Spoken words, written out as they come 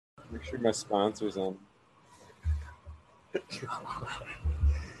Make sure my sponsor's on.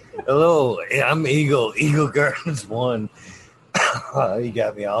 Hello, I'm Eagle. Eagle Gardens 1. You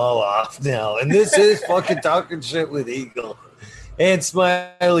got me all off now. And this is fucking Talking Shit with Eagle and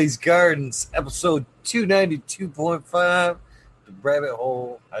Smiley's Gardens, episode 292.5. The Rabbit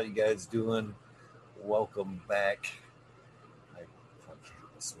Hole. How you guys doing? Welcome back. I fucking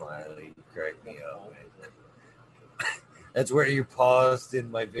Smiley, you crack me up, man. That's where you paused in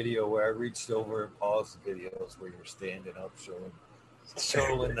my video where I reached over and paused the videos where you're standing up showing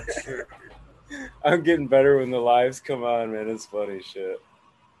the shirt. I'm getting better when the lives come on, man. It's funny shit.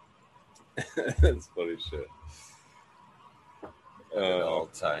 It's funny shit. It all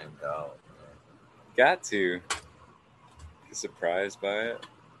timed out, man. Got to. Get surprised by it.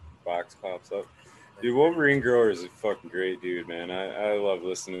 Box pops up. Dude, Wolverine Grower is a fucking great dude, man. I love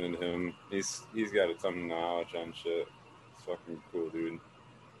listening to him. He's got a ton of knowledge on shit. He's fucking cool, dude.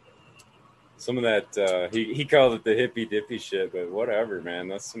 Some of that, he called it the hippy dippy shit, but whatever, man.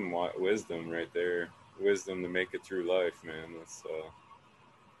 That's some wisdom right there. Wisdom to make it through life, man. That's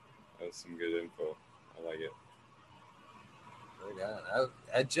some good info. I like it. Right on.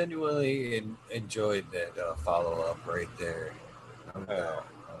 I genuinely enjoyed that follow up right there. I'm down.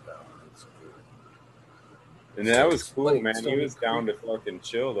 It's good. And that was cool, man. He was down to fucking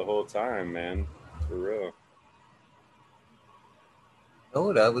chill the whole time, man. For real.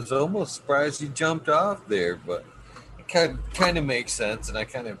 Oh, I was almost surprised he jumped off there, but it kind of makes sense, and I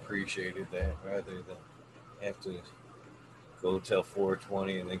kind of appreciated that rather than have to go till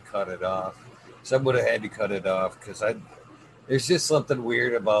 4:20 and then cut it off. So I would have had to cut it off because there's just something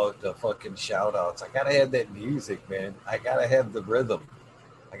weird about the fucking shout outs. I gotta have that music, man. I gotta have the rhythm.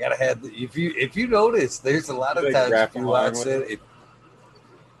 I gotta have if you notice, there's a lot of times if you watch it.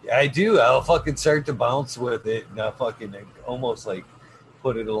 Yeah, I do. I'll fucking start to bounce with it, and I'll fucking almost like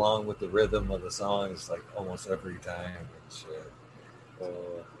put it along with the rhythm of the song. It's like almost every time and shit.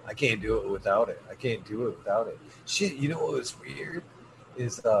 I can't do it without it. Shit, you know what was weird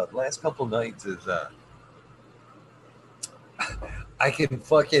is the last couple nights is I can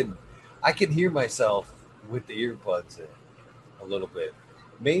hear myself with the earbuds in a little bit.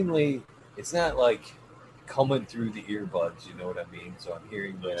 Mainly, it's not like coming through the earbuds, you know what I mean? So I'm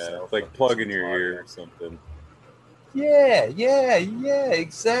hearing myself. It's like plugging your ear or something. Yeah,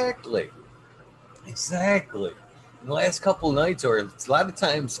 exactly. In the last couple of nights, or a lot of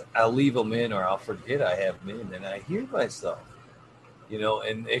times I'll leave them in or I'll forget I have them in and I hear myself, you know,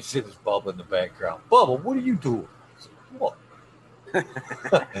 and it's just Bubba in the background. Bubba, what are you doing? What?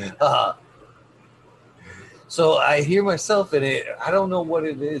 So I hear myself and I don't know what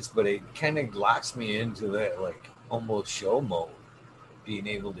it is, but it kind of locks me into that like almost show mode, being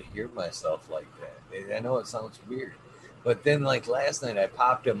able to hear myself like that. I know it sounds weird, but then like last night I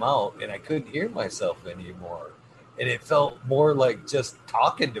popped him out and I couldn't hear myself anymore. And it felt more like just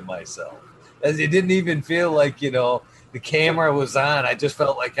talking to myself. As it didn't even feel like, you know, the camera was on. I just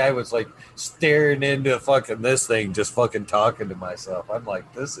felt like I was like staring into fucking this thing, just fucking talking to myself. I'm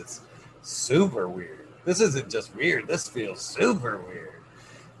like, this is super weird. This isn't just weird. This feels super weird.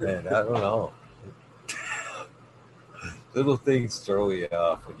 And I don't know. Little things throw you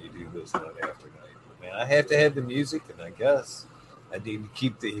off when you do this night after night. But man, I have to have the music, and I guess I need to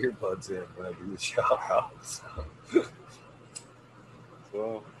keep the earbuds in when I do the shout outs.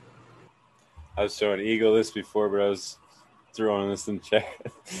 Well, I was showing Eagle this before, but I was throwing this in chat.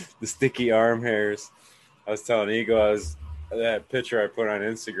 The sticky arm hairs. I was telling Eagle, that picture I put on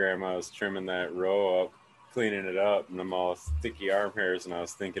Instagram, I was trimming that row up, cleaning it up, and I'm all sticky arm hairs, and I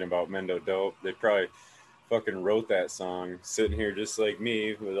was thinking about Mendo Dope. They probably fucking wrote that song sitting here just like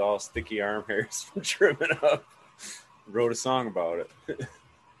me with all sticky arm hairs from trimming up. Wrote a song about it.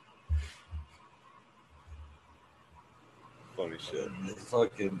 Funny shit.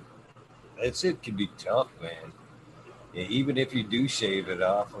 That shit can be tough, man. Yeah, even if you do shave it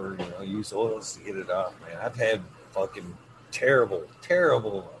off or use oils to get it off, man. I've had fucking terrible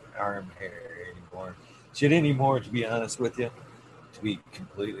arm hair anymore. To be honest with you, to be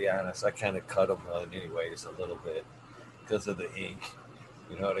completely honest, I kind of cut them anyways a little bit because of the ink.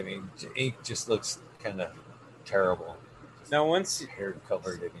 You know what I mean? The ink just looks kind of terrible. Now, once hair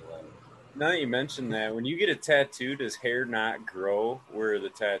covered anyway. Now that you mentioned that, when you get a tattoo, does hair not grow where the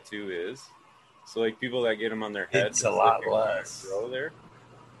tattoo is? So, like people that get them on their head, it's a lot less. Grow there.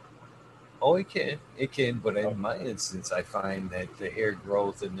 Oh, it can, but in my instance, I find that the hair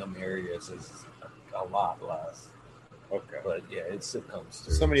growth in them areas is a lot less. Okay. But yeah, it still comes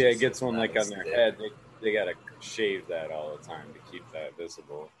through. Somebody that gets one like on their head, they gotta shave that all the time to keep that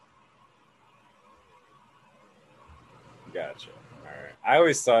visible. Gotcha. All right. I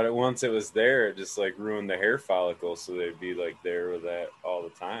always thought it once it was there, it just like ruined the hair follicle, so they'd be like there with that all the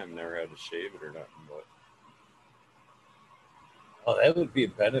time. Never had to shave it or nothing. But Oh, that would be a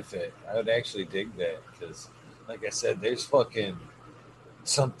benefit. I would actually dig that because, like I said, there's fucking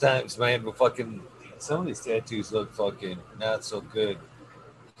sometimes, man, but fucking some of these tattoos look fucking not so good.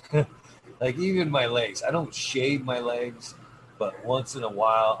 Like even my legs, I don't shave my legs, but once in a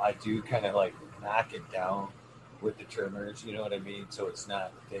while I do kind of like knock it down with the trimmers. You know what I mean? So it's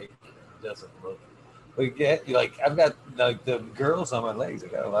not thick. It doesn't look. But yeah, like I've got like the girls on my legs. I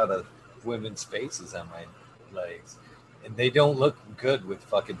got a lot of women's faces on my legs, and they don't look good with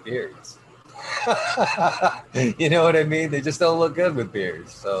fucking beards. You know what I mean? They just don't look good with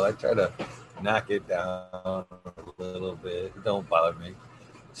beards. So I try to knock it down a little bit. It don't bother me.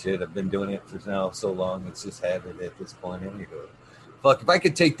 Shit, I've been doing it for now so long. It's just habit at this point, anyway. Fuck, if I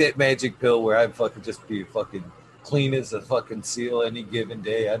could take that magic pill where I'd fucking just be fucking clean as a fucking seal any given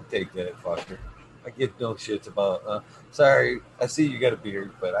day, I'd take that fucker. I get no shits about. Sorry, I see you got a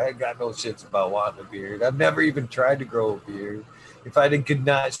beard, but I ain't got no shits about wanting a beard. I've never even tried to grow a beard. If I could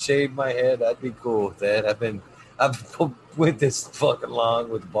not shave my head, I'd be cool with that. I've went this fucking long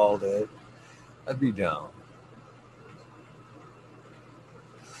with bald head. I'd be down.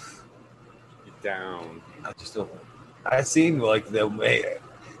 get down. I just don't. I seen like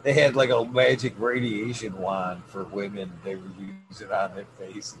they had like a magic radiation wand for women. They were using on their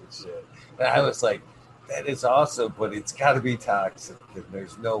face and shit. And I was like, that is awesome, but it's got to be toxic. And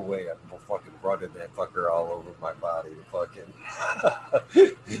there's no way I'm fucking running that fucker all over my body to fucking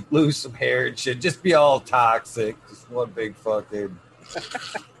lose some hair and shit. Just be all toxic. Just one big fucking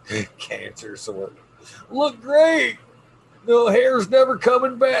cancer. So look great. No hair's never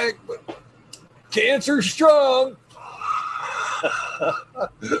coming back, but cancer's strong. I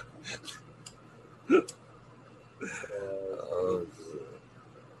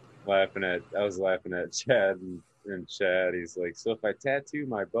was laughing at Chad and Chad. He's like, so if I tattoo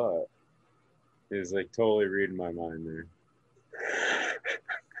my butt, he's like totally reading my mind there.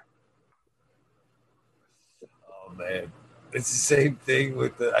 Oh man, it's the same thing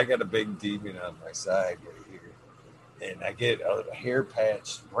with I got a big demon on my side right here, and I get a hair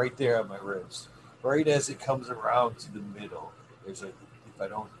patch right there on my wrist. Right as it comes around to the middle, there's a. If I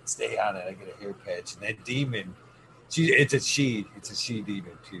don't stay on it, I get a hair patch, and that demon. It's a she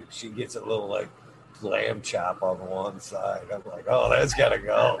demon too. She gets a little like lamb chop on one side. I'm like, oh, that's gotta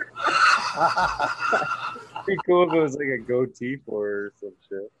go. Pretty cool if it was like a goatee for her or some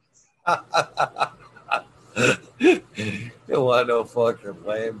shit. You don't want no fucking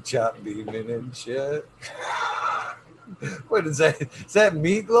lamb chop demon and shit. What is that? Is that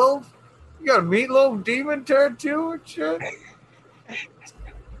Meatloaf? You got a Meatloaf demon tattoo and shit?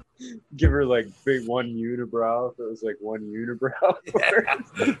 Give her like big one unibrow if it was like one unibrow.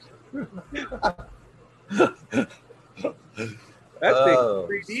 That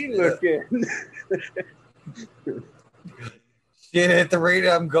thing's 3D looking. Shit, at the rate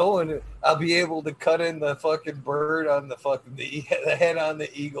I'm going, I'll be able to cut in the fucking bird on the fucking the head on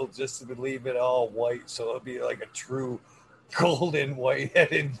the eagle just to leave it all white, so it'll be like a true golden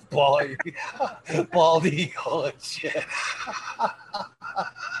white-headed bald eagle and shit.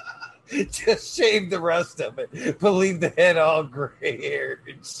 Just shave the rest of it, but leave the head all gray-haired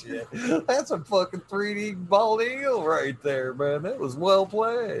and shit. That's a fucking 3D bald eagle right there, man. That was well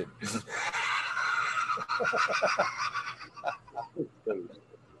played.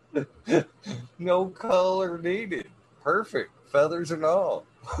 No color needed. Perfect. Feathers and all.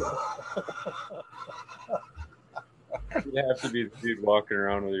 You have to be the dude walking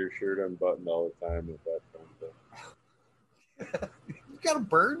around with your shirt unbuttoned all the time with that kind of stuff. You got a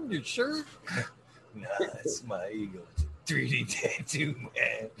bird in your shirt? Nah, that's my eagle. 3D tattoo,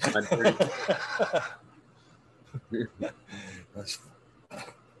 man. That's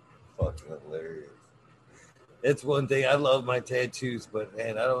fucking hilarious. It's one thing. I love my tattoos, but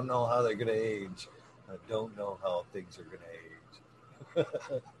man, I don't know how they're gonna age. I don't know how things are gonna age.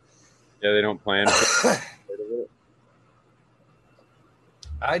 Yeah, they don't plan for it.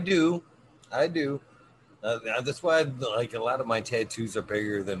 I do. That's why like a lot of my tattoos are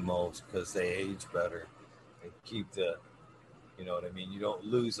bigger than most because they age better. They keep the, you know what I mean? You don't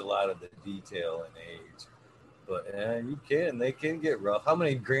lose a lot of the detail in age. But they can get rough. How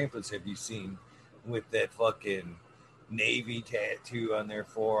many grandpas have you seen with that fucking Navy tattoo on their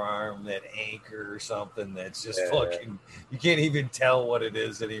forearm, that anchor or something that's just fucking, you can't even tell what it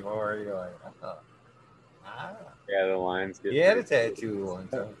is anymore. You're like, Yeah, the lines get. You had a tattoo one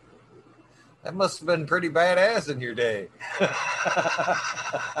time. That must have been pretty badass in your day.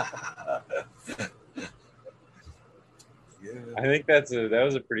 Yeah. I think that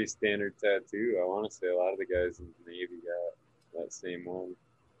was a pretty standard tattoo. I want to say a lot of the guys in the Navy got that same one.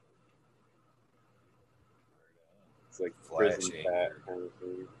 It's like prison Flashing. tat kind of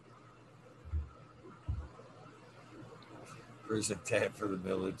thing. Prison tat for the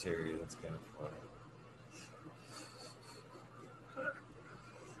military. That's kind of funny.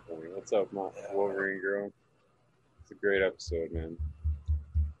 What's up, Wolverine Girl? It's a great episode, man.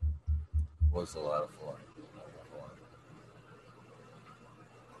 It was a lot of fun.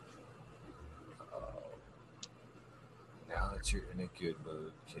 Now that you're in a good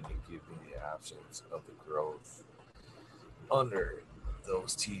mood, can you give me the options of the growth under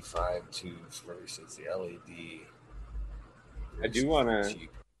those T5 tubes versus the LED? I do want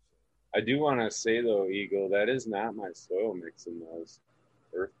to say though, Eagle, that is not my soil mix in those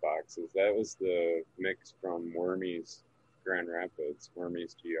earth boxes. That was the mix from Wormy's Grand Rapids,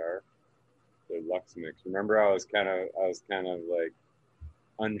 Wormy's GR, the Lux mix. Remember, I was kind of like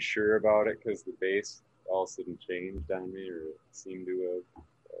unsure about it because the base all of a sudden changed on me, or it seemed to have.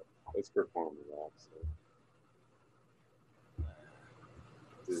 It's performing well.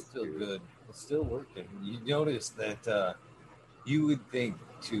 So. Still good. It's still working. You notice that you would think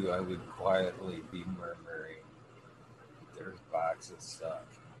too. I would quietly be murmuring, "There's boxes suck,"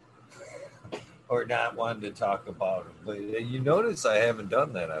 or not wanting to talk about it. But you notice I haven't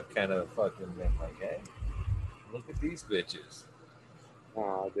done that. I've kind of fucking been like, "Hey, look at these bitches."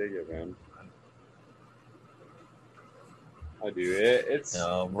 Oh, I dig it, man. I do. It's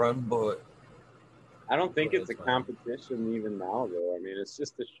Run boy. I don't think it's a competition even now, though. I mean, it's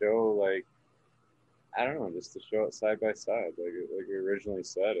just to show, like, I don't know, just to show it side by side. Like we originally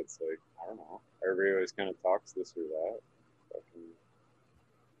said, it's like, I don't know. Everybody always kind of talks this or that. Fucking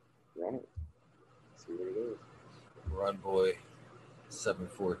run it. See what it is. Run boy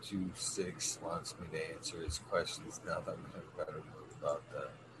 7426 wants me to answer his questions now that we have better news about the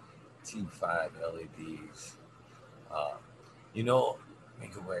T5 LEDs. Let me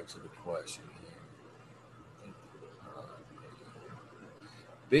go back to the question here.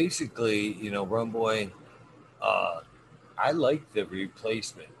 Basically, Run Boy, I like the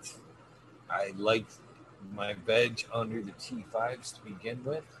replacement. I like my veg under the T5s to begin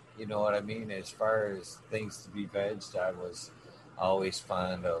with. You know what I mean? As far as things to be vegged, I was always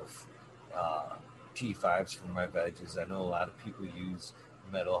fond of T5s for my veggies. I know a lot of people use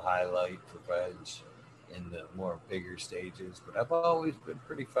metal highlight for veg in the more bigger stages, but I've always been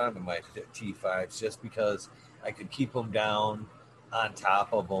pretty fond of my T5s just because I could keep them down on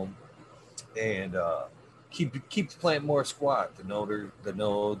top of them and keep the plant more squat. The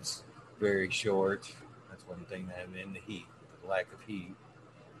nodes very short. That's one thing that I'm in the heat. The lack of heat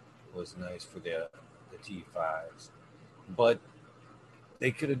was nice for the T5s, but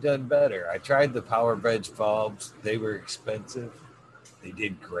they could have done better. I tried the Power Veg bulbs. They were expensive. They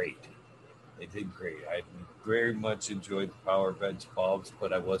did great. I very much enjoyed the Power Veg bulbs,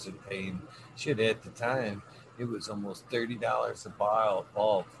 but I wasn't paying shit at the time. It was almost $30 a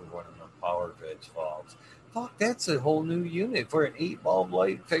bulb for one of the Power Veg bulbs. Fuck, that's a whole new unit for an 8-bulb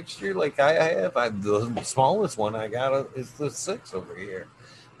light fixture like I have. The smallest one I got is the 6 over here.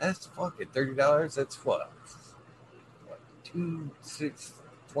 That's fucking $30. That's what? 2, 6,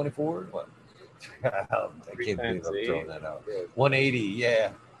 24? What? I can't believe I'm throwing that out. 180,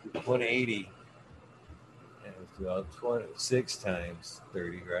 yeah. 180. And 26 times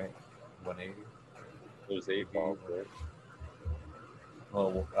 30, right? 180. There's 8 bulbs, right?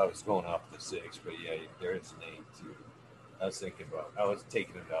 Well, I was going off the 6, but yeah, there is an 8 too. I was taking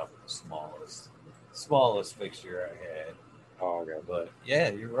it off the smallest fixture I had. Oh, okay. But yeah,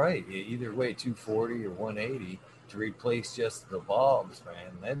 you're right. Either way, 240 or 180 to replace just the bulbs,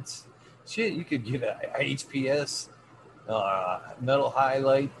 man. That's shit. You could get a HPS metal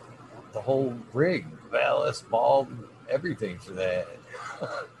highlight, the whole rig, ballast, bulb, everything for that,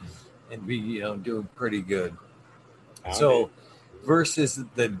 and be doing pretty good. So versus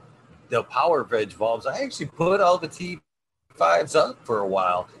the Power Veg bulbs, I actually put all the T5s up for a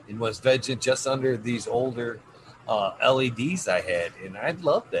while and was vegging just under these older LEDs I had, and I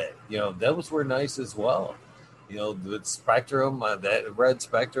loved that. Those were nice as well. The Spectrum, that red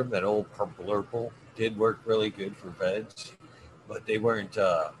Spectrum, that old purple did work really good for veg, but they weren't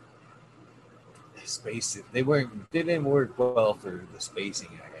they didn't work well for the spacing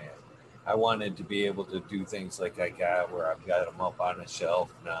I had. I wanted to be able to do things like I got where I've got them up on a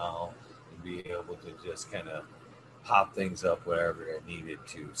shelf now and be able to just kind of pop things up wherever I needed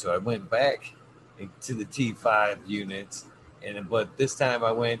to. So I went back to the T5 units, but this time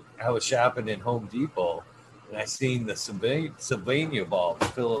I was shopping in Home Depot, and I seen the Sylvania bulb,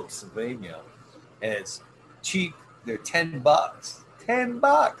 Philips Sylvania, and it's cheap they're $10.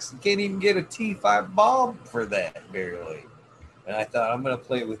 $10. You can't even get a T5 bulb for that barely. And I thought I'm gonna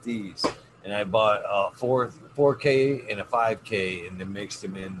play with these. And I bought a 4K and a 5K and then mixed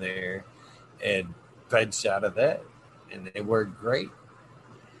them in there and fed shot of that. And they worked great.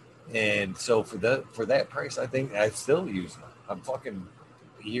 And so for that price, I think I still using them. I'm fucking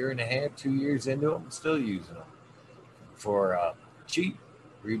a year and a half, 2 years into them, still using them for cheap.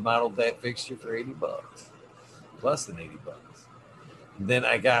 Remodeled that fixture for $80, less than $80. And then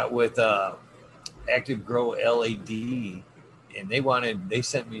I got with Active Grow LED, and they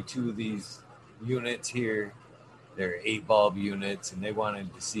sent me two of these units here. They're 8 bulb units, and they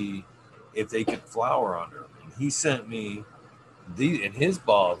wanted to see if they could flower under them. And he sent me these, and his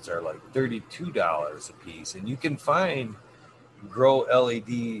bulbs are like $32 a piece, and you can find Grow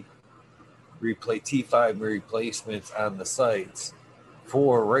LED T5 replacements on the sites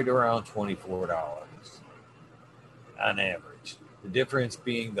for right around $24 on average. The difference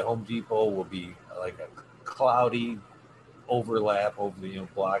being the Home Depot will be like a cloudy overlap over the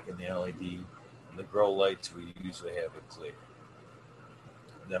blocking the LED, and the Grow lights we usually have it clear.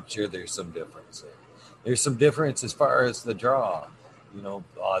 And I'm sure there's some difference there. There's some difference as far as the draw.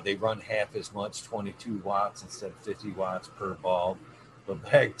 They run half as much, 22 watts instead of 50 watts per bulb. But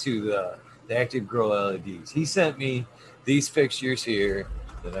back to the Active Grow LEDs. He sent me these fixtures here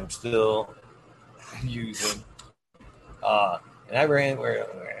that I'm still using. And I ran, where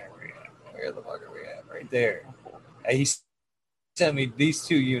the fuck are we at? Right there. And he sent me these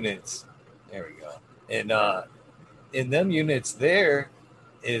two units. There we go. And in them units there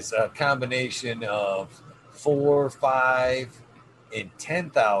is a combination of 4, 5, and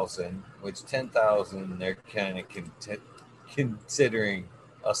 10,000, which 10,000 they're kind of considering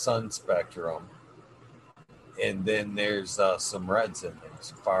a sun spectrum. And then there's some reds in there,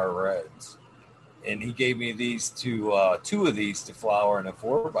 some far reds. And he gave me these two of these to flower in a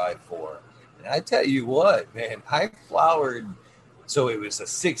 4x4. And I tell you what, man, I flowered. So it was a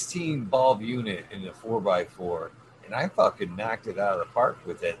 16 bulb unit in a 4x4, and I fucking knocked it out of the park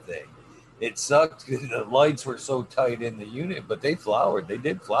with that thing. It sucked. The lights were so tight in the unit, but they flowered. They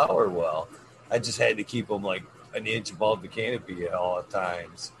did flower well. I just had to keep them like an inch above the canopy at all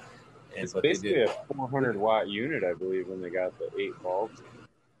times. It's basically a 400 watt unit, I believe, when they got the 8 bulbs.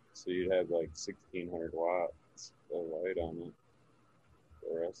 So you'd have like 1,600 watts of light on it.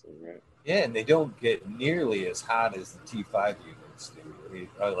 Fluorescent, right? Yeah, and they don't get nearly as hot as the T5 units do.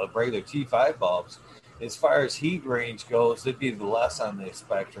 Regular T5 bulbs, as far as heat range goes, it'd be less on the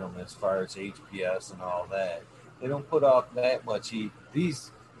spectrum as far as HPS and all that. They don't put off that much heat.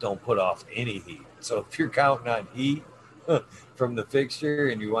 These don't put off any heat. So if you're counting on heat from the fixture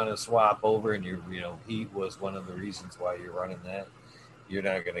and you want to swap over and your heat was one of the reasons why you're running that, you're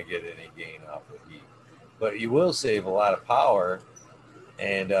not going to get any gain off of heat. But you will save a lot of power,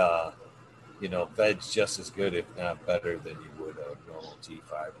 and fed's just as good, if not better, than you would a normal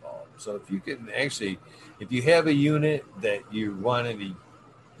T5 bulb. So if you can actually, if you have a unit that you want to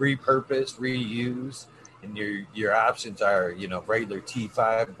repurpose, reuse, and your options are, regular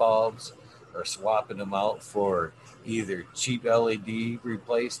T5 bulbs, or swapping them out for either cheap LED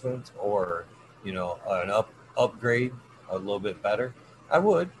replacements or, an upgrade a little bit better, I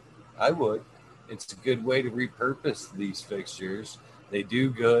would. It's a good way to repurpose these fixtures. They do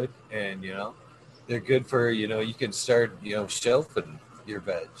good, and they're good for you can start shelving your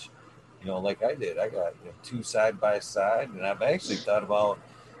veg, like I did. I got 2 side by side, and I've actually thought about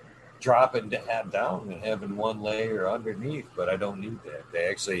dropping down and having one layer underneath, but I don't need that. They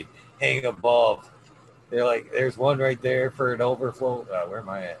actually hang above. They're like, there's one right there for an overflow. Where am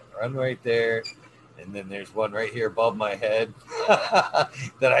I at? One right there. And then there's one right here above my head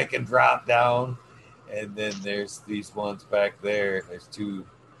that I can drop down. And then there's these ones back there. There's 2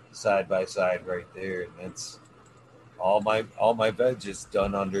 side by side right there. And that's all my veg is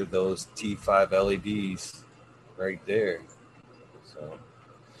done under those T5 LEDs right there. So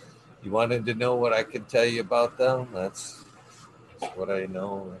you wanted to know what I could tell you about them? That's what I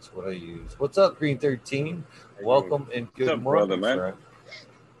know. That's what I use. What's up, Green 13? Welcome and good morning, brother, man. friend.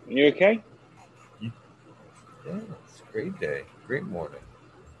 You okay? Yeah, it's a great day. Great morning.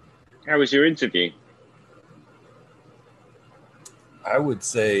 How was your interview? I would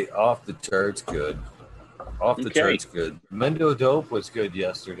say off the charts good. Off the charts good. Mendo Dope was good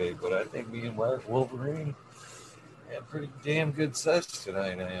yesterday, but I think me and Wolverine had pretty damn good sets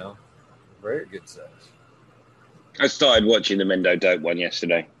tonight now. Very good sets. I started watching the Mendo Dope one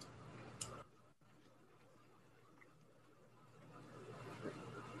yesterday.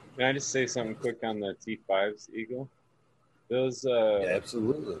 Can I just say something quick on the T5s, Eagle? Those yeah,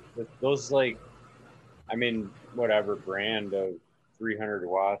 absolutely. Those, like, I mean, whatever brand of 300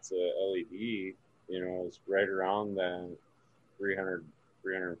 watts of LED, is right around the $350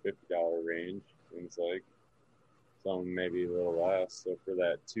 range. Seems like some maybe a little less. So for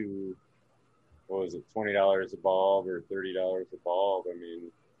that what was it, $20 a bulb or $30 a bulb? I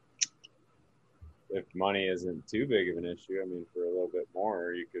mean, if money isn't too big of an issue, I mean, for a little bit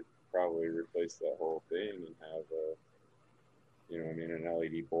more, you could probably replace that whole thing and have an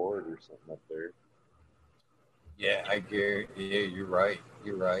LED board or something up there. Yeah, I guarantee. Yeah, you're right.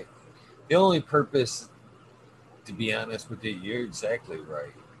 You're right. The only purpose, to be honest with you, you're exactly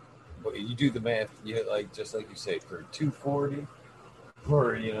right. But you do the math, just like you say, for 240,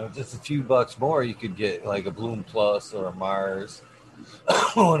 for just a few bucks more, you could get like a Bloom Plus or a Mars,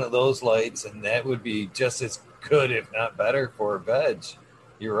 one of those lights, and that would be just as good, if not better, for a veg.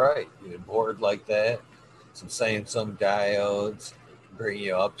 You're right. You board like that, some Samsung diodes, bring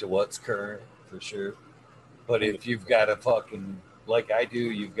you up to what's current for sure. But if you've got a fucking, like I do,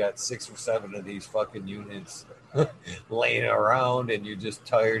 you've got 6 or 7 of these fucking units laying around and you're just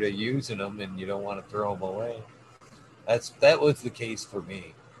tired of using them and you don't want to throw them away. That was the case for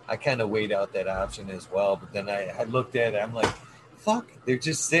me. I kind of weighed out that option as well, but then I looked at it, I'm like, fuck, they're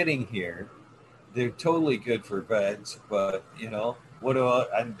just sitting here. They're totally good for beds, but what do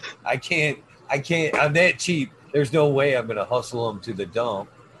I can't, I'm that cheap. There's no way I'm going to hustle them to the dump.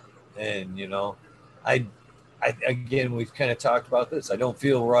 And, I again, we've kind of talked about this. I don't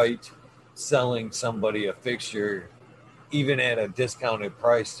feel right selling somebody a fixture, even at a discounted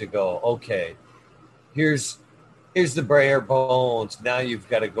price, to go, okay, here's the bare bones. Now you've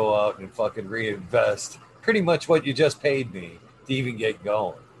got to go out and fucking reinvest pretty much what you just paid me to even get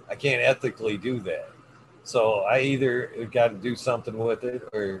going. I can't ethically do that. So I either got to do something with it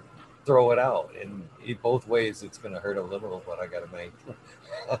or throw it out. And both ways, it's going to hurt a little, but I got to make...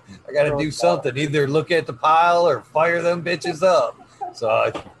 I got to do something. Either look at the pile or fire them bitches up. So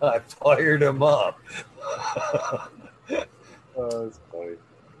I fired them up. Oh, that's funny.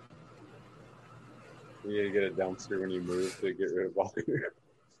 You gotta get a dumpster when you move to get rid of all your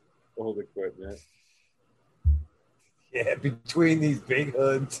old equipment. Yeah, between these big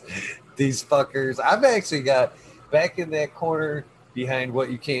hoods, these fuckers. I've actually got back in that corner behind what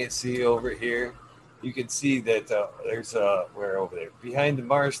you can't see over here. You can see that there's where over there behind the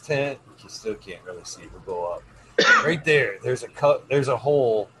Mars tent. You still can't really see. We'll go up right there. There's a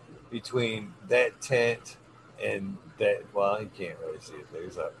hole between that tent and that. Well, you can't really see it.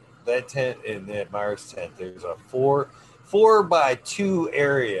 There's that tent and that Mars tent. There's a 4x2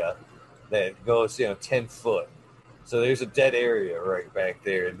 area that goes 10 foot. So there's a dead area right back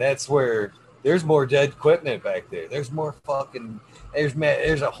there, and that's where there's more dead equipment back there. There's more fucking.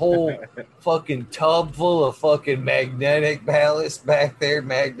 There's a whole fucking tub full of fucking magnetic ballast back there,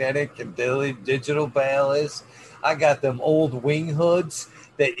 magnetic and digital ballast. I got them old wing hoods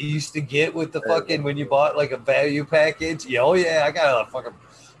that you used to get with the fucking when you bought like a value package. Yeah, oh yeah, I got a fucking.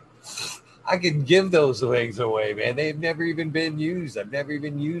 I can give those wings away, man. They've never even been used. I've never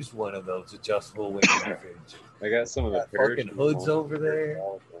even used one of those adjustable wing fridges. I got some of the fucking hoods over there.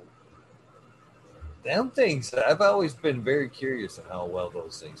 Them things, I've always been very curious on how well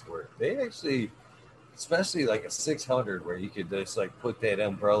those things work. They actually, especially like a 600 where you could just like put that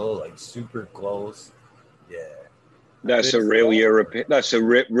umbrella like super close. Yeah. That's a real Europe. That's a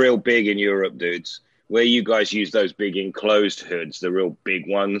real big in Europe, dudes. Where you guys use those big enclosed hoods, the real big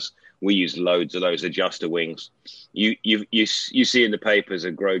ones, we use loads of those adjuster wings. You see in the papers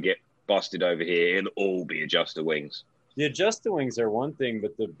a grow get busted over here, it'll all be adjuster wings. The adjuster wings are one thing,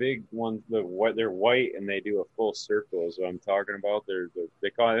 but the big ones, they're white and they do a full circle is what I'm talking about. I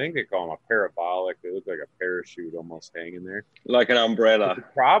think they call them a parabolic. They look like a parachute almost hanging there. Like an umbrella. But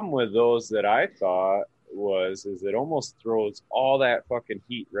the problem with those that I thought is it almost throws all that fucking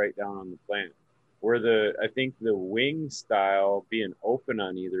heat right down on the plant. Where I think the wing style being open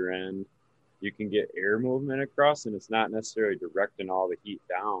on either end, you can get air movement across and it's not necessarily directing all the heat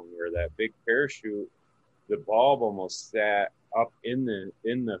down, where that big parachute, the bulb almost sat up in the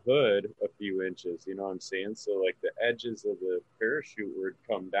hood a few inches, you know what I'm saying? So like the edges of the parachute would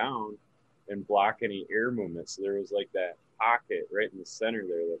come down and block any air movement. So there was like that pocket right in the center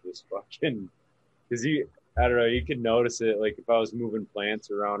there that just fucking, because I don't know, you could notice it. Like if I was moving plants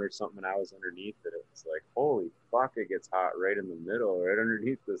around or something and I was underneath it, it's like, holy fuck, it gets hot right in the middle, right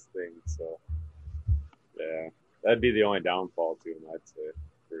underneath this thing. So yeah, that'd be the only downfall to them, I'd say,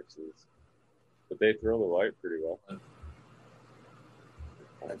 versus. But they throw the light pretty well.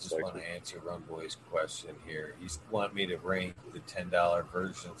 I just want to answer Run Boy's question here. He's wanting me to rank the $10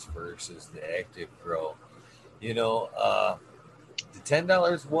 versions versus the Active Grow. The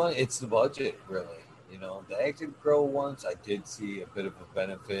 $10 one, it's the budget, really. You know, the Active Grow ones, I did see a bit of a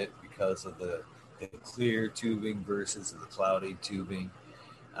benefit because of the clear tubing versus the cloudy tubing.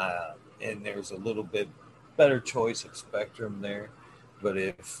 And there's a little bit better choice of spectrum there. But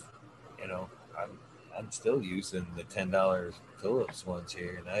if, you know, I'm still using the $10 Philips ones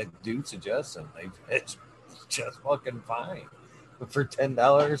here, and I do suggest them. It's just fucking fine. But for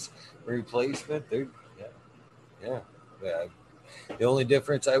 $10 replacement, they're yeah, yeah. The only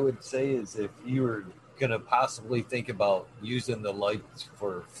difference I would say is if you were gonna possibly think about using the lights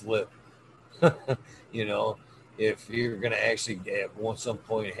for flip, you know, if you're gonna actually at some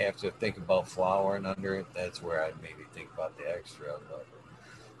point have to think about flowering under it, that's where I'd maybe think about the extra. But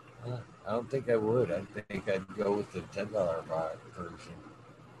I don't think I would. I think I'd go with the $10 version.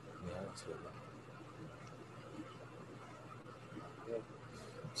 Yeah,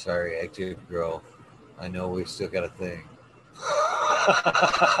 sorry, Active Grow. I know we've still got a thing.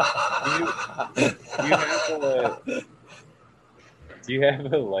 Do you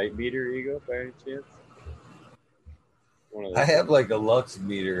have a light meter, Eagle, by any chance? I have like a lux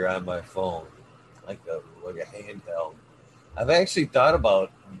meter on my phone, like a handheld. I've actually thought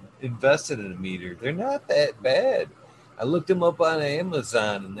about investing in a meter. They're not that bad. I looked them up on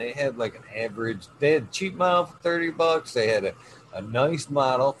Amazon, and they had like an average. They had a cheap model for $30. They had a nice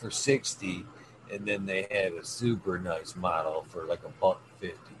model for $60, and then they had a super nice model for like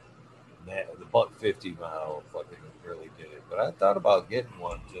 $150. And the $150 model fucking really did it. But I thought about getting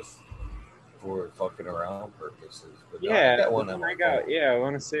one just for fucking around purposes. But yeah, no, I got one. I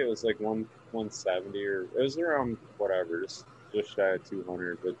want to say it was like 170, or it was around whatever, just shy of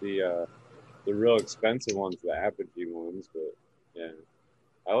 200. But the real expensive ones, the Apogee ones. But yeah,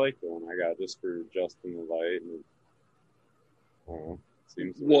 I like the one I got just for adjusting the light. And I don't know,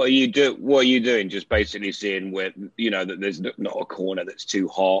 what are you doing? Just basically seeing where, you know, that there's not a corner that's too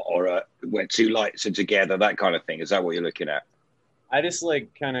hot, or where two lights are together, that kind of thing. Is that what you're looking at? I just like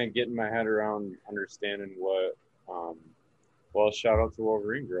kind of getting my head around understanding what. Well, shout out to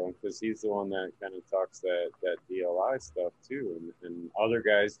Wolverine Girl, because he's the one that kind of talks that DLI stuff too, and other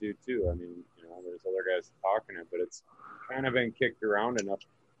guys do too. I mean, you know, there's other guys talking it, but it's kind of been kicked around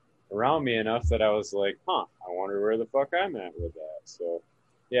me enough that I was like, I wonder where the fuck I'm at with that. So,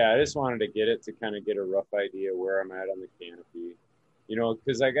 yeah, I just wanted to get it to kind of get a rough idea where I'm at on the canopy, you know,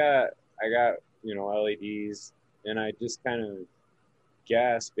 because I got you know, LEDs, and I just kind of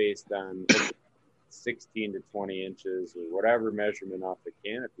guess based on 16 to 20 inches or whatever measurement off the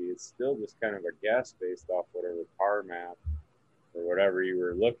canopy. It's still just kind of a guess based off whatever power map or whatever you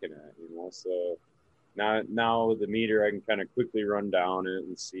were looking at, you know. So now with the meter, I can kind of quickly run down it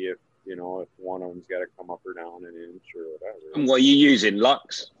and see if, you know, if one of them's got to come up or down an inch or whatever. And what are you using?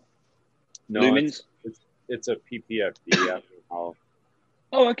 Lux? No, lumens? It's a PPFD. I don't know how.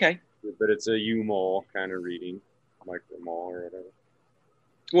 Oh, okay. But it's a U-mol kind of reading, micromol or whatever.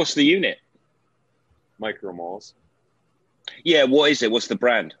 What's the unit? Micromoles. Yeah, what is it? What's the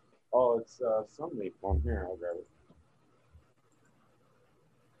brand? Oh, it's Sunleaf one. Here, I'll grab it.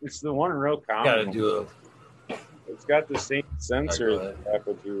 It's the one real common. Gotta do it. It's got the same sensor as the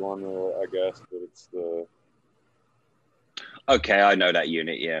Apogee one, I guess, but it's the. Okay, I know that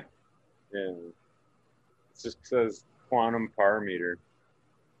unit. Yeah. Yeah. It just says quantum power meter.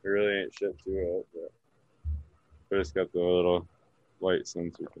 There really ain't shit to it, but it's got the little light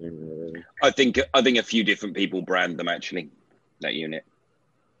sensor thing or whatever. I think a few different people brand them actually, that unit.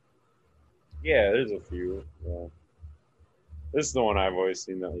 Yeah, there's a few. Yeah. This is the one I've always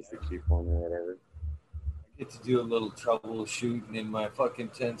seen that was the cheap one or whatever. I get to do a little troubleshooting in my fucking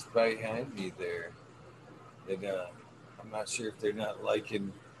tents behind me there. And I'm not sure if they're not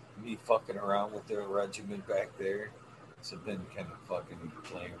liking me fucking around with their regiment back there. So I've been kind of fucking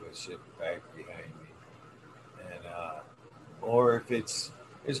playing with shit back behind me. And or if there's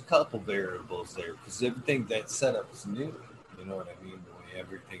a couple variables there, because everything that setup is new. You know what I mean? The way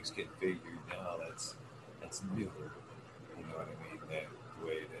everything's getting figured now, that's newer. You know what I mean? That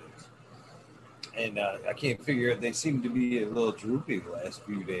way it is. And I can't figure it. They seem to be a little droopy the last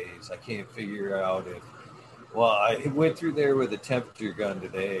few days. I can't figure out if. Well, I went through there with a temperature gun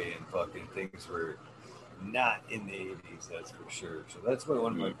today, and fucking things were not in the 80s, that's for sure. So that's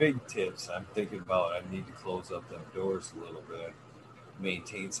one of my big tips. I'm thinking about I need to close up them doors a little bit,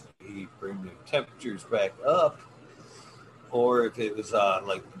 maintain some heat, bring the temperatures back up. Or if it was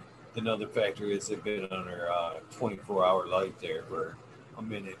like another factor is they've been under 24-hour light there for a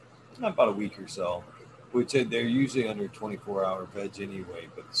minute, about a week or so, which they're usually under 24-hour veg anyway,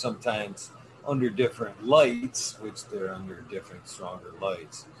 but sometimes under different lights, which they're under different stronger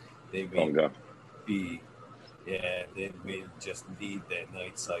lights, they may be. Yeah, they may just need that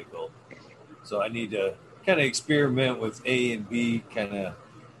night cycle. So I need to kind of experiment with A and B. Kind of,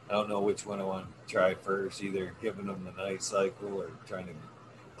 I don't know which one I want to try first. Either giving them the night cycle or trying to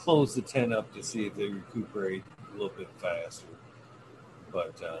close the tent up to see if they recuperate a little bit faster.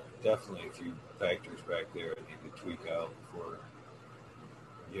 But definitely a few factors back there I need to tweak out before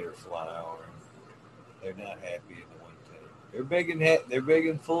I get her fly hour. They're not happy in the one tent. They're big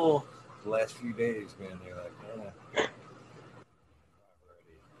and full the last few days, man. They're like,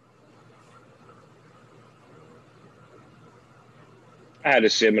 I had a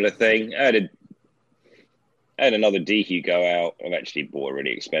similar thing. I had another DQ go out. I've actually bought a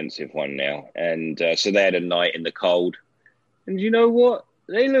really expensive one now. And so they had a night in the cold. And you know what?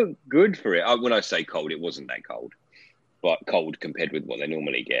 They look good for it. When I say cold, it wasn't that cold. But cold compared with what they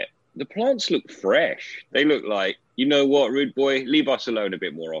normally get. The plants look fresh. They look like, you know what, Rude Boy? Leave us alone a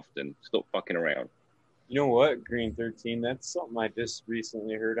bit more often. Stop fucking around. You know what, Green 13? That's something I just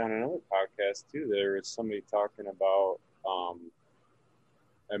recently heard on another podcast, too. There was somebody talking about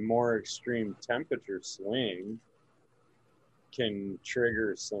a more extreme temperature swing can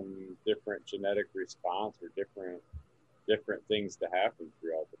trigger some different genetic response or different things to happen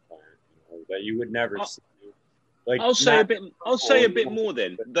throughout the plant, that you would never see. Like, I'll say a bit more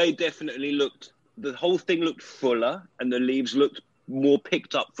then. They definitely looked, the whole thing looked fuller and the leaves looked more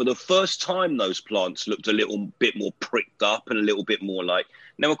picked up. For the first time, those plants looked a little bit more pricked up and a little bit more like,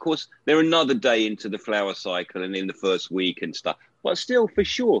 now, of course, they're another day into the flower cycle and in the first week and stuff, but still, for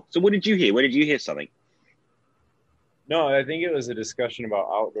sure. So what did you hear? Where did you hear something? No, I think it was a discussion about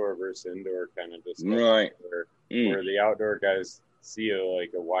outdoor versus indoor kind of discussion. Right. Where the outdoor guys see a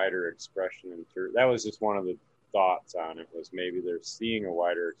wider expression. That was just one of the thoughts on it, was maybe they're seeing a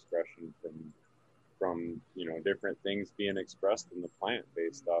wider expression from different things being expressed in the plant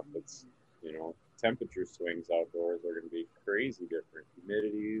based off its temperature swings outdoors are going to be crazy different.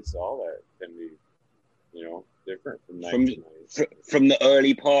 Humidities, all that can be different from night to night. From the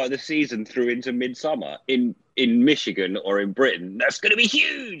early part of the season through into midsummer in Michigan or in Britain, that's going to be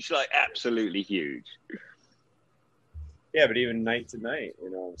huge, like absolutely huge. Yeah, but even night to night,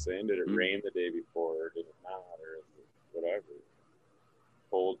 you know what I'm saying? Did it rain the day before, or did it not, or whatever?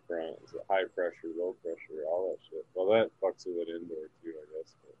 Cold front, is it high pressure, low pressure, all that shit. Well, that fucks with it indoor too, I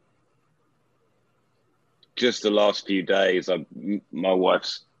guess. But just the last few days, my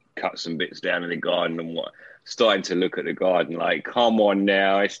wife's cut some bits down in the garden and starting to look at the garden like, come on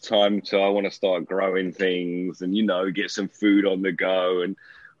now, it's time I want to start growing things and, get some food on the go and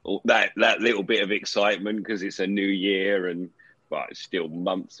that little bit of excitement because it's a new year but it's still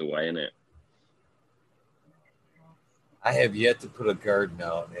months away, isn't it? I have yet to put a garden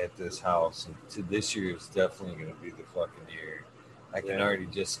out at this house, and this year is definitely going to be the fucking year. I can already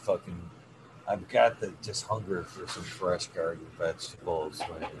just I've got just hunger for some fresh garden vegetables.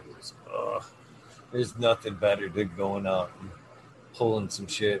 Man. There's nothing better than going out and pulling some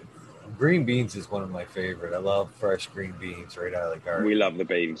shit. Green beans is one of my favorite. I love fresh green beans right out of the garden. We love the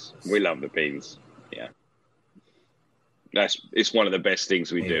beans. Yeah. It's one of the best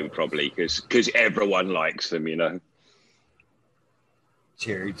things we do, probably, because everyone likes them,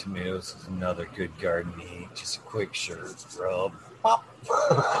 Cherry tomatoes is another good garden eat. Just a quick rub. Pop.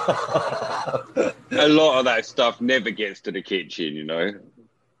 A lot of that stuff never gets to the kitchen,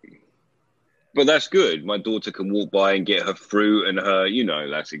 But that's good. My daughter can walk by and get her fruit and her,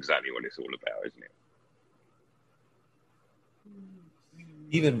 that's exactly what it's all about, isn't it?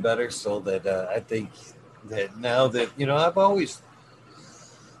 Even better so that I think that now that, I've always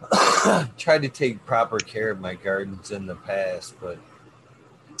tried to take proper care of my gardens in the past, but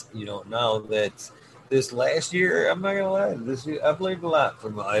now that this last year, I'm not gonna lie, this year I've learned a lot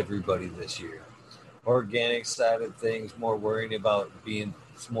from everybody this year. Organic side of things, more worrying about being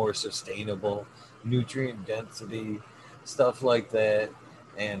more sustainable, nutrient density, stuff like that.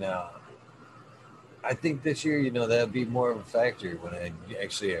 And I think this year, that'll be more of a factor when I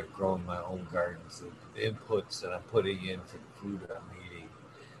actually have grown my own gardens. The inputs that I'm putting in for the food that I'm eating,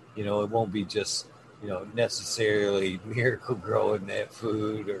 it won't be just necessarily miracle growing that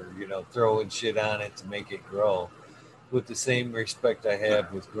food or, throwing shit on it to make it grow. With the same respect I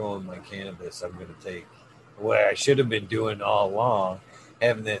have with growing my cannabis, I'm going to take what I should have been doing all along,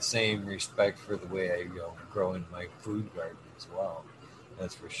 having that same respect for the way I grow in my food garden as well.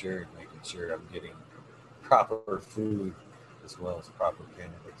 That's for sure, making sure I'm getting proper food as well as proper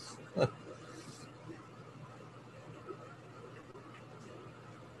cannabis.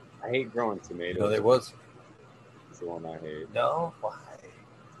 I hate growing tomatoes. No, there was. It's the one I hate. No, why?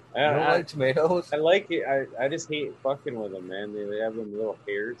 I don't like tomatoes. I like it. I just hate fucking with them, man. They have them little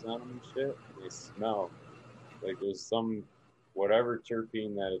hairs on them and shit. They smell like there's some whatever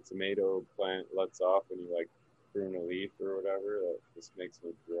terpene that a tomato plant lets off when you like prune a leaf or whatever, that just makes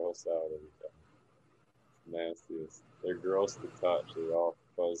me gross out every time. Nastiest. They're gross to touch. They're all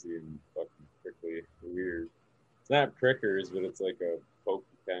fuzzy and fucking prickly, weird. It's not prickers, but it's like a pokey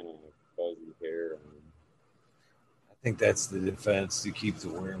kind of fuzzy hair on them. I think that's the defense to keep the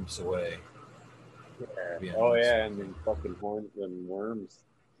worms away. Yeah. Oh yeah, and then fucking worms,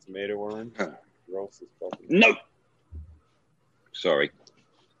 tomato worms, gross as fucking. No. Sorry.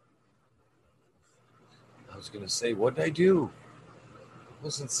 I was gonna say, what did I do? I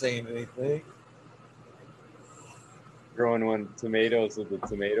wasn't saying anything. Growing when tomatoes with the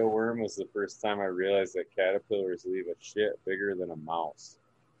tomato worm was the first time I realized that caterpillars leave a shit bigger than a mouse.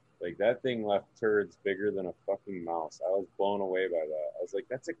 Like that thing left turds bigger than a fucking mouse. I was blown away by that. I was like,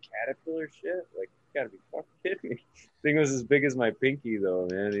 that's a caterpillar shit? Like, you gotta be fucking kidding me. Thing was as big as my pinky though,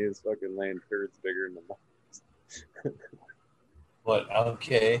 man. He was fucking laying turds bigger than a mouse. But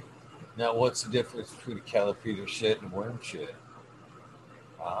okay. Now what's the difference between a caterpillar shit and worm shit?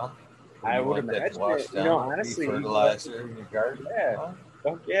 Huh? I would imagine it, honestly, fertilizer in your garden. Yeah,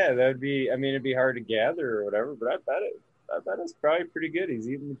 fuck yeah, that'd be. I mean, it'd be hard to gather or whatever, but I bet it's probably pretty good. He's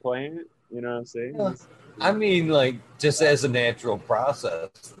eating the plant. You know what I'm saying? Yeah. I mean, like just as a natural process,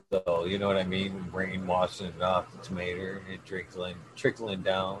 though. You know what I mean? Brainwashing it off the tomato and trickling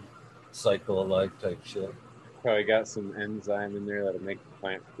down, cycle of life type shit. Probably got some enzyme in there that'll make the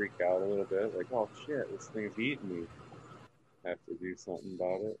plant freak out a little bit. Like, oh shit, this thing's eating me. Have to do something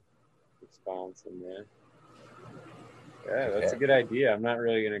about it. Response in there. Yeah, that's a good idea. I'm not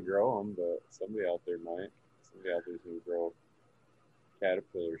really gonna grow them, but somebody out there might. Somebody out there's gonna grow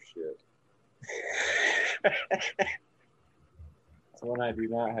caterpillar shit. That's one I do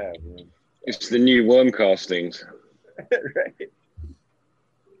not have, man. It's the new worm castings. Right.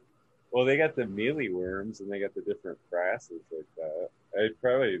 Well, they got the mealy worms and they got the different frasses like that. I'd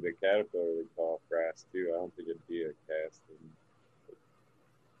probably the caterpillar would call frass too. I don't think it'd be a casting.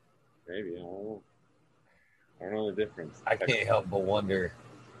 Maybe, I don't know. I don't know the difference. I can't help but wonder,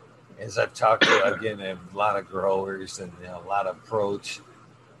 as I've talked to, again, a lot of growers and a lot of approach,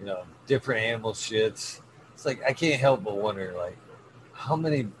 different animal shits. It's like, I can't help but wonder, like, how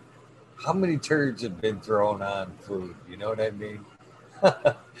many turds have been thrown on food? You know what I mean?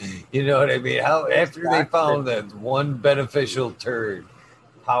 You know what I mean? How after they found that one beneficial turd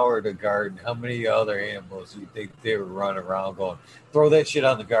powered a garden, how many other animals do you think they were running around going, throw that shit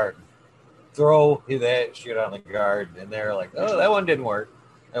on the garden? Throw that shit on the garden. And they're like, oh, that one didn't work.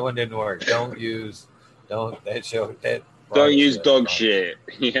 Don't use dog shit.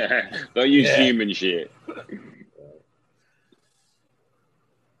 Yeah. Don't use human shit.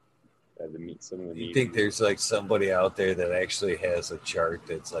 You think there's like somebody out there that actually has a chart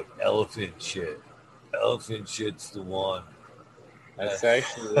that's like elephant shit? Elephant shit's the one. That's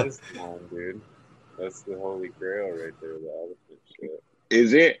actually is the one, dude. That's the holy grail right there, the elephant shit.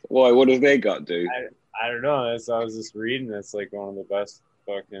 Is it? Why? What does their gut do? I don't know. I was just reading. That's like one of the best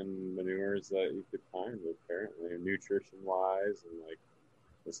fucking manures that you could find, apparently, nutrition wise, and like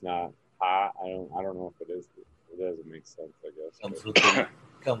it's not hot. I don't know if it is. It doesn't make sense, I guess.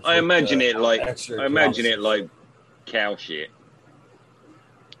 I imagine it like cow shit.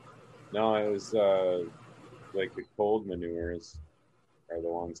 No, it was like the cold manures are the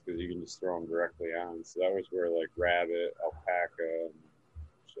ones because you can just throw them directly on. So that was where like rabbit, alpaca, and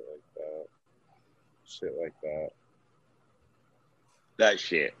shit like that. That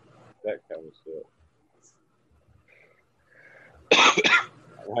shit. That kind of shit.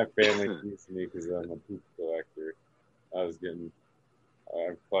 My family teased me because I'm a poop collector. I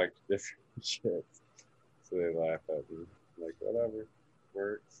collect different shit. So they laugh at me. I'm like, whatever.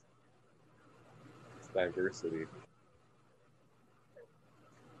 Works. It's diversity.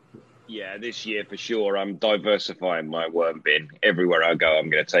 Yeah, this year for sure, I'm diversifying my worm bin. Everywhere I go, I'm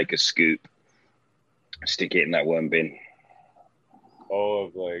going to take a scoop, stick it in that worm bin. Oh,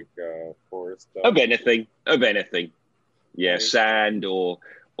 of like forest stuff? Of anything. Yeah, sand or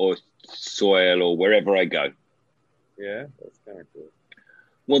soil or wherever I go. Yeah, that's kind of cool.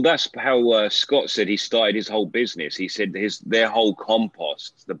 Well, that's how Scott said he started his whole business. He said their whole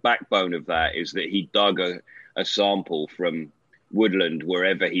compost, the backbone of that is that he dug a sample from woodland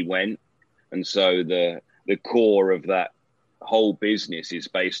wherever he went. And so the core of that whole business is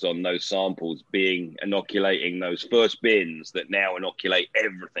based on those samples inoculating those first bins that now inoculate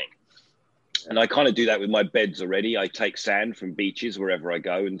everything. And I kind of do that with my beds already. I take sand from beaches wherever I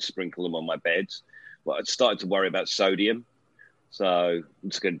go and sprinkle them on my beds. But I started to worry about sodium. So I'm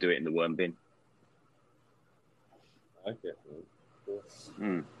just going to do it in the worm bin. Okay.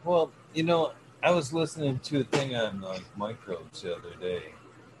 Well, I was listening to a thing on like microbes the other day,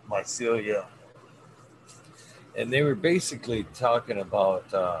 mycelia, and they were basically talking about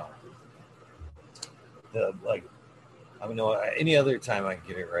the like. I don't know any other time I can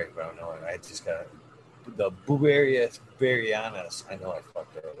get it right, but I don't know. I just got the Bubarius varianus. I know I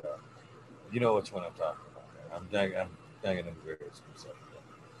fucked that up. You know which one I'm talking about. I'm not gonna embarrass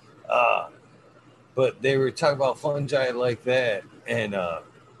myself. But they were talking about fungi like that and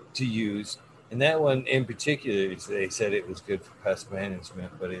to use. And that one in particular, they said it was good for pest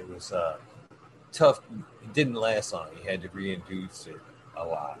management, but it was tough. It didn't last long. You had to reintroduce it a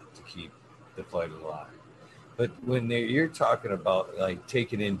lot to keep the fight alive. But when you're talking about like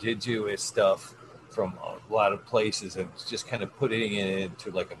taking indigenous stuff from a lot of places and just kind of putting it into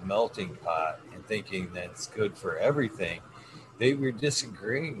like a melting pot and thinking that's good for everything, they were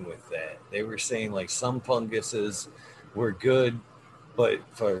disagreeing with that. They were saying like some funguses were good, but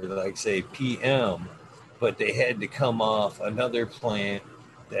for like say PM, but they had to come off another plant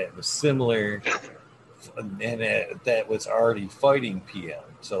that was similar and that was already fighting PM.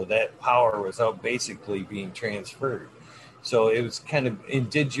 So that power was out basically being transferred. So it was kind of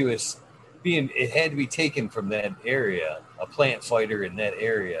indigenous it had to be taken from that area, a plant fighter in that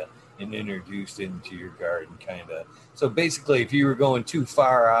area, and introduced into your garden kind of. So basically if you were going too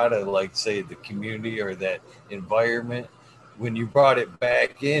far out of like say the community or that environment, when you brought it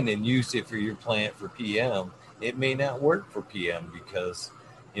back in and used it for your plant for PM, it may not work for PM because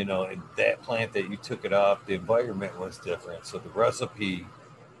that plant that you took it off, the environment was different. So the recipe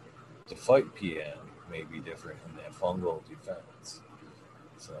to fight PM may be different in that fungal defense.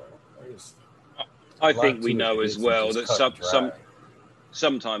 So I think we know as well that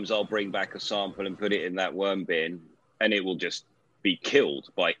sometimes I'll bring back a sample and put it in that worm bin and it will just be killed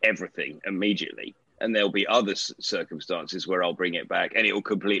by everything immediately. And there'll be other circumstances where I'll bring it back and it will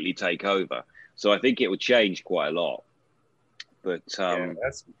completely take over. So I think it will change quite a lot. But yeah,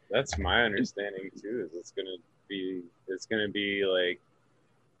 that's my understanding too. Is it's gonna be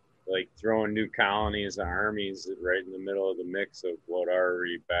like throwing new colonies and armies right in the middle of the mix of what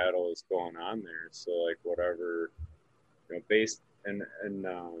already battle is going on there. So like whatever, based and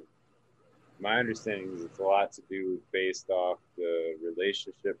my understanding is it's a lot to do based off the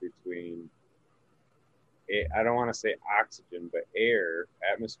relationship between I don't want to say oxygen, but air,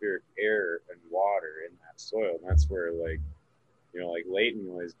 atmospheric air and water in that soil. And that's where like Leighton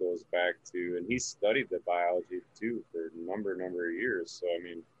always goes back to, and he studied the biology too for a number of years. So I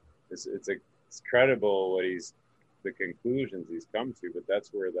mean, it's credible the conclusions he's come to, but that's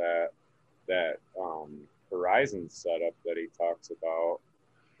where that horizon setup that he talks about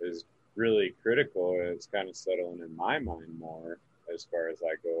is really critical, and it's kind of settling in my mind more as far as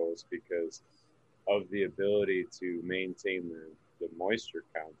that goes because of the ability to maintain the moisture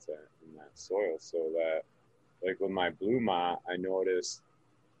content in that soil, so that like with my blue mott, I noticed,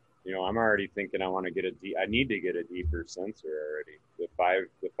 I'm already thinking I need to get a deeper sensor already. The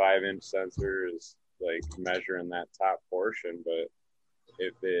 5-inch sensor is like measuring that top portion, but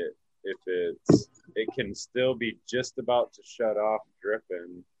if it can still be just about to shut off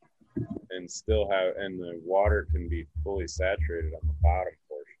dripping and the water can be fully saturated on the bottom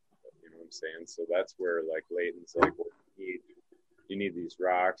portion. You know what I'm saying? So that's where like Leighton's like, well, you need these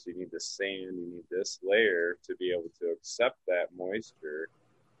rocks, you need the sand, you need this layer to be able to accept that moisture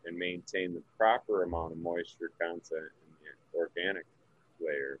and maintain the proper amount of moisture content in the organic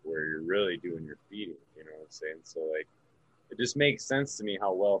layer where you're really doing your feeding, you know what I'm saying? So like, it just makes sense to me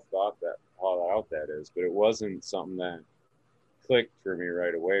how well thought out that is, but it wasn't something that clicked for me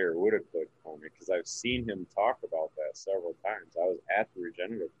right away or would have clicked for me because I've seen him talk about that several times. I was at the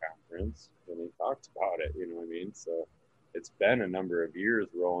Regenerative Conference when he talked about it, you know what I mean? So it's been a number of years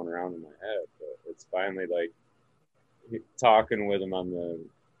rolling around in my head, but it's finally like talking with him on the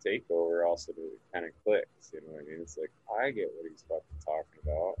takeover also kind of clicks, you know what I mean? It's like, I get what he's fucking talking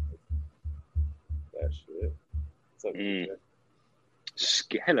about. That shit. What's up,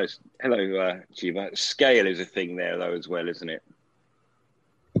 Hello, Chiba. Scale is a thing there though as well, isn't it?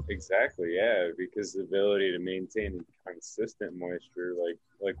 Exactly, yeah, because the ability to maintain consistent moisture,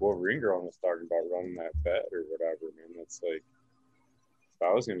 like what Ring Girl was talking about, running that bed or whatever, man. That's like, if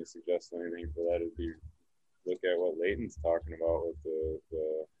I was going to suggest anything for that, it'd be look at what Leighton's talking about with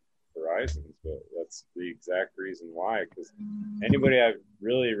the horizons. But that's the exact reason why. Because anybody I've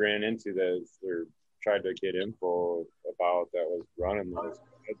really ran into that or tried to get info about that was running those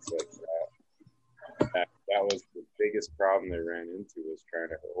beds like that was the biggest problem they ran into, was trying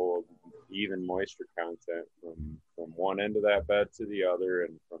to hold even moisture content from one end of that bed to the other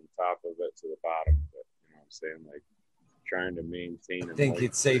and from top of it to the bottom of it. You know what I'm saying? Like trying to maintain. I think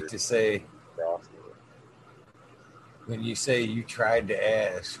it's safe to say, when you say you tried to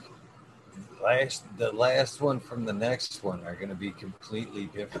ask, the last one from the next one are going to be completely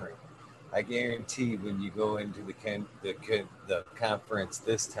different. I guarantee when you go into the conference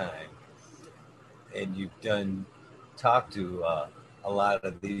this time, and you've talked to a lot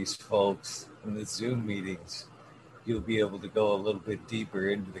of these folks in the Zoom meetings, you'll be able to go a little bit deeper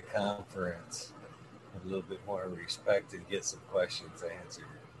into the conference, a little bit more respect, and get some questions answered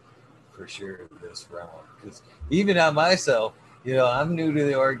for sure this round. Because even on myself, I'm new to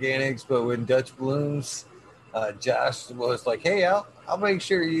the organics, but when Dutch Blooms, Josh was like, "Hey, I'll make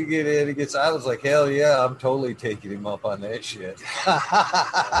sure you get in." I was like, "Hell yeah, I'm totally taking him up on that shit."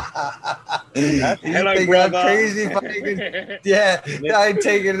 Hello, brother. I'm crazy if I can, yeah, I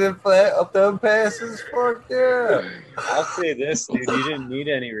taking them up them passes. Fuck yeah. I'll say this, dude. You didn't need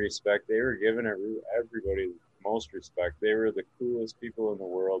any respect. They were giving everybody the most respect. They were the coolest people in the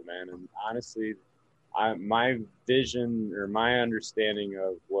world, man. And honestly, my vision or my understanding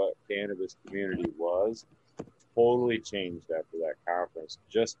of what cannabis community was totally changed after that conference,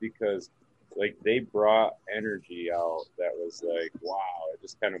 just because like they brought energy out that was like, wow, it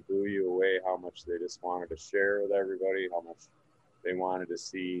just kind of blew you away how much they just wanted to share with everybody, how much they wanted to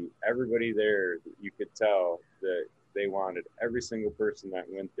see everybody there. You could tell that they wanted every single person that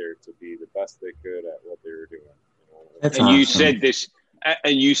went there to be the best they could at what they were doing. That's and awesome.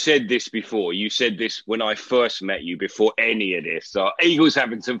 you said this before. You said this when I first met you, before any of this. So Eagle's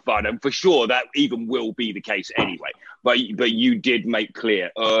having some fun, and for sure that even will be the case anyway. But you did make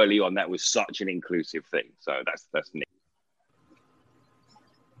clear early on that was such an inclusive thing. So that's neat.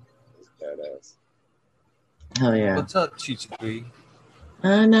 Badass. Hell yeah. What's up, Chichi?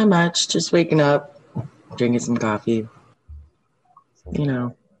 Not much. Just waking up, drinking some coffee.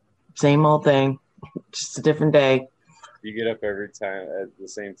 Same old thing. Just a different day. You get up every time at the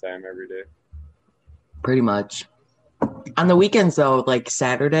same time every day? Pretty much. On the weekends, though, like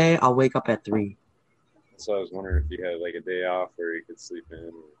Saturday, I'll wake up at 3. So I was wondering if you had like a day off where you could sleep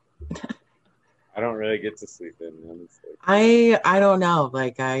in. I don't really get to sleep in, man. I don't know.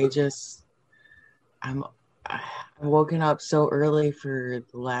 Like I've woken up so early for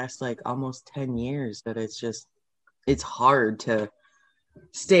the last like almost 10 years that it's hard to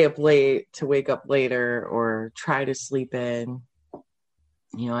stay up late, to wake up later, or try to sleep in.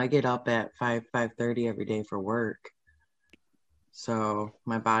 I get up at 5:30 every day for work. So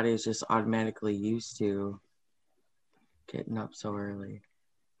my body is just automatically used to getting up so early.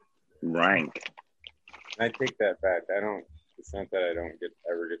 Rank. I take that back. It's not that I don't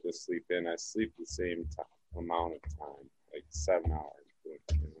ever get to sleep in. I sleep the same amount of time, like 7 hours.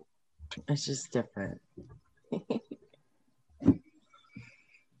 It's just different.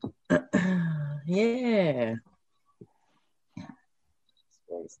 Yeah. It's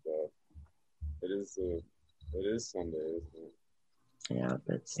fun stuff. It is Sunday, isn't it? Yeah,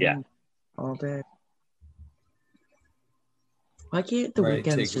 that's all day. Why can't the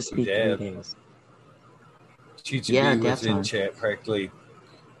weekends just be 3 days? Chichi was in chat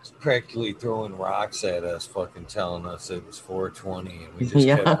practically throwing rocks at us, fucking telling us it was 420, and we just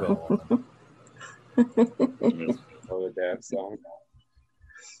kept going. Oh, the dad song.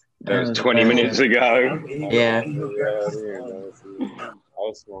 That was 20 minutes ago. Yeah. I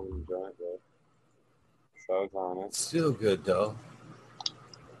was smoking a joint, though. So I was on it. Still good, though.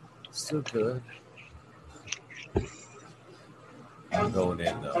 Still good. I'm going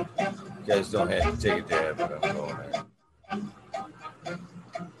in, though. You guys don't have to take a dab, but I'm going in.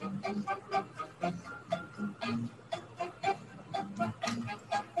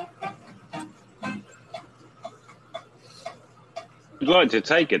 I'd like to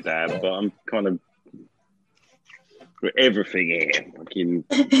take a dab, but I'm kind of with everything in.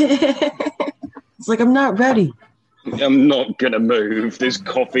 It's like I'm not ready. I'm not gonna move. There's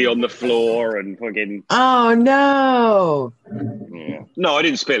coffee on the floor and fucking. Oh no! Yeah. No, I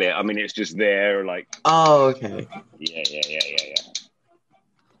didn't spill it. I mean, it's just there, like. Oh, okay. Yeah.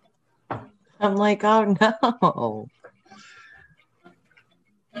 I'm like, oh no.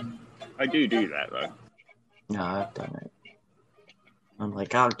 I do that though. No, I've done it. I'm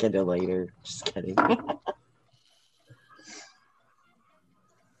like, I'll get it later. Just kidding.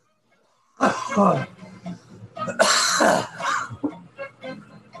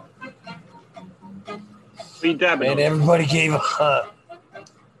 And everybody gave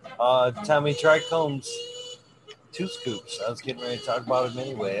Tommy Trichome's 2 scoops. I was getting ready to talk about him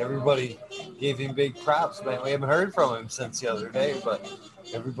anyway. Everybody gave him big props, man. We haven't heard from him since the other day, but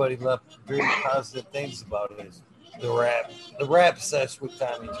everybody left very positive things about it. The rap sesh with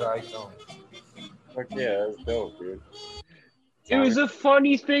Tommy Trichome. Fuck yeah, that's dope, dude. It was a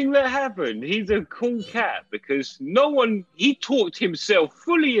funny thing that happened. He's a cool cat because he talked himself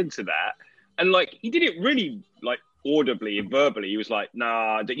fully into that. And like, he did it really like audibly and verbally. He was like,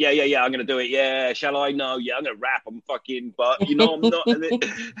 nah, yeah, I'm going to do it. Yeah. Shall I? No. Yeah, I'm going to rap. I'm fucking, but you know, I'm not. And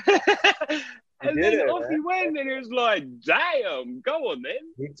then off he went and it was like, damn, go on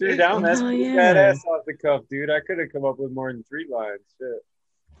then. He threw down that badass off the cuff, dude. I could have come up with more than 3 lines. Shit.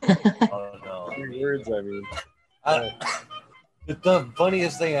 Oh, no. 3 words, I mean. The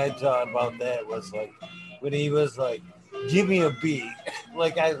funniest thing I thought about that was like when he was like, "Give me a beat,"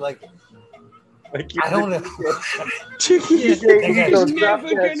 I don't know. It's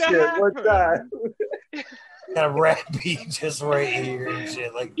never gonna happen. Got a rap beat just right here and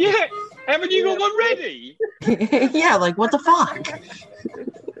shit. Like, yeah, haven't you got one ready? Yeah, like what the fuck?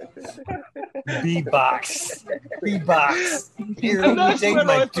 B-box. Here, And that's take when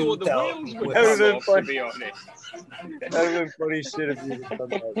my I thought the wheels would That come would've off, been to be honest. That would have been funny shit if you had done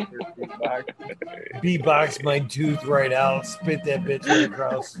that first back. B-box my tooth right out, spit that bitch right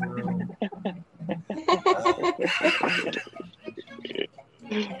across the room.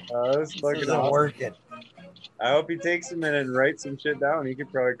 That's fucking awesome. Working. I hope he takes a minute and writes some shit down. He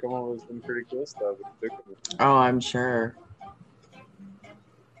could probably come up with some pretty cool stuff. Oh, I'm sure.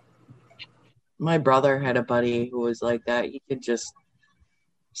 My brother had a buddy who was like that. He could just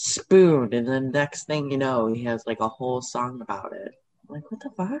spoon, and then next thing you know, he has like a whole song about it. I'm like, what the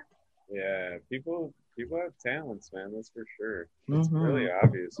fuck? Yeah, people have talents, man. That's for sure. It's really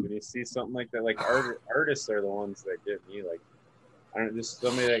obvious when you see something like that. Like artists are the ones that get me. Like, I don't know, just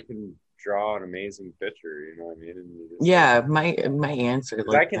somebody that can draw an amazing picture. You know what I mean? And yeah, my answer.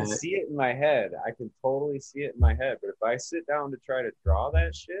 Like I can see it in my head. I can totally see it in my head. But if I sit down to try to draw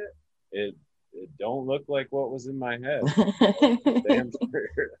that shit, it don't look like what was in my head. Damn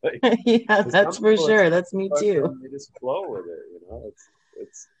sure. Like, yeah, that's for sure. That's me too. They just flow with it, you know.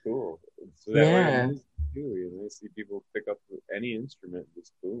 It's cool. So that way too, you know, you see people pick up any instrument,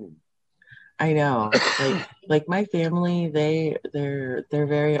 just boom. I know. like my family, they're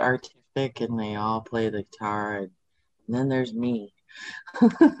very artistic and they all play the guitar, and then there's me.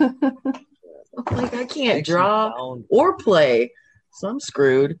 Like I can't draw or play, so I'm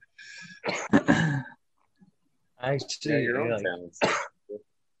screwed. I see your own talents.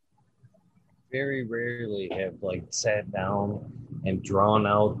 Very rarely have like sat down and drawn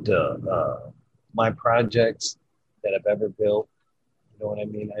out my projects that I've ever built. You know what I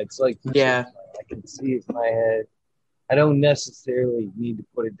mean? It's like, yeah, I can see it in my head. I don't necessarily need to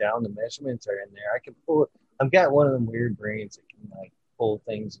put it down. The measurements are in there. I can pull it. I've got one of them weird brains that can like pull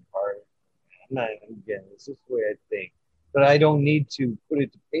things apart. It's just the way I think. But I don't need to put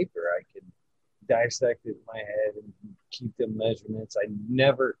it to paper. I can dissect it in my head and keep the measurements. I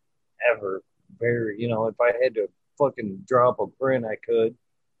never, ever if I had to fucking drop a print, I could.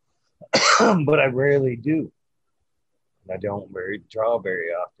 But I rarely do. I don't draw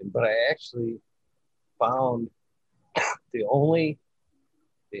very often. But I actually found the only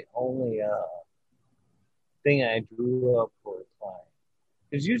thing I drew up for a client.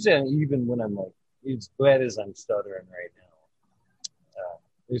 Because usually, even when I'm like, as bad as I'm stuttering right now,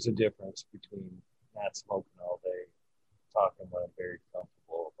 there's a difference between not smoking all day, talking what I'm very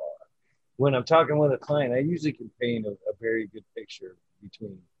comfortable about. When I'm talking with a client, I usually can paint a very good picture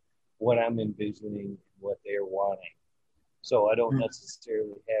between what I'm envisioning and what they're wanting. So I don't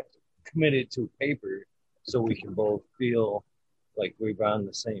necessarily have to commit it to paper so we can both feel like we're on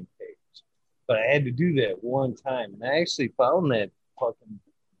the same page. But I had to do that one time. And I actually found that fucking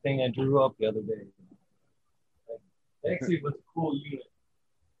thing I drew up the other day. Actually, it was a cool unit.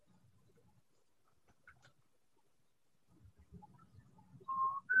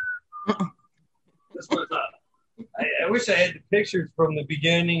 This was I wish I had the pictures from the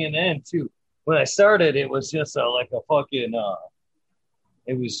beginning and end too. When I started, it was just like a fucking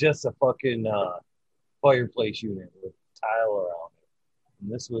fireplace unit with tile around it.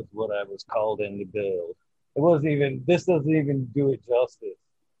 And this was what I was called in to build. This doesn't even do it justice.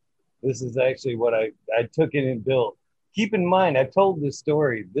 This is actually what I took it and built. Keep in mind, I told this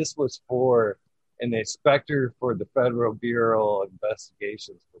story. This was for an inspector for the Federal Bureau of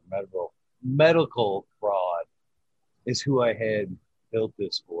Investigations for medical fraud is who I had built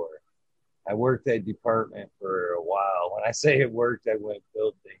this for. I worked that department for a while. When I say it worked, I went and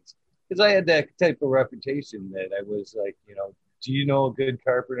built things. Because I had that type of reputation that I was like, do you know a good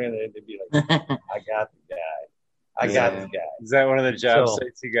carpenter? And they'd be like, I got the guy. I got the guy. Is that one of the job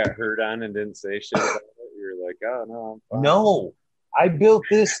sites you got hurt on and didn't say shit about it? You're like, oh, no, I'm fine. No. I built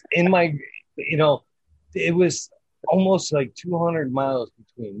this in my, it was almost like 200 miles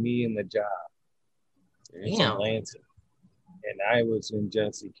between me and the job. It's Damn. in Lansing, and I was in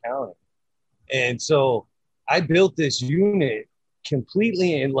Genesee County. And so I built this unit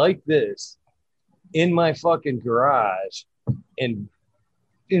completely in like this in my fucking garage and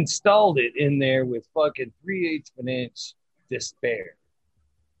installed it in there with fucking 3/8 of an inch despair.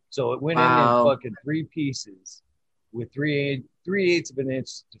 So it went in fucking 3 pieces with 3/8 of an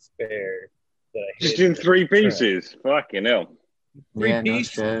inch despair. That I Just in 3 pieces. Fucking hell. 3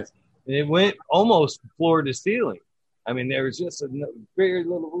 pieces. No shit. And it went almost floor to ceiling. I mean, there was just a very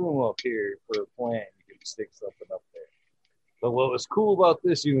little room up here for a plant. You could stick something up there. But what was cool about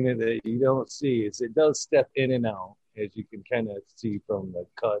this unit that you don't see is it does step in and out, as you can kind of see from the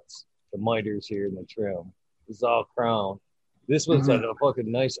cuts, the miters here and the trim. It's all crown. This was a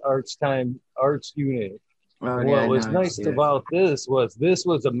fucking nice arch unit. Oh, What was nice about this was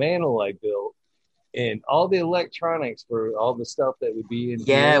a mantle I built, and all the electronics for all the stuff that would be in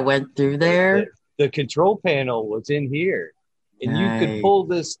here, it went through there. The control panel was in here, and you could pull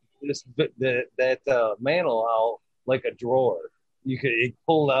that mantle out like a drawer. It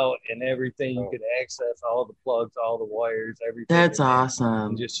pulled out and everything. You could access all the plugs, all the wires, everything. That's awesome.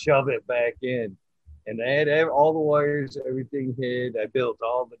 And just shove it back in. And I had all the wires, everything hid. I built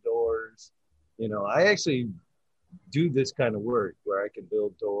all the doors. You know, I actually do this kind of work where I can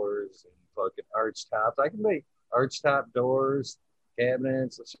build doors and fucking arch tops. I can make arch top doors,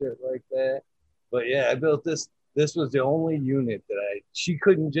 cabinets, and shit like that. But yeah, I built this. This was the only unit that she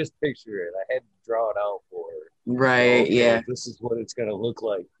couldn't just picture it. I had to draw it out for her. Right, okay, yeah. This is what it's going to look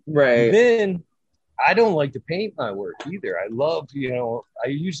like. Right. And then I don't like to paint my work either. I love, I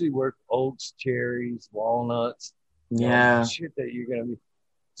usually work oaks, cherries, walnuts. Yeah. Shit that you're going to be.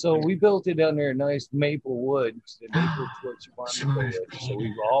 So we built it under a nice maple wood. The maple is what she wanted to go with. So we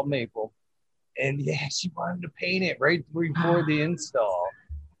were all maple. And yeah, she wanted to paint it right before the install.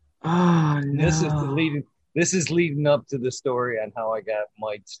 Oh, no. This is leading up to the story on how I got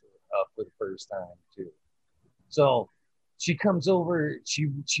mic'd up for the first time too. So she comes over. She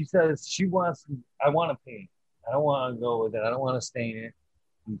says I want to paint. I don't want to go with it. I don't want to stain it.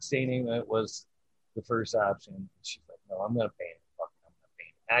 And staining it was the first option. She's like, no, I'm gonna paint it. Fuck, I'm gonna paint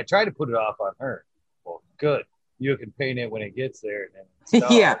it. And I tried to put it off on her. Well, good. You can paint it when it gets there, and then it's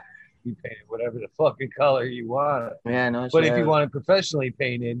done. Yeah. You paint it whatever the fucking color you want. Yeah, no. But if you want it professionally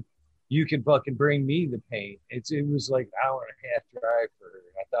painted, you can fucking bring me the paint. It was like an hour and a half drive for her.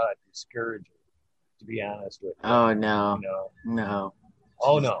 I thought I'd discourage her, to be honest with you. Oh, no. No.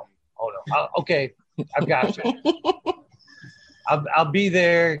 Oh, no. Okay, I've got you. I'll be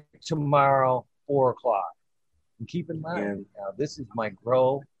there tomorrow, 4:00. And keep in mind, now this is my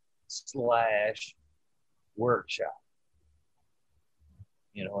grow/workshop.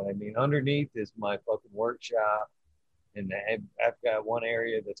 You know what I mean? Underneath is my fucking workshop. And I've got one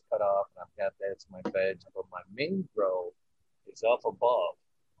area that's cut off, and I've got that's my bed. But my main grow is up above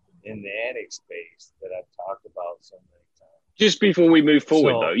in the attic space that I've talked about so many times. Just before we move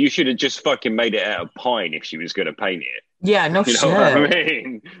forward, though, you should have just fucking made it out of pine if she was going to paint it. Yeah, no shit. You know what I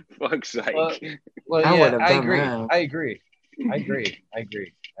mean? Fuck's sake. Well, yeah, I agree.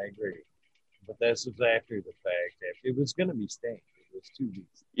 But this was after the fact. It was going to be stained. It was 2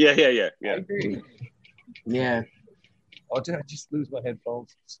 weeks. Yeah. I agree. Yeah. Oh, did I just lose my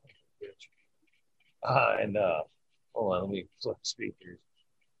headphones? And hold on, let me flip speakers.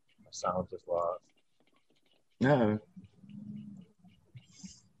 My sound just lost. No.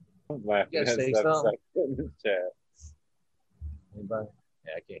 I'm laughing. You gotta say something. In the chat. Anybody?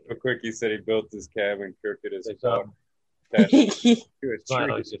 Yeah, I can't. Real quick, he said he built his cabin crooked as fuck. It's just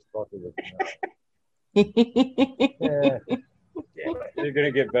fucking with me. Yeah. You're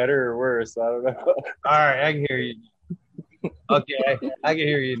gonna get better or worse. I don't know. All right, I can hear you. Okay, I can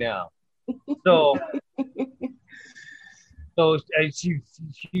hear you now. So she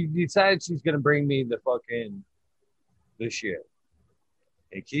decides she's gonna bring me the shit.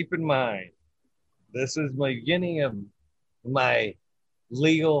 And keep in mind, this is my beginning of my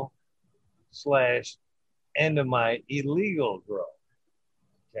legal / end of my illegal growth.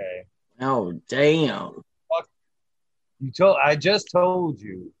 Okay. Oh damn. I just told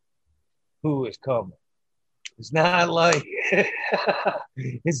you who is coming. It's not like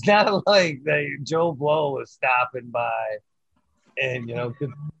that Joe Blow was stopping by, and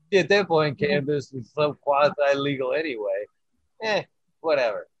at that point cannabis is so quasi legal anyway.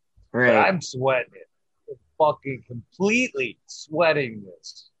 Whatever. Right. But I'm sweating it. Fucking completely sweating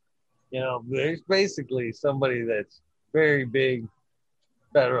this. There's basically somebody that's very big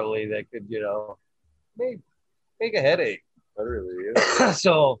federally that could, make a headache. Literally, yeah.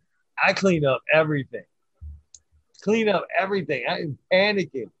 So I cleaned up everything. I am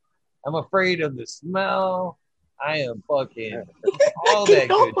panicking. I'm afraid of the smell. I am fucking all that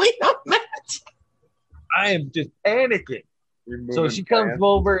good. I am just panicking. So she comes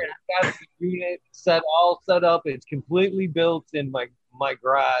over and I got the unit all set up. It's completely built in my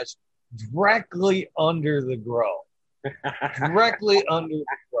garage, directly under the grow. Directly under the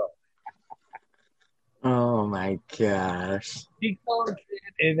grow. Oh my gosh. She comes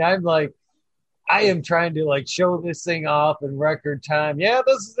in and I'm like, I am trying to like show this thing off in record time. Yeah,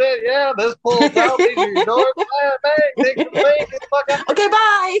 this is it. Yeah, this pulls out. These are your doors. Okay,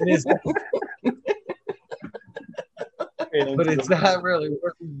 bye. But it's not really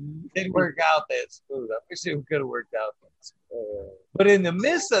working. It didn't work out that smooth. I wish it could have worked out that smooth. But in the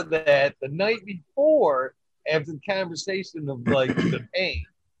midst of that, the night before, after the conversation of like the pain,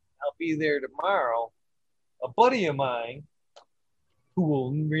 I'll be there tomorrow. A buddy of mine, who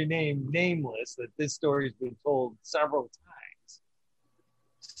will rename nameless, that this story has been told several times,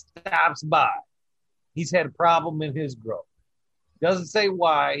 stops by. He's had a problem in his growth. Doesn't say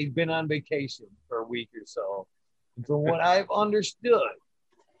why. He's been on vacation for a week or so. And from what I've understood,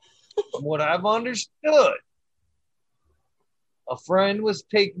 a friend was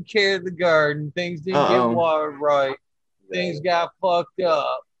taking care of the garden. Things didn't get watered right. Things got fucked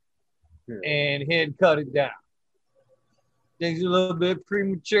up, and he had cut it down. Things are a little bit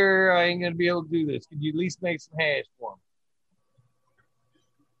premature. I ain't gonna be able to do this. Could you at least make some hash for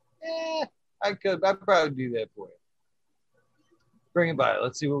me? I could. I'd probably do that for you. Bring it by.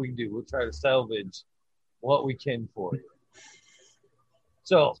 Let's see what we can do. We'll try to salvage what we can for you.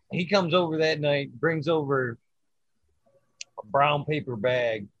 So he comes over that night, brings over a brown paper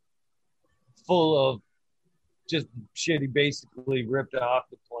bag full of just shit he basically ripped off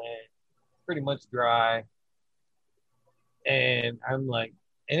the plant, pretty much dry. And I'm like,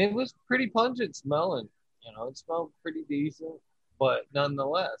 and it was pretty pungent smelling, it smelled pretty decent, but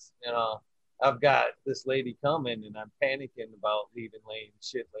nonetheless, I've got this lady coming and I'm panicking about leaving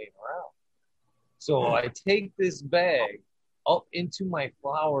shit laying around. So I take this bag up into my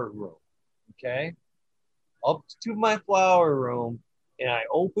flower room, okay? Up to my flower room, and I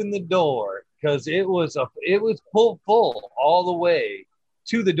open the door because it was pulled full all the way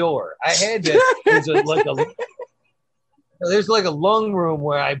to the door. I had to, there's like a lung room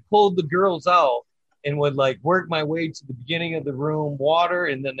where I pulled the girls out and would like work my way to the beginning of the room, water,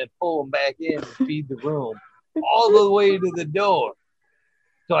 and then pull them back in and feed the room all the way to the door.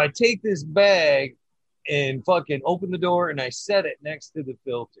 So I take this bag and fucking open the door and I set it next to the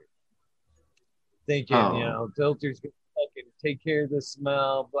filter. Thinking, filter's going to fucking take care of the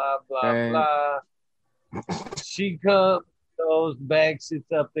smell, blah, blah, blah. She comes, goes, bag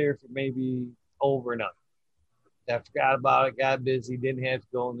sits up there for maybe overnight. I forgot about it, got busy, didn't have to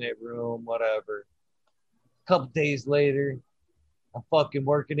go in that room, whatever. A couple days later, I'm fucking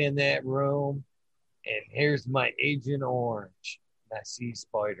working in that room, and here's my Agent Orange. And I see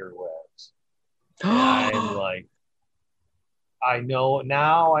spider webs. And I'm like, I know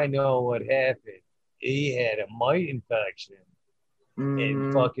what happened. He had a mite infection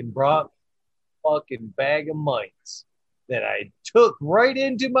and fucking brought a fucking bag of mites that I took right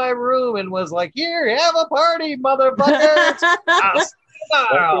into my room and was like, here, have a party, motherfuckers.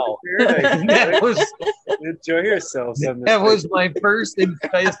 Wow. Enjoy yourself. That was my first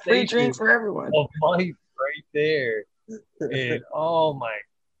infestation. Free drinks for everyone. Of mice right there. And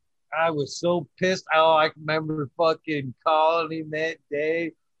I was so pissed. I remember fucking calling him that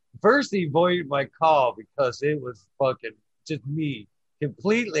day. First, he avoided my call because it was fucking just me,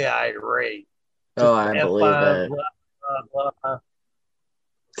 completely irate. I believe it. Blah, blah.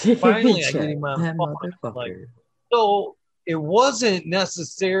 Finally, I get him on phone. Like, so it wasn't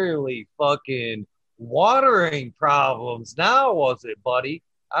necessarily fucking watering problems. Now, was it, buddy?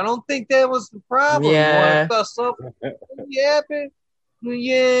 I don't think that was the problem. Yeah. You want to fuss up? Yapping?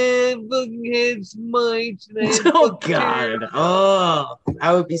 Yeah, fucking had some mites. Oh, God. Oh,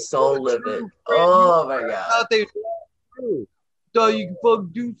 I would be so livid. Oh, my God. Thought you could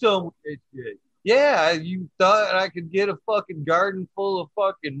fucking do something with that shit. Yeah, you thought I could get a fucking garden full of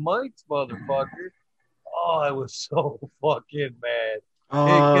fucking mites, motherfucker. Oh, I was so fucking mad. Oh,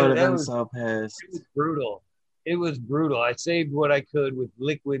 I would have been so pissed. It was brutal. It was brutal. I saved what I could with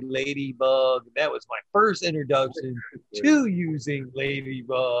liquid ladybug. That was my first introduction to using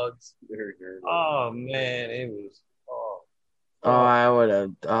ladybugs. Oh, man, it was... I would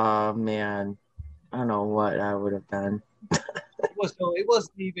have... Oh, man. I don't know what I would have done. It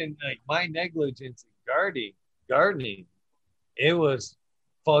wasn't even like my negligence in gardening. It was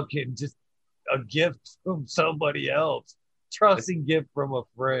fucking just a gift from somebody else. Trusting gift from a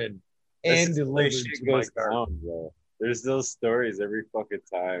friend. And delivered to my garden. There's those stories every fucking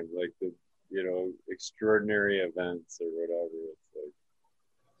time, like the extraordinary events or whatever. It's like,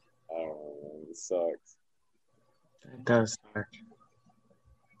 I don't know, man. It sucks. It does suck.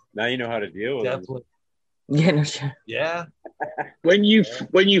 Now you know how to deal with Definitely. Yeah, no shit. Yeah. When you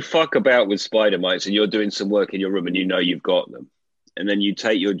fuck about with spider mites and you're doing some work in your room and you know you've got them, and then you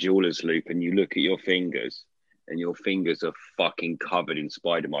take your jeweler's loupe and you look at your fingers, and your fingers are fucking covered in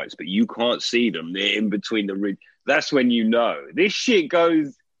spider mites, but you can't see them. They're in between the ridge. That's when you know this shit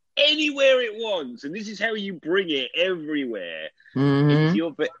goes anywhere it wants, and this is how you bring it everywhere. Mm-hmm.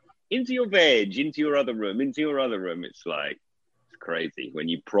 Into your veg, into your other room, into your other room. It's like, it's crazy when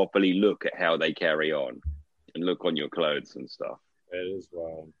you properly look at how they carry on and look on your clothes and stuff. It is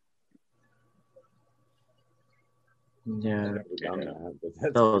wild. Yeah. I've never done that, but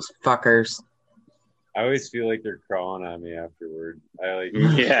that's Those fuckers. I always feel like they're crawling on me afterward. I like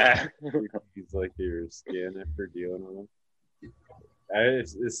Yeah. It's like your skin after dealing with them.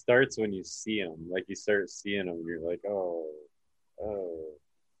 It starts when you see them. Like you start seeing them, and you're like, oh.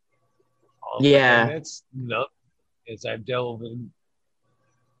 Yeah. And that's nuts as I've delved in.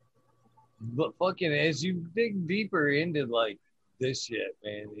 But fucking as you dig deeper into like this shit,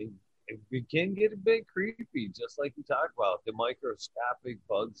 man, it can get a bit creepy, just like we talked about the microscopic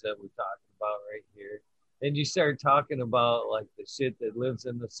bugs that we're talking about right here. And you start talking about like the shit that lives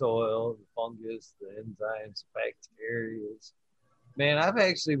in the soil, the fungus, the enzymes, bacteria. Man, I've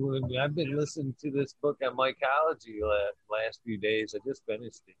been listening to this book on mycology last few days. I just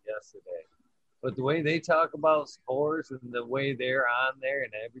finished it yesterday. But the way they talk about spores and the way they're on there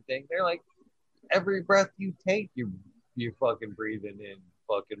and everything, they're like, every breath you take, you're fucking breathing in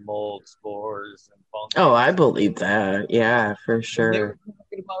fucking mold, spores, and fungus. Oh, I believe that. Yeah, for They sure. were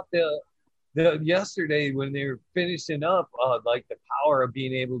talking about the yesterday when they were finishing up, like the power of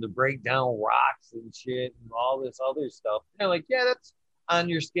being able to break down rocks and shit and all this other stuff. They're like, yeah, that's on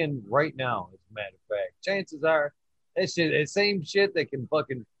your skin right now. As a matter of fact, chances are that shit, the same shit that can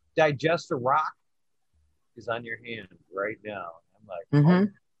fucking digest a rock, is on your hand right now. I'm like,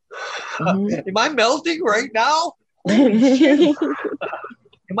 Mm-hmm. am I melting right now? Am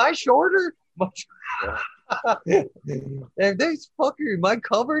I shorter? If this fucker, am I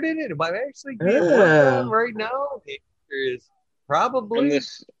covered in it? Am I actually getting worked on right now? The answer is probably.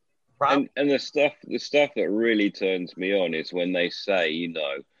 And the stuff that really turns me on is when they say,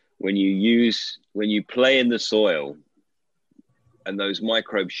 when you play in the soil, and those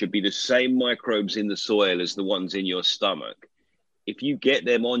microbes should be the same microbes in the soil as the ones in your stomach. If you get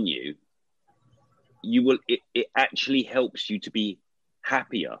them on you, it actually helps you to be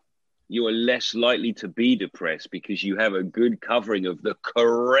happier. You are less likely to be depressed because you have a good covering of the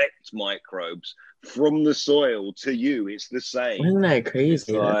correct microbes from the soil to you. It's the same. Isn't that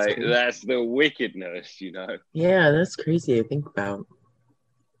crazy? That's the wickedness, Yeah, that's crazy to think about.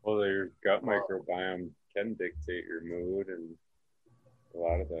 Well, your gut microbiome can dictate your mood and a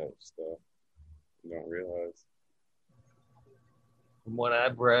lot of that stuff you don't realize. From what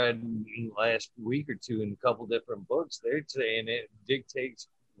I've read in the last week or two in a couple different books, they're saying it dictates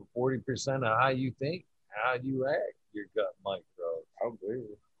 40% of how you think, how you act, your gut microbes. I believe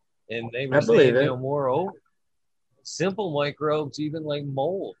it. And they were saying, moreover, simple microbes, even like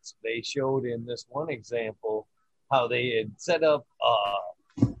molds. They showed in this one example how they had set up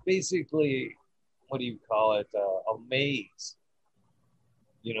basically, what do you call it, a maze,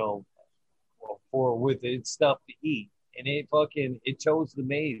 with its stuff to eat. And it chose the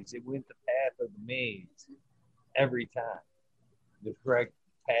maze. It went the path of the maze every time. The correct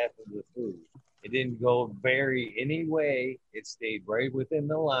path of the food. It didn't go vary any way. It stayed right within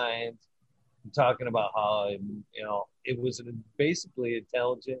the lines. I'm talking about how, it was basically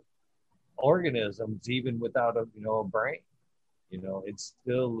intelligent organisms, even without a brain. It's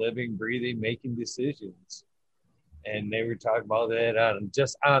still living, breathing, making decisions. And they were talking about that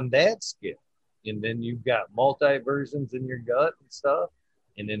just on that scale. And then you've got multi-versions in your gut and stuff,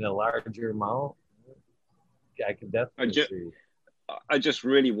 and in a larger amount. I can definitely see. I just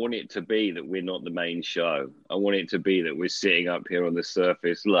really want it to be that we're not the main show. I want it to be that we're sitting up here on the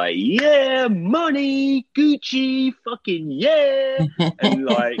surface like, yeah, money, Gucci, fucking yeah. And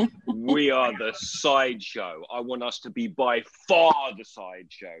like, we are the sideshow. I want us to be by far the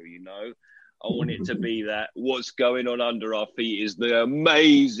sideshow, I want it to be that what's going on under our feet is the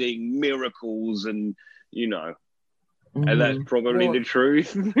amazing miracles and, and that's probably the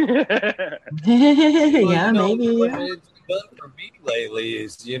truth. Yeah, maybe. What it's done for me lately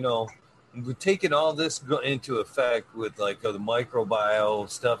is, we're taking all this into effect with like the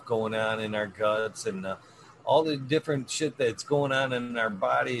microbiome stuff going on in our guts and all the different shit that's going on in our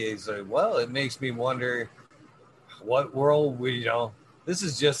body is like, well, it makes me wonder what world this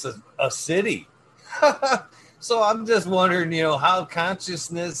is just a city. So I'm just wondering, how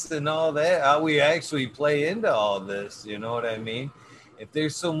consciousness and all that, how we actually play into all this, you know what I mean? If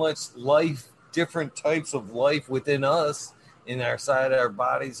there's so much life, different types of life within us, in our side, our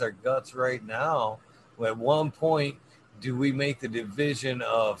bodies, our guts right now, at one point, do we make the division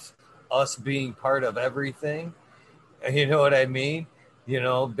of us being part of everything? You know what I mean?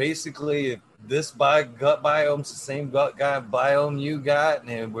 Basically, if this gut biome's the same gut biome you got,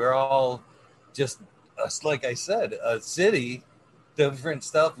 and we're all just, like I said, a city, different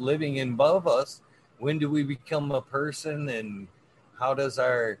stuff living above us. When do we become a person, and how does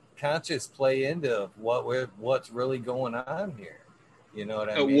our conscious play into what's really going on here? You know what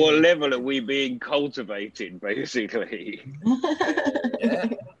I mean? At what level are we being cultivated, basically? Yeah.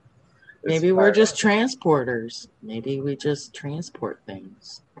 Maybe we're just transporters. Maybe we just transport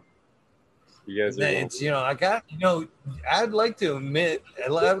things. You guys are It's, I'd like to admit,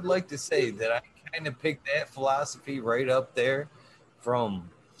 I would like to say that I kind of picked that philosophy right up there from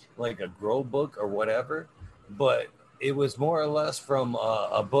like a grow book or whatever, but it was more or less from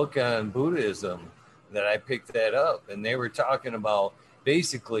a book on Buddhism that I picked that up. And they were talking about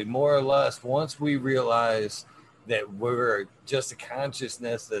basically more or less once we realize that we're just a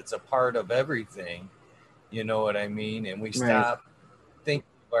consciousness that's a part of everything, you know what I mean? And we stop thinking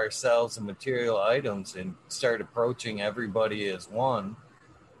of ourselves and material items and start approaching everybody as one.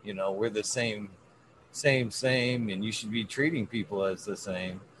 We're the same, and you should be treating people as the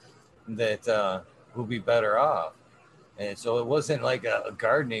same, that we'll be better off. And so it wasn't like a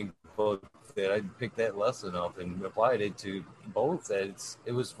gardening book that I picked that lesson up and applied it to both. It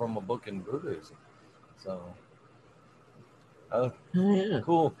was from a book in Buddhism. So,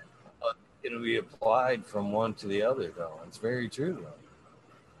 cool. It'll be applied from one to the other, though. It's very true,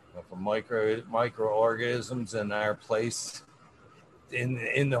 though. From microorganisms and our place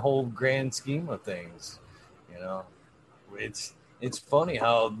in the whole grand scheme of things, it's funny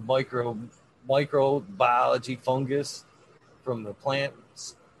how microbiology, fungus, from the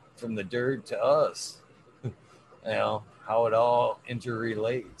plants, from the dirt to us, how it all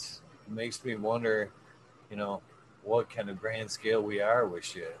interrelates. It makes me wonder, what kind of grand scale we are with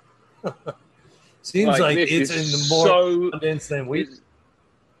shit. Seems like it's in the more evidence than we.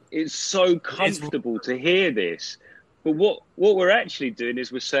 It's so comfortable to hear this, but what we're actually doing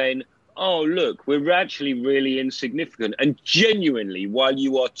is we're saying, oh, look, we're actually really insignificant. And genuinely, while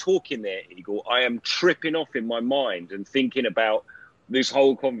you are talking there, Eagle, I am tripping off in my mind and thinking about this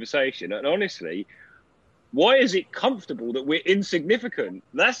whole conversation. And honestly, why is it comfortable that we're insignificant?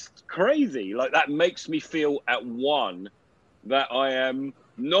 That's crazy. Like, that makes me feel at one that I am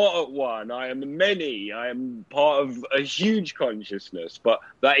not at one. I am many. I am part of a huge consciousness. But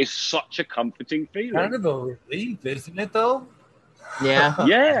that is such a comforting feeling. Kind of a relief, isn't it, though? Yeah.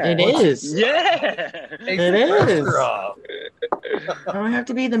 Yeah. It is. Yeah. It is. I don't have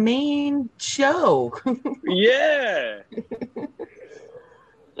to be the main show. Yeah.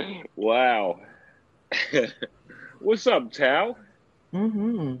 Wow. What's up, Tao?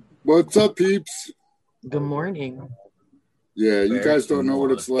 Mm-hmm. What's up, peeps? Good morning. Yeah, you guys don't know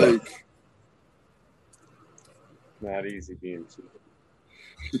what it's like. Not easy being two.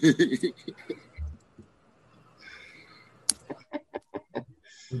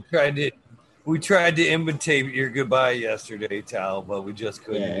 We tried to imitate your goodbye yesterday, Tal, but we just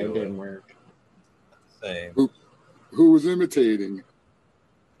couldn't do it. Didn't work. Same. Who was imitating?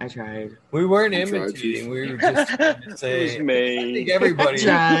 I tried. We weren't imitating. We were just trying to say. It was me. I think everybody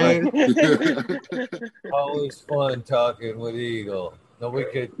tried. Always fun talking with Eagle. No, we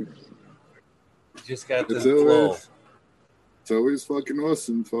could. Just got this flow. It's always fucking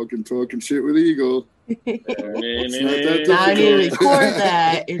awesome, fucking talking shit with Eagle. It's not that difficult. I need to record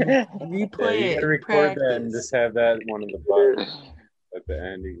that and replay you it. Record that and just have that one of the buttons at the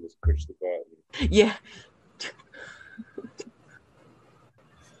end. You can just push the button. Yeah.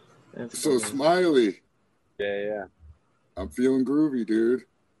 So Smiley. Yeah. I'm feeling groovy, dude.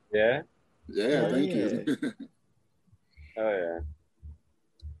 Yeah? Yeah, thank you. Oh, yeah.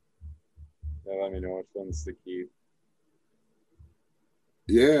 Let me know which ones to keep.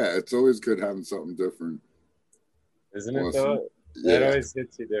 Yeah, it's always good having something different. Isn't it, though? Yeah. That always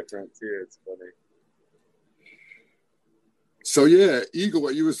hits you different, too. It's funny. So, yeah, Eagle,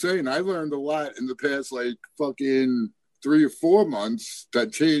 what you were saying, I learned a lot in the past, like, fucking 3 or 4 months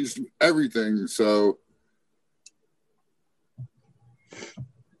that changed everything. So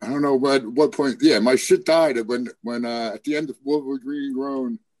I don't know what point. Yeah, my shit died when at the end of World War Green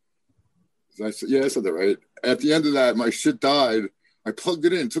Grown. I said that right. At the end of that, my shit died. I plugged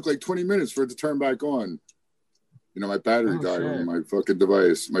it in. It took like 20 minutes for it to turn back on. My battery Oh, died shit. on my fucking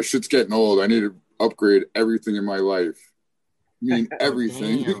device. My shit's getting old. I need to upgrade everything in my life. I mean,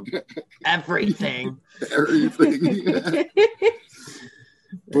 everything. Damn. Everything. Everything.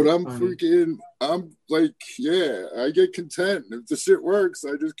 But That's I'm funny. I'm like, yeah, I get content. If the shit works,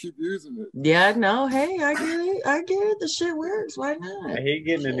 I just keep using it. Yeah, no, hey, I get it. I get it. The shit works. Why not? I hate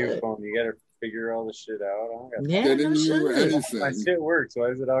getting a new Shit. phone. You gotta figure all the shit out. I don't got Yeah, Getting no you shit. anything. my shit works. Why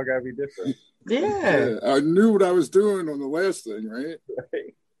is it all gotta be different? Yeah. Yeah, I knew what I was doing on the last thing, right?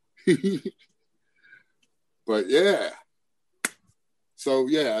 But yeah. So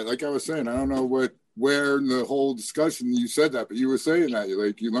yeah, like I was saying, I don't know where in the whole discussion you said that, but you were saying that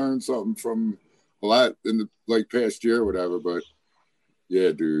you learned something from a lot in the past year or whatever. But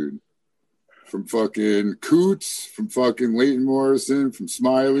yeah, dude, from fucking Coots, from fucking Leighton Morrison, from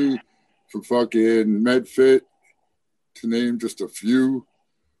Smiley, from fucking MedFit, to name just a few.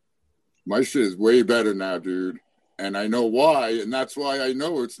 My shit is way better now, dude. And I know why, and that's why I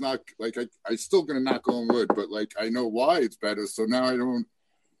know it's not like I still gonna knock on wood, but like I know why it's better. So now I don't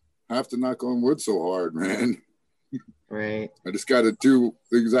have to knock on wood so hard, man. Right. I just gotta do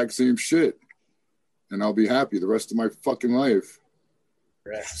the exact same shit. And I'll be happy the rest of my fucking life.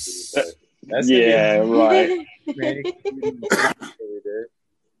 That's gonna Yeah, right.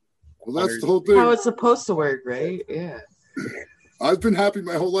 Well, that's the whole thing. How it's supposed to work, right? Yeah. I've been happy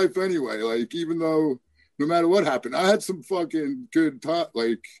my whole life anyway. Like, even though no matter what happened, I had some fucking good time.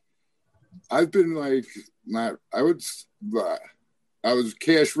 Like, I've been like, I was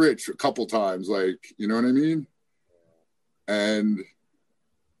cash rich a couple times. Like, you know what I mean? And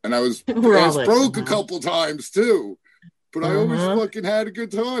I was We're all ass like, broke a uh-huh. couple times too. But I always Uh-huh. fucking had a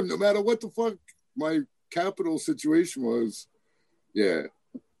good time, no matter what the fuck my capital situation was. Yeah.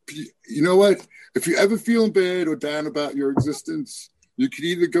 You know what? If you're ever feeling bad or down about your existence, you could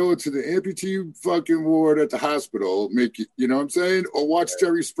either go to the amputee fucking ward at the hospital, you know what I'm saying? Or watch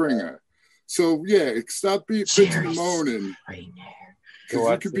Jerry Springer. So yeah, stop bitching and moaning. Go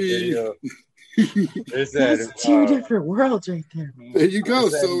watch the video. There's That's that two different worlds right there, man. There you go.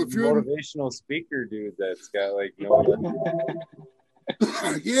 there's that So if you're motivational speaker dude that's got like no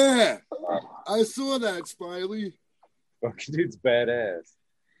yeah, I saw that, Smiley. fucking dude's badass.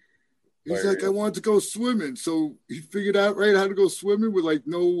 He's like, I wanted to go swimming, so he figured out right how to go swimming with like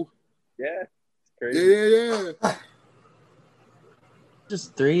no. Yeah, it's crazy. Yeah.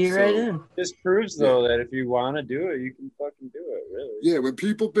 Just threw you right in. This proves though that if you want to do it, you can fucking do it. Really. Yeah, when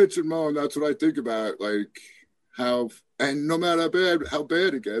people bitch and moan, that's what I think about. Like how, and no matter how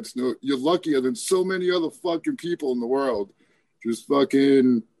bad it gets, no, you're luckier than so many other fucking people in the world. Just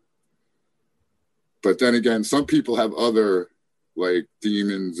fucking. But then again, some people have other like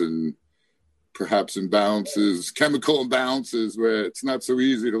demons and perhaps imbalances, chemical imbalances, where it's not so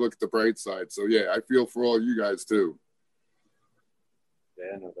easy to look at the bright side. So yeah, I feel for all you guys too.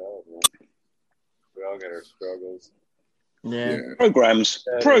 Yeah, no doubt, man. We all got our struggles. Yeah.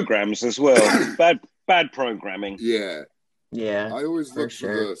 Programs as well. bad programming. Yeah. Yeah. I always for look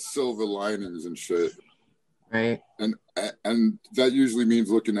for the silver linings and shit. Right. And that usually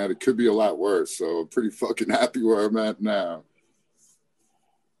means looking at it could be a lot worse. So I'm pretty fucking happy where I'm at now.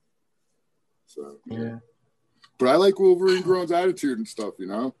 So Yeah. But I like Wolverine Grown's attitude and stuff, you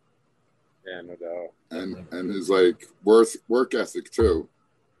know? Yeah, no doubt. And his like work ethic too.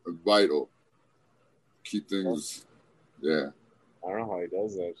 Vital. Keep things yeah. I don't know how he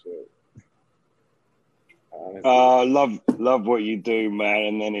does that shit. Love what you do, man.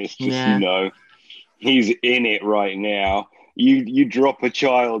 And then it's just, Yeah. he's in it right now. You drop a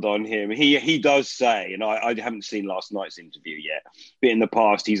child on him. He does say, and I haven't seen last night's interview yet, but in the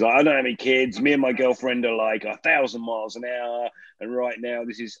past he's like, I don't have any kids. Me and my girlfriend are like 1,000 miles an hour, and right now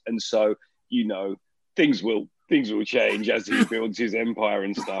this is, and so things will change as he builds his empire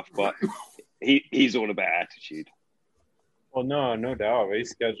and stuff. But he's all about attitude. Well, no doubt. He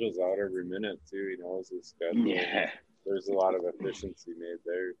schedules out every minute too. He knows his schedule. Yeah. There's a lot of efficiency made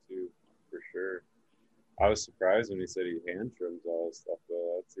there too, for sure. I was surprised when he said he hand trims all this stuff,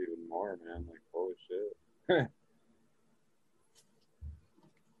 though. That's even more, man. Like, holy shit.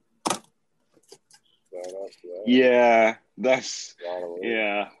 Shout out to that. Yeah, that's a lot of work.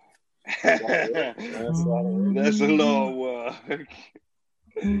 yeah. That's a lot of work. That's a lot of work.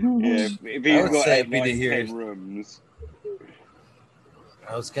 Yeah, if he's got happy to hear 10 rooms.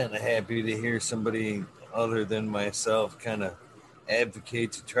 I was kind of happy to hear somebody other than myself kind of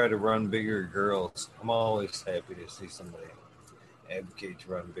advocate to try to run bigger girls. I'm always happy to see somebody advocate to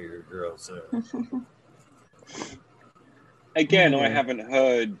run bigger girls. Again, I haven't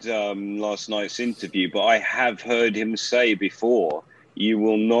heard last night's interview, but I have heard him say before, you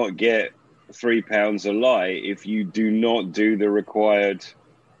will not get £3 a light if you do not do the required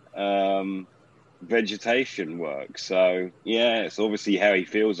vegetation work. So yeah, it's obviously how he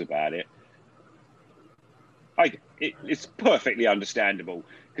feels about it. It's perfectly understandable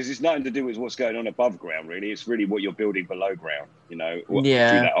because it's nothing to do with what's going on above ground, really. It's really what you're building below ground, through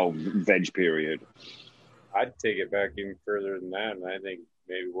that whole veg period. I'd take it back even further than that, and I think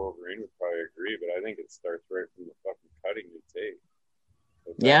maybe Wolverine would probably agree, but I think it starts right from the fucking cutting you take.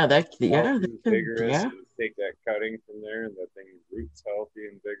 Vigorous. You take that cutting from there, and that thing roots healthy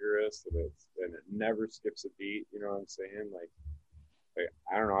and vigorous, and it never skips a beat. You know what I'm saying? Like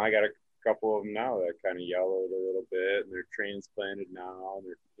I don't know. I got a couple of them now that kind of yellowed a little bit, and they're transplanted now, and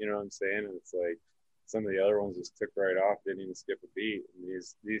they're, you know what I'm saying? And it's like some of the other ones just took right off, didn't even skip a beat. And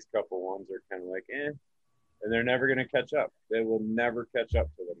these couple ones are kind of like and they're never gonna catch up. They will never catch up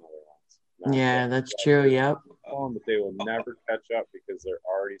to them other ones. That's true. Yep. But they will never catch up because they're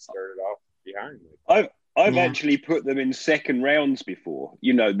already started off behind. I've actually put them in second rounds before.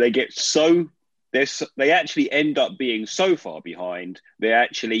 They get they actually end up being so far behind, they're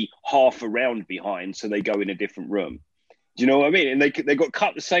actually half a round behind, so they go in a different room. Do you know what I mean? And they got cut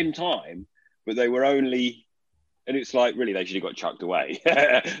at the same time, but they were only, and it's like, really, they should have got chucked away.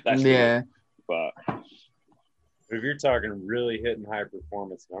 But if you're talking really hitting high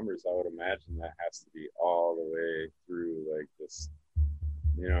performance numbers, I would imagine that has to be all the way through like this.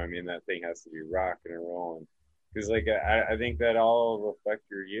 You know what I mean? That thing has to be rocking and rolling. Because, like, I think that all will affect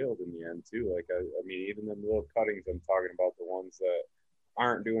your yield in the end, too. Like, I mean, even the little cuttings I'm talking about, the ones that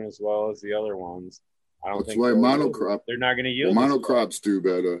aren't doing as well as the other ones, I don't think they're not going to yield. Monocrops do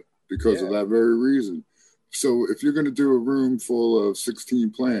better because of that very reason. So if you're going to do a room full of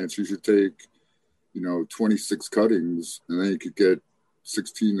 16 plants, you should take, 26 cuttings, and then you could get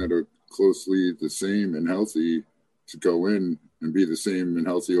 16 that are closely the same and healthy to go in and be the same and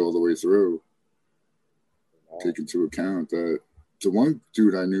healthy all the way through. Take into account that the one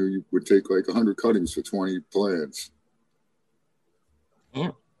dude I knew would take like 100 cuttings for 20 plants.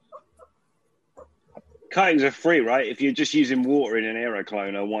 Yeah. Cuttings are free, right? If you're just using water in an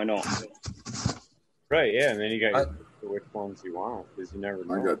aerocloner, why not? Right, yeah, and then you got which ones you want because you never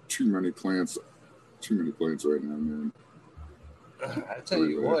know. I got too many plants right now, man. I tell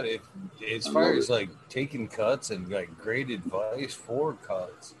you what, as far as like taking cuts and like great advice for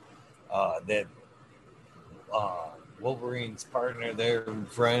cuts, that Wolverine's partner there,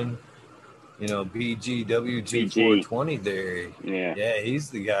 friend, BGWG420 there. Yeah, he's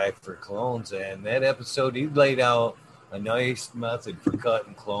the guy for clones. And that episode, he laid out a nice method for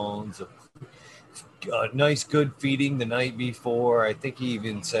cutting clones, a nice good feeding the night before. I think he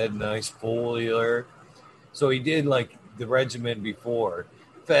even said nice foliar. So he did like the regimen before,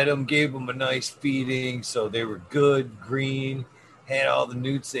 fed them, gave them a nice feeding, so they were good, green, had all the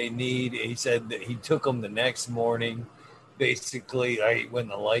newts they need. He said that he took them the next morning, basically when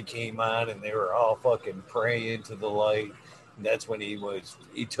the light came on, and they were all fucking praying to the light. And that's when he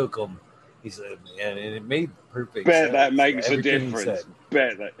took them. He said, and it made perfect sense. That makes a difference.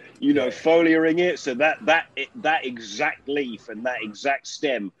 Foliaring it so that exact leaf and that exact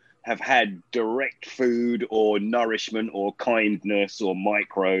stem have had direct food or nourishment or kindness or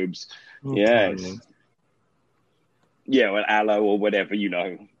microbes. Yes. Yeah, well, aloe or whatever,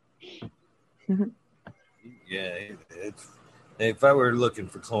 Yeah, if I were looking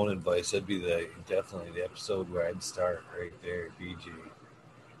for clone advice, that'd be definitely the episode where I'd start right there, BG.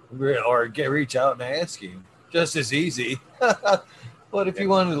 Or reach out and ask him. Just as easy. But if you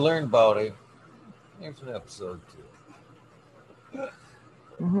wanted to learn about it, here's an episode too.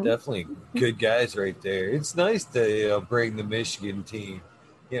 Definitely good guys right there. It's nice to bring the Michigan team,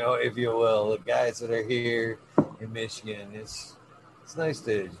 if you will, the guys that are here in Michigan. It's nice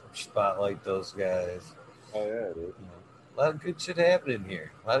to spotlight those guys. Oh yeah, dude. A lot of good shit happening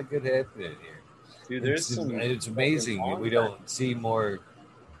here. Dude, it's amazing we don't see more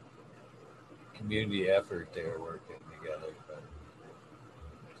community effort there working together. But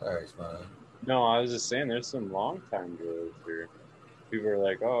sorry, Smiley. No, I was just saying there's some long time growers here. People are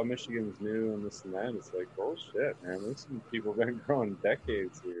like, oh, Michigan's new and this and that. It's like, bullshit, man. There's some people been growing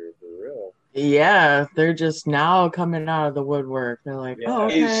decades here, for real. Yeah, they're just now coming out of the woodwork. They're like,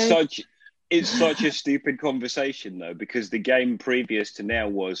 okay. It's such a stupid conversation, though, because the game previous to now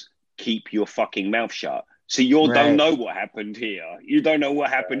was keep your fucking mouth shut. So you don't know what happened here. You don't know what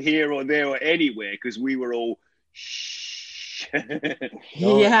happened here or there or anywhere because we were all Yeah. There's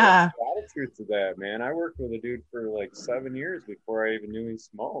a lot of truth to that, man. I worked with a dude for like 7 years before I even knew he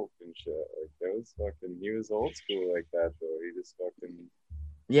smoked and shit. Like that was fucking. He was old school like that though. He just fucking.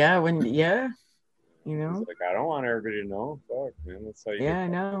 Yeah. He's like, I don't want everybody to know. Fuck, man. That's how you. Yeah, I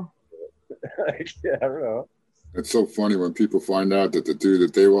know. Yeah, I don't know. It's so funny when people find out that the dude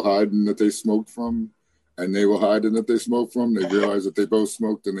that they were hiding that they smoked from and they were hiding that they smoked from, they realize that they both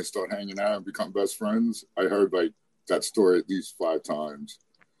smoked and they start hanging out and become best friends. I heard like that story at least 5 times.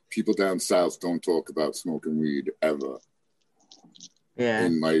 People down south don't talk about smoking weed ever. Yeah.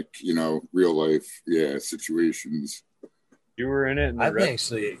 In like, real life, situations. You were in it in the I've red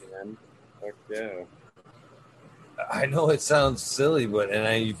actually, man. Fuck yeah. I know it sounds silly, but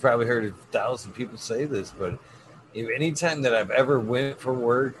you've probably heard 1,000 people say this, but if any time that I've ever went for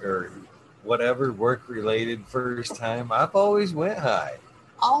work or whatever work related first time, I've always went high.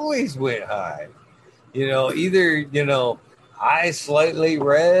 Always went high. Either eyes slightly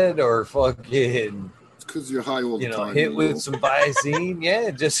red or fucking It's because you're high all the time. hit with some Visine.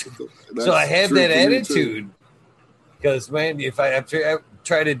 Yeah, just That's so I have true that for me, too. attitude. Because man, if I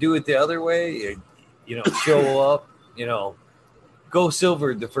try to do it the other way, show up, go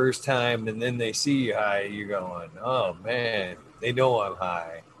silver the first time, and then they see you high, you're going, oh man, they know I'm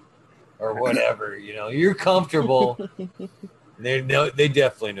high, or whatever. You're comfortable. They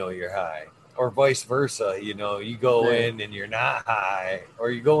definitely know you're high, or vice versa. You go in and you're not high, or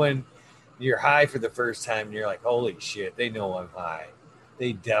you go in, you're high for the first time, and you're like, holy shit, they know I'm high.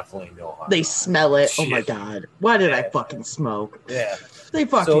 They definitely know I'm They high. smell it. Shit. Oh my god. Why did I fucking smoke? Yeah. They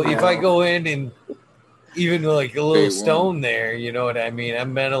fucking So if know. I go in and even like a little Day stone one. there, you know what I mean?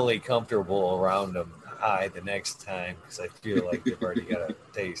 I'm mentally comfortable around them high the next time because I feel like they've already got a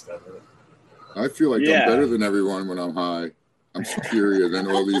taste of it. I feel like Yeah. I'm better than everyone when I'm high. I'm superior than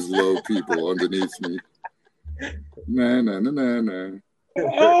all these low people underneath me. Nah.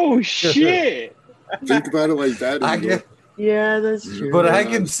 Oh shit! Think about it like that. Eagle. Yeah, that's true. But I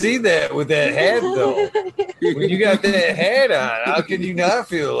can see that with that hat though. When you got that hat on, how can you not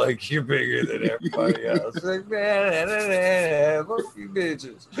feel like you're bigger than everybody else? Like, man, fuck you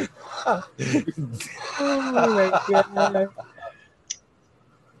bitches. Oh my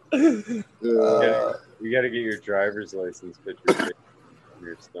god. You got to get your driver's license picture taken on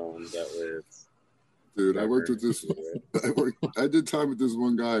your stone. That way it's. Dude, I worked with this. I did time with this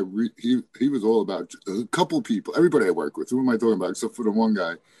one guy. He was all about a couple people. Everybody I work with. Who am I talking about? Except for the one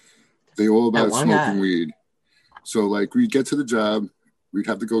guy. They all about smoking weed. So like we'd get to the job, we'd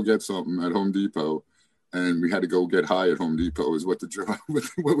have to go get something at Home Depot, and we had to go get high at Home Depot. Is what the job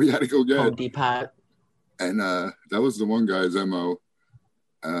what we had to go get. Home Depot. And that was the one guy's MO.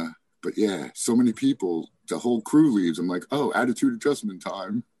 But yeah, so many people. The whole crew leaves. I'm like, oh, attitude adjustment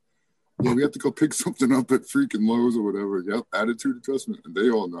time. Yeah, we have to go pick something up at freaking Lowe's or whatever. Yep, attitude adjustment. And they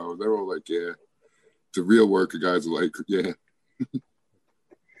all know. They're all like, yeah. The real worker guys are like, yeah.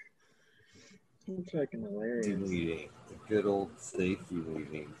 It's fucking hilarious. Meeting. The good old safety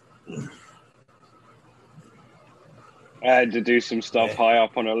meeting. I had to do some stuff high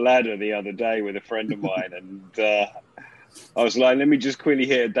up on a ladder the other day with a friend of mine, and I was like, "Let me just quickly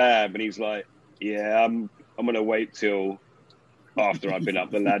hit a dab," and he's like, "Yeah, I'm gonna wait till after I've been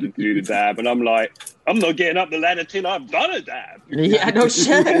up the ladder to do the dab," and I'm like, "I'm not getting up the ladder till I've done a dab." Yeah, no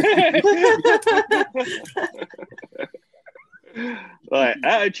shit. Like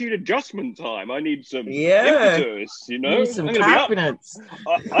attitude adjustment time. I need some Yeah. impetus, You need some I'm gonna be up. confidence.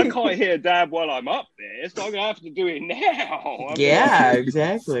 I can't hit a dab while I'm up there, so I'm gonna have to do it now. Yeah,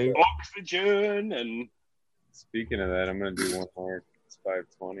 exactly. Oxygen and. Speaking of that, I'm gonna do one more. It's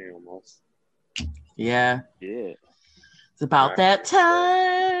 5:20 almost. Yeah. Yeah. It's about that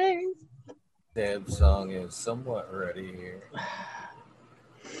time. Dab song is somewhat ready here.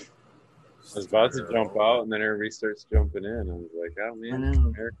 I was about to jump out, and then everybody starts jumping in. I was like, oh man, I know.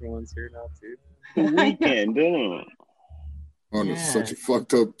 American one's here now too. The weekend, isn't it? On Yeah. such a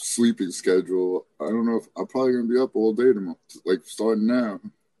fucked up sleeping schedule. I don't know if I'm probably gonna be up all day tomorrow, like starting now.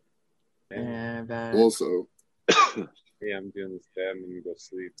 Yeah, but Also, Yeah, I'm doing this dab and then go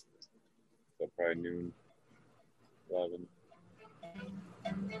sleep. So probably noon, 11.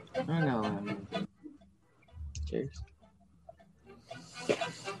 I know. Cheers.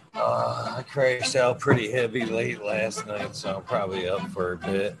 I crashed out pretty heavy late last night, so I'm probably up for a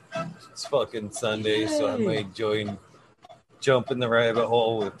bit. It's fucking Sunday, so I may jump in the rabbit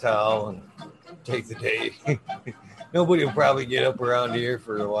hole with Tal and take the day. Nobody will probably get up around here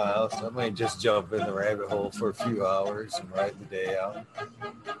for a while, so I might just jump in the rabbit hole for a few hours and ride the day out.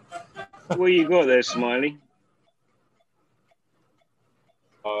 What you got there, Smiley?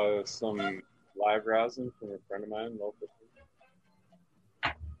 Some live rosin from a friend of mine, local.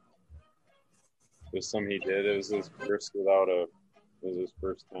 There's some he did. It was his first it was his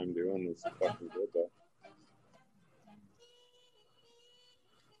first time doing this. Fucking good though.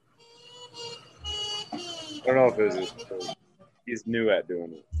 I don't know if it was his first. He's new at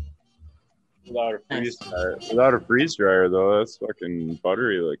doing it. Without a freeze dryer though, that's fucking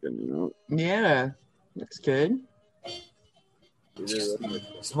buttery looking, you know. Yeah, looks good.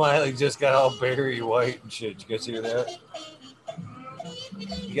 Smiley just got all berry white and shit. You guys hear that?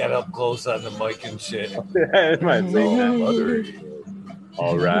 You got up close on the mic and shit. It might say that buttery.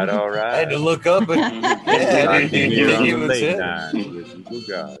 All right. I had to look up and I'm here on the late night with Eagle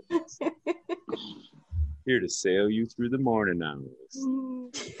Gods. Here to sail you through the morning hours.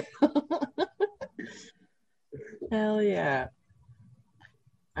 Hell yeah.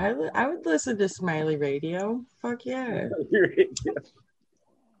 I would listen to Smiley Radio. Fuck yeah.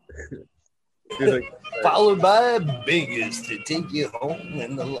 Followed by Biggest to take you home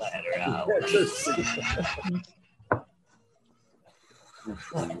in the latter hours.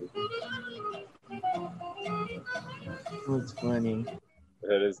 That's funny.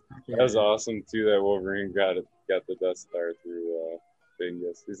 That was awesome too. That Wolverine got the Death Star through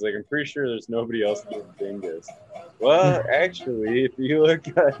Bingus. He's like, I'm pretty sure there's nobody else doing Bingus. Well, actually, if you look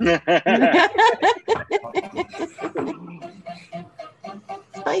at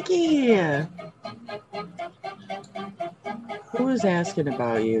Mikey, who was asking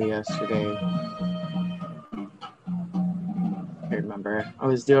about you yesterday? I can't remember. I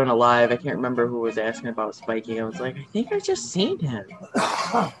was doing a live. I can't remember who was asking about Spiky. I was like, I think I just seen him.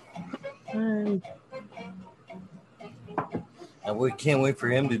 And we can't wait for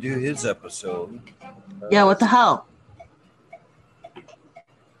him to do his episode. Yeah, what the hell?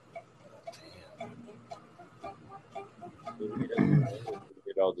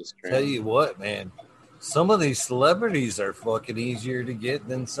 Tell you what, man. Some of these celebrities are fucking easier to get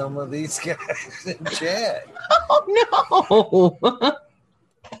than some of these guys in chat. Oh no!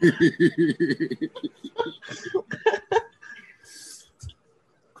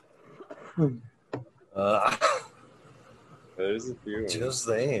 There's a few. Just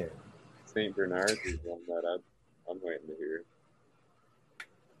saying. St. Bernard is one that I'm waiting to hear.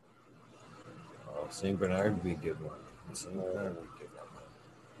 Oh, St. Bernard would be a good one.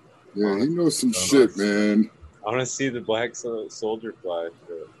 Yeah, he knows some shit, man. I want to see the Black Soldier fly. I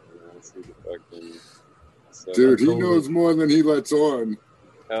want to see the fucking. Dude, he knows more than he lets on.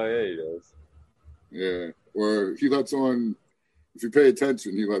 Hell yeah, he does. Yeah, or he lets on. If you pay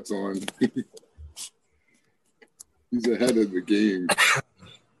attention, he lets on. He's ahead of the game.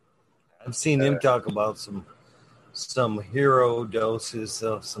 I've seen him talk about some hero doses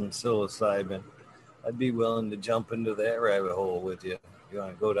of some psilocybin. I'd be willing to jump into that rabbit hole with you. You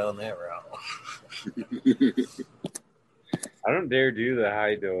want to go down that route? I don't dare do the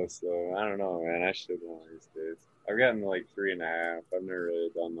high dose though. I don't know, man. I should one of these days. I've gotten like 3.5. I've never really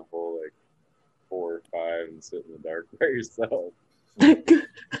done the whole like 4 or 5 and sit in the dark by yourself.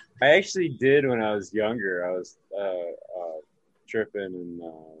 I actually did when I was younger. I was tripping and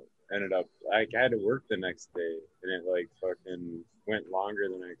ended up I had to work the next day, and it like fucking went longer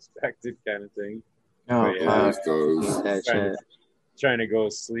than I expected, kind of thing. Oh, yeah, trying to go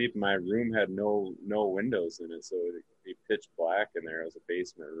to sleep. My room had no windows in it, so it'd be pitch black in there. It was a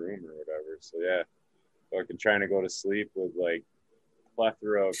basement room or whatever. So yeah, fucking trying to go to sleep with like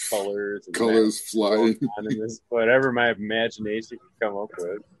plethora of colors flying in this, whatever my imagination could come up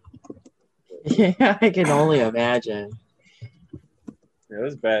with. Yeah, I can only imagine. Yeah, it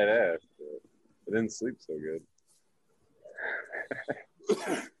was badass, but I didn't sleep so good.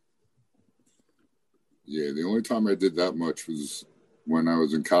 Yeah, the only time I did that much was when I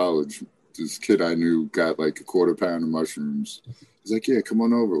was in college. This kid I knew got like a 1/4 pound of mushrooms. He's like, yeah, come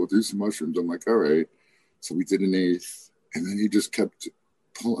on over. We'll do some mushrooms. I'm like, all right. So we did 1/8. And then he just kept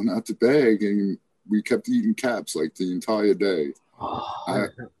pulling out the bag, and we kept eating caps like the entire day. I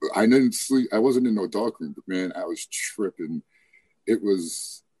didn't sleep. I wasn't in no dark room, but man, I was tripping. It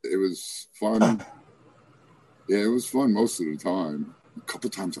was fun. Yeah, it was fun most of the time. A couple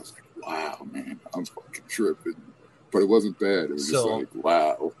times I was like, wow, man, I'm fucking tripping. But it wasn't bad. It was just like,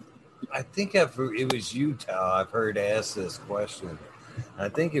 wow. I think it was Utah I've heard ask this question. I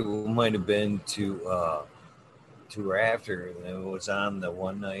think it might have been to Rafter, and it was on the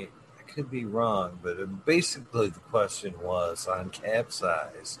one night. I could be wrong, but basically the question was on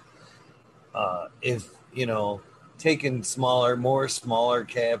capsize. If, taking more smaller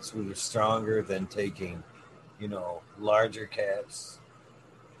caps was stronger than taking, larger caps.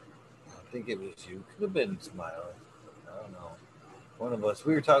 I think it was you. Could have been Smiley. I don't know. One of us.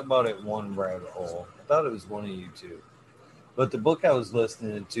 We were talking about it in one rabbit hole. I thought it was one of you two. But the book I was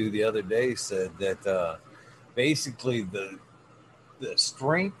listening to the other day said that basically the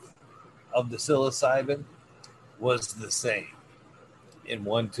strength of the psilocybin was the same in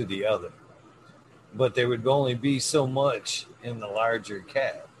one to the other. But there would only be so much in the larger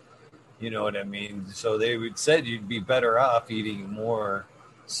cap. You know what I mean? So they would said you'd be better off eating more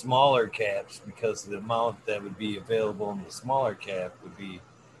smaller caps because the amount that would be available in the smaller cap would be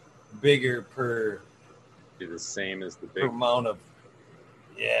bigger per Be the same as the per big. amount of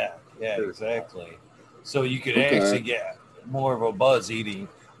exactly. So you could Okay. actually get more of a buzz eating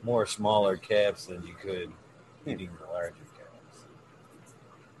more smaller caps than you could eating the larger caps.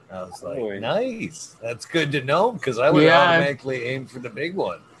 I was like, Boy. nice. That's good to know because I would Yeah. automatically aim for the big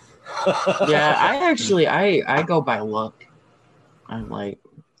one. Yeah, I go by look. I'm like,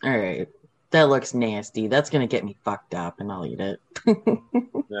 all right, that looks nasty. That's gonna get me fucked up, and I'll eat it. Then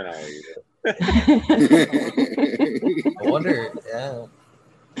I'll eat it. I wonder, yeah.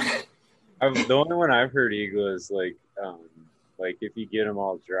 The only one I've heard eagle is like if you get them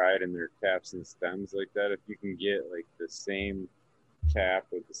all dried and their caps and stems like that, if you can get like the same cap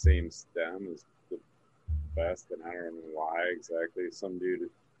with the same stem is the best. And I don't know why exactly. Some dude,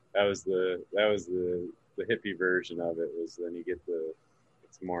 that was the hippie version of it. Was then you get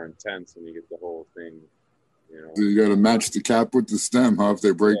it's more intense when you get the whole thing. You know, You got to match the cap with the stem, huh? If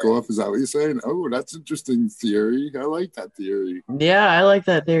they break off, is that what you're saying? Oh, that's interesting theory. I like that theory. Yeah, I like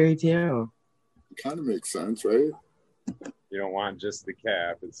that theory too. It kind of makes sense, right? you don't want just the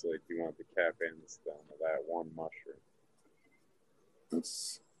cap. It's like you want the cap and the stem of that one mushroom.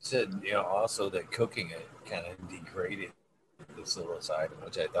 That's Said, also that cooking it kind of degraded the psilocybin,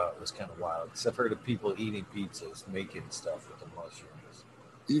 which I thought was kind of wild. Because I've heard of people eating pizzas, making stuff with the mushrooms.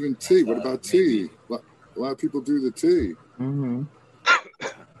 even tea. What about tea? A lot of people do the tea. Mm-hmm.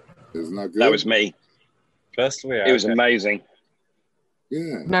 Isn't that good? That was me. Best way It was amazing.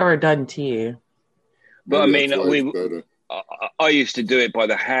 Yeah. Never done tea. But Maybe that's I why mean, it's better. I used to do it by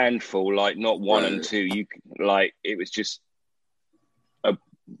the handful, like not one and Right. two. It was just a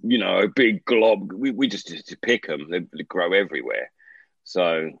big glob. We just used to pick them. They grow everywhere.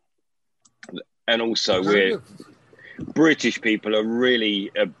 So, and also British people are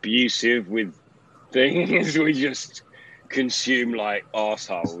really abusive with things. We just consume like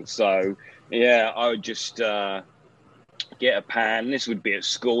arseholes. So yeah, I would just get a pan. This would be at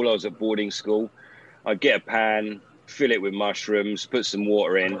school. I was at boarding school. I'd get a pan, fill it with mushrooms, put some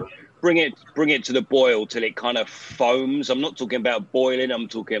water in, bring it to the boil till it kind of foams. I'm not talking about boiling. I'm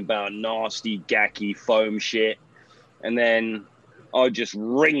talking about nasty, gacky foam shit. And then I'd just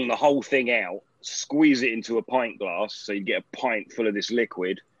wring the whole thing out, squeeze it into a pint glass. So you get a pint full of this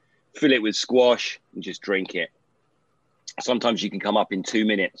liquid, fill it with squash and just drink it. Sometimes you can come up in 2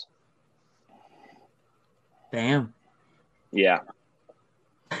 minutes. Damn. Yeah.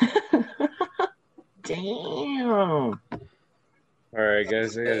 Damn. All right,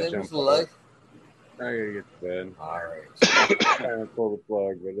 guys, I gotta jump. Life. I gotta get to bed. All right. I'm trying to pull the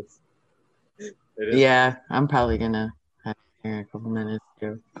plug, but it is. Yeah, I'm probably gonna have here in a couple minutes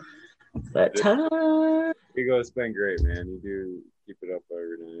too. But time. Hugo, it's been great, man. You do keep it up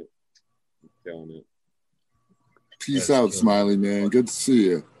every night. You're killing it. Peace That's out, cool. Smiley man. Good to see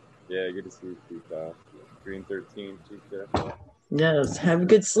you. Yeah, good to see you, Chief. Green 13, Chief. Yes, have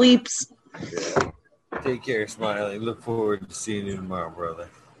good sleeps. Yeah. Take care, Smiley. Look forward to seeing you tomorrow, brother.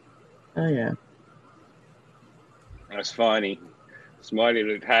 Oh yeah. That's funny. Smiley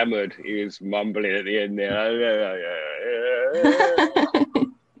looked hammered. He was mumbling at the end there.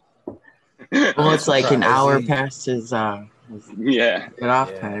 Well, it's like an hour Surprising. past his Yeah. get off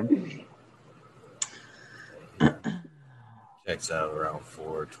Yeah. time. Checks out around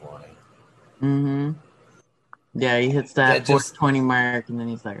 4:20. Mm-hmm. Yeah, he hits that That just- 420 mark, and then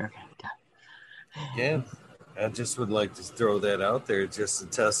he's like, okay, I'm done. Yeah, I just would like to throw that out there. It's just a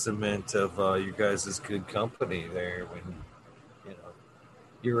testament of you guys' good company there when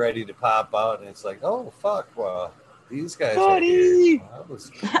you're ready to pop out, and it's like, oh fuck, well these guys are here.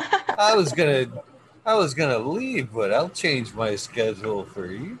 I was gonna leave, but I'll change my schedule for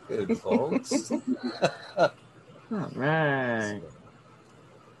you good folks. All right.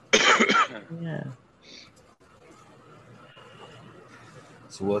 Yeah.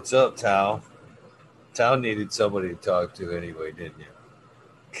 So what's up, Tao? Tao needed somebody to talk to anyway, didn't you?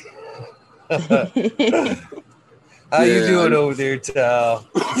 How you Yeah, doing over there, Tao?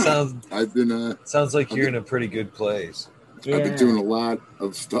 I've been Sounds like you're in a pretty good place. Yeah. I've been doing a lot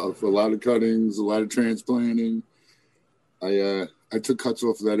of stuff, a lot of cuttings, a lot of transplanting. I took cuts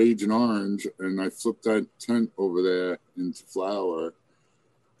off of that Agent Orange and I flipped that tent over there into flower.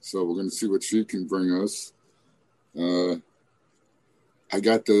 So we're gonna see what she can bring us. I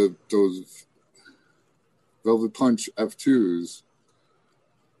got those Velvet Punch F2s.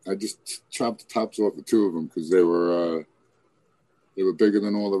 I just chopped the tops off of 2 of them because they were bigger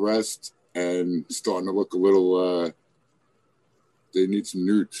than all the rest and starting to look a little. They need some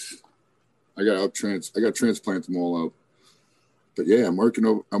newts. I got to transplant them all out. But yeah, I'm working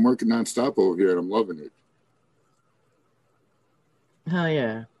nonstop over here, and I'm loving it. Hell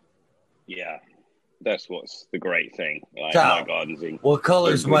yeah. Yeah, that's what's the great thing. Like Tom, my garden's in. What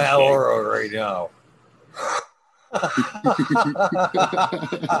color's good my shape. aura right now?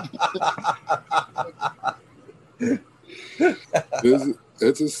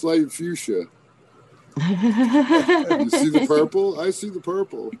 It's a slight fuchsia. You see the purple? I see the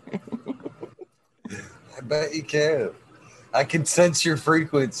purple. I bet you can. I can sense your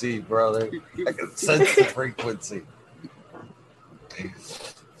frequency, brother. I can sense the frequency.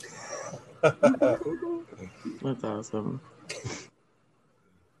 That's awesome.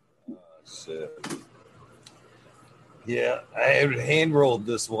 Oh, shit. Yeah, I hand rolled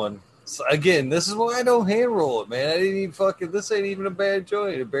this one. So again, this is why I don't hand roll it, man. I didn't even this ain't even a bad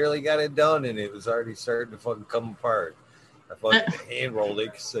joint. I barely got it done, and it was already starting to fucking come apart. I fucking hand rolled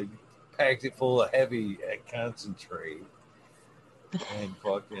it because I packed it full of heavy concentrate. And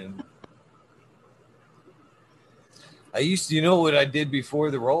fucking. I used to, you know what I did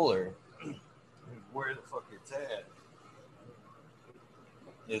before the roller? Where the fuck it's at?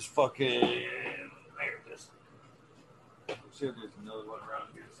 This fucking. There it is. I'm sure there's another one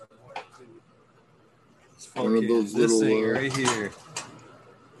around here somewhere too. It's One of those this little, thing right here.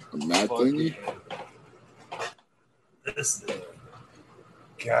 A mat thingy? This thing.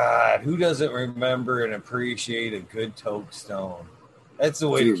 God, who doesn't remember and appreciate a good toke stone? That's the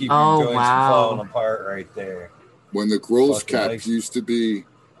way to keep your joints from falling apart right there. When the Grolsch caps used to be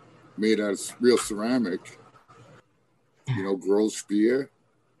made out of real ceramic, you know, Grolsch beer.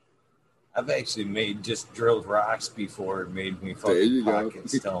 I've actually just drilled rocks before. It made me fucking pocket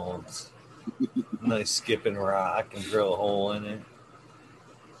stones. Nice skipping rock and drill a hole in it.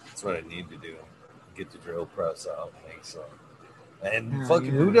 That's what I need to do. Get the drill press out and make some. And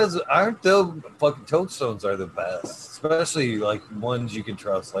who doesn't? Aren't the fucking toadstones are the best, especially like ones you can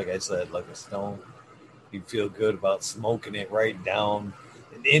trust. Like I said, like a stone, you feel good about smoking it right down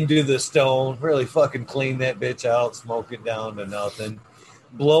and into the stone. Really fucking clean that bitch out, smoke it down to nothing.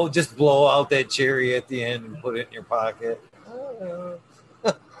 Just blow out that cherry at the end and put it in your pocket.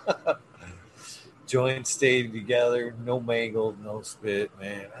 Joints stayed together, no mangled, no spit,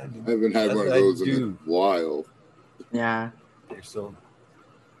 man. I haven't had one of those in a while. Yeah. So,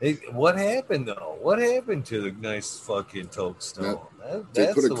 what happened though? What happened to the nice fucking toke stone?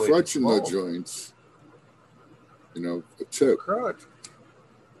 They put a crutch in the joints. You know, a tip. Crutch.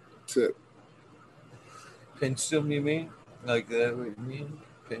 Tip. Pinched them, you mean? Like that? What you mean?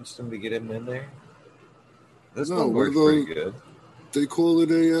 Pinched them to get him in there? This one works pretty good. They call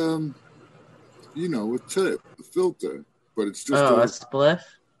it a, a tip, a filter, but it's just a spliff.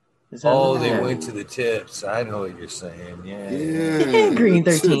 They went to the tips. I know what you're saying. Yeah. Green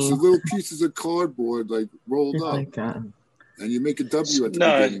 13. Tips, little pieces of cardboard like rolled up, and you make a W at the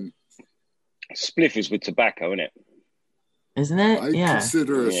beginning. Spliff is with tobacco, isn't it? Isn't it? I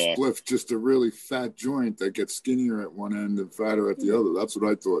consider a spliff just a really fat joint that gets skinnier at one end and fatter at the other. That's what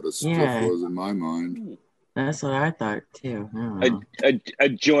I thought a spliff was in my mind. That's what I thought too. A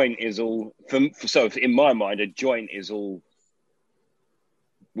joint is all in my mind, a joint is all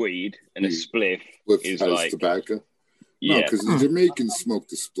weed, and a spliff is like tobacco. Yeah, no, because the Jamaicans smoke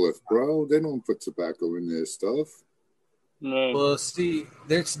the spliff, bro. They don't put tobacco in their stuff. No. Well, see,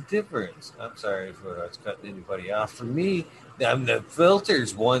 there's a difference. I'm sorry if I was cutting anybody off. For me, the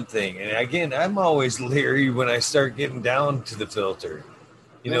filter's one thing, and again, I'm always leery when I start getting down to the filter.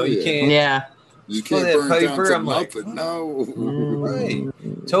 You know, you can't. Yeah. You can't burn down to nothing. No. Right.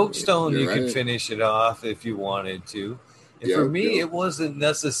 Tokestone, you can finish it off if you wanted to. And for me, it wasn't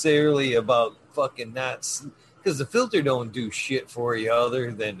necessarily about fucking because the filter don't do shit for you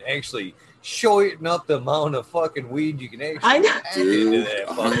other than actually shorten up the amount of fucking weed you can actually add into that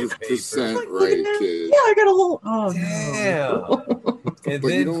fucking 100% right, kid. Yeah, I got a whole. Oh, damn.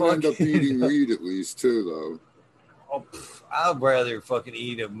 But you don't end up eating weed at least, too, though. Oh, I'd rather fucking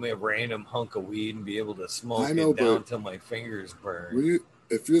eat a random hunk of weed and be able to smoke it down until my fingers burn.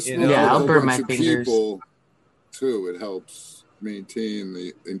 If you're smoking I'll burn my fingers. People, too, it helps maintain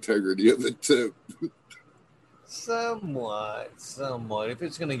the integrity of the tip. Somewhat. If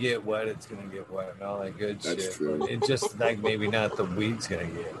it's gonna get wet, it's gonna get wet and all that good shit. That's true. But it's just like maybe not the weed's gonna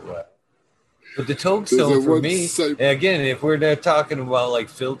get wet. But the tokestone for me, again, if we're not talking about like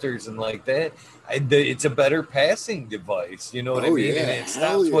filters and like that, it's a better passing device. You know what I mean? Yeah. And it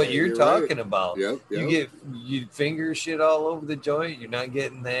stops what you're talking about. Yep. You finger shit all over the joint. You're not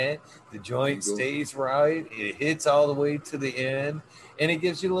getting that. The joint stays right. It hits all the way to the end, and it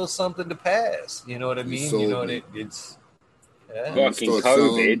gives you a little something to pass. You know what I mean? You know what it's. Fucking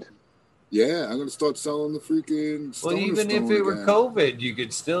COVID. Yeah, I'm gonna start selling the freaking. Well, Stoner even if Stone it were again. COVID, you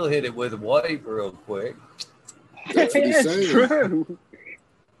could still hit it with a wipe real quick. That's what he's It's saying. true.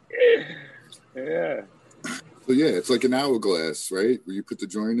 Yeah. So yeah, it's like an hourglass, right? Where you put the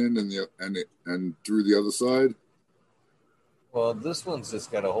joint in and through the other side. Well, this one's just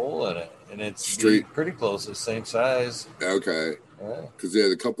got a hole in it, and it's Straight. pretty close to the same size. Okay. Yeah. Because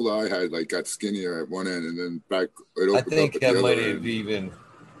the couple that I had like got skinnier at one end and then back it opened I think up at I the might other have end. even.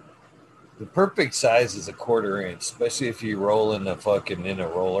 The perfect size is a 1/4 inch, especially if you roll in a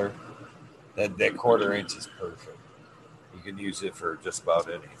roller. That 1/4 inch is perfect. You can use it for just about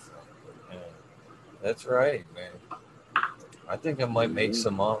anything. Yeah. That's right, man. I think I might make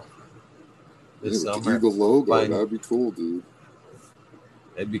some up this Yeah, with summer. the Eagle logo, Find- that'd be cool, dude.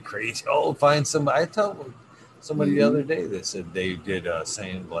 That'd be crazy. Oh, find somebody. I told somebody the other day that said they did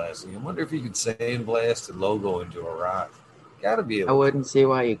sandblasting. I wonder if you could sandblast the logo into a rock. Gotta be I able. wouldn't see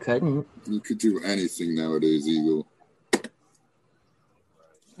why you couldn't. You could do anything nowadays, Eagle.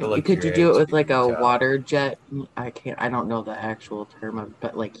 You could do it with like a water jet. I don't know the actual term of,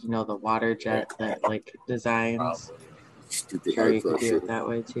 but like, you know, the water jet that like designs. Probably. Stupid Sure, high you could do pressure. it that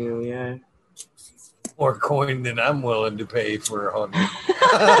way too. Yeah. More coin than I'm willing to pay for 100.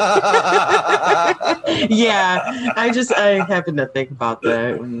 Yeah, I happened to think about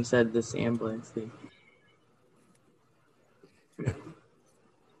that when you said the ambulance thing.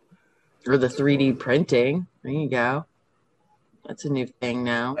 Or the 3D printing. There you go. That's a new thing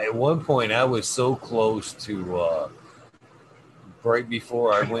now. At one point, I was so close to right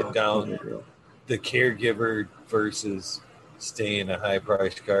before I went down the caregiver versus staying a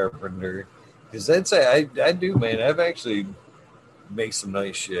high-priced carpenter. Because I do, man. I've actually make some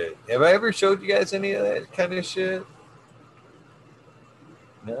nice shit. Have I ever showed you guys any of that kind of shit?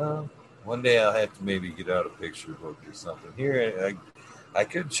 No. One day I'll have to maybe get out a picture book or something. Here, I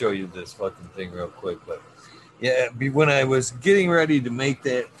could show you this fucking thing real quick, but yeah, when I was getting ready to make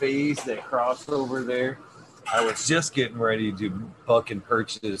that phase, that crossover there, I was just getting ready to fucking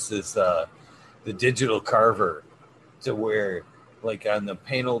purchase this, the digital carver, to where, like on the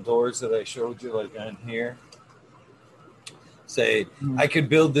panel doors that I showed you, like on here, say, I could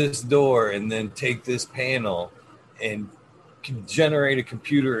build this door and then take this panel and generate a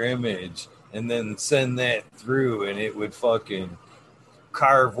computer image and then send that through, and it would fucking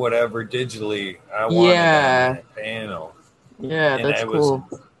carve whatever digitally I wanted on that panel. Yeah, and that's I cool.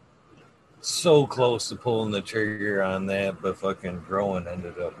 was so close to pulling the trigger on that, but fucking Groen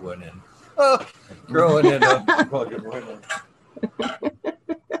ended up winning. Groen ended up fucking winning.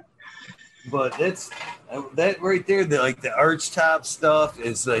 But that right there, like the arch top stuff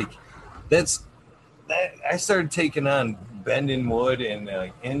is like, that's that I started taking on bending wood and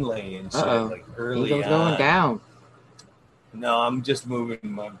like inlay and shit like early Eagle's on. going down. No, I'm just moving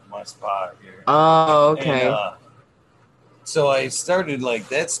my spot here. Oh, okay. And, so I started like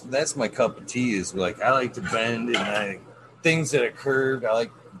that's my cup of tea, is like I like to bend and things that are curved. I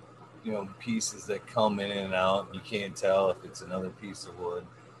like, you know, pieces that come in and out. You can't tell if it's another piece of wood.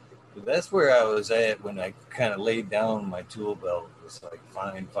 But that's where I was at when I kind of laid down my tool belt. It was like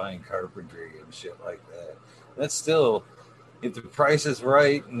fine carpentry and shit like that. That's still, if the price is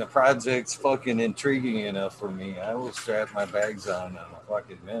right and the project's fucking intriguing enough for me, I will strap my bags on in a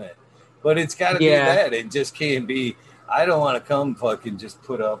fucking minute. But it's got to be that. It just can't be. I don't want to come fucking just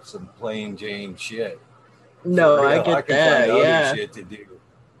put up some plain Jane shit. No, I get I can that. find Yeah. other shit to do.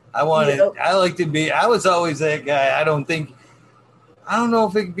 I like to be. I was always that guy. I don't know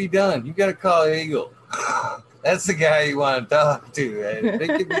if it can be done. You got to call Eagle. That's the guy you want to talk to. If it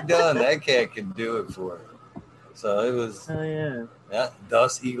can be done, that cat can do it for you. So it was. Oh yeah.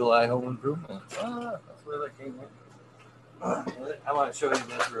 Thus Eagle Eye Home Improvement. That's where that came in. I want to show you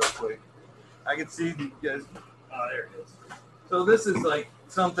this real quick. I can see you guys. Oh, there it is. So this is like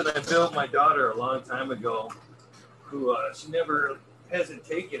something I built my daughter a long time ago. Who she never hasn't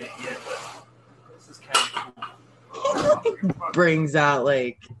taken it yet, but this is kind of cool. Brings out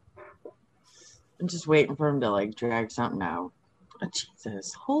like, I'm just waiting for him to like drag something out. Oh,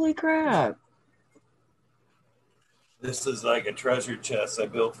 Jesus, holy crap! This is like a treasure chest I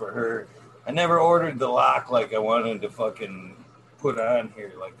built for her. I never ordered the lock like I wanted to fucking put on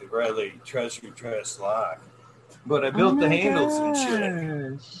here, like the Riley treasure chest lock. But I built the handles and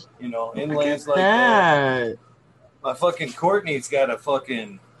shit. You know, inlays like that. My fucking Courtney's got a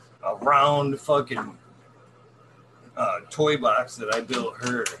round fucking toy box that I built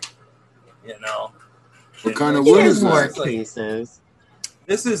her. You know. What kind of wood is more that? pieces.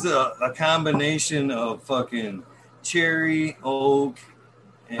 This is a combination of fucking cherry, oak,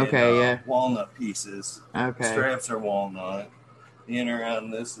 and walnut pieces. Okay. Straps are walnut. The inner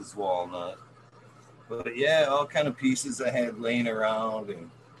on this is walnut. But yeah, all kind of pieces I had laying around, and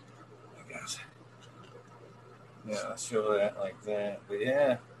I guess, yeah, I'll show that like that. But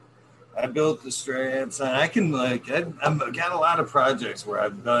yeah, I built the straps, and I can I've got a lot of projects where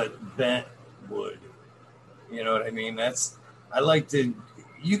I've bent wood. You know what I mean? I like to.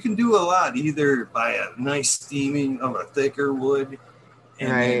 You can do a lot either by a nice steaming of a thicker wood, and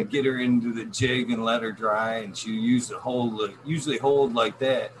then get her into the jig and let her dry, and she usually hold like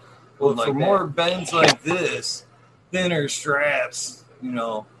that. Well, for more bends like this, thinner straps,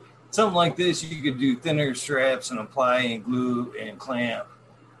 something like this, you could do thinner straps and apply and glue and clamp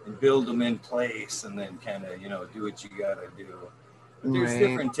and build them in place, and then kind of, do what you got to do. But there's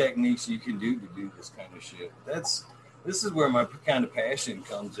different techniques you can do to do this kind of shit. This is where my kind of passion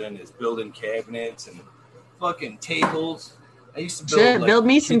comes in, is building cabinets and fucking tables. I used to build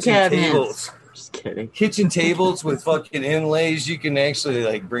me some cabinets. Tables. Just kidding. Kitchen tables with fucking inlays. You can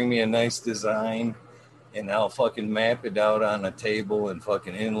actually bring me a nice design, and I'll fucking map it out on a table and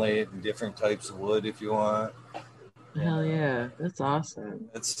fucking inlay it in different types of wood if you want. Hell yeah, that's awesome.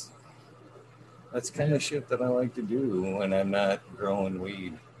 That's kind of shit that I like to do when I'm not growing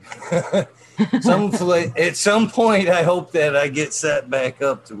weed. At some point, I hope that I get set back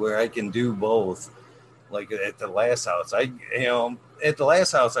up to where I can do both. Like at the last house, at the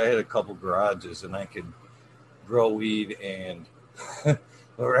last house, I had a couple garages and I could grow weed. And when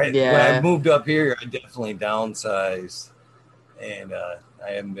I moved up here, I definitely downsized, and I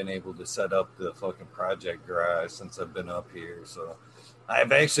haven't been able to set up the fucking project garage since I've been up here. So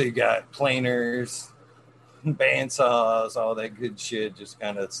I've actually got planers, bandsaws, all that good shit, just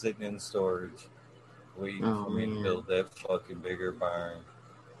kind of sitting in storage, waiting for me to build that fucking bigger barn.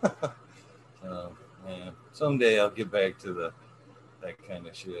 Man, someday I'll get back to that kind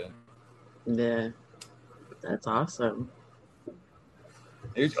of shit. Yeah, that's awesome.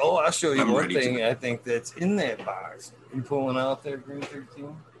 I'll show you one thing I think that's in that box. You pulling out there, Green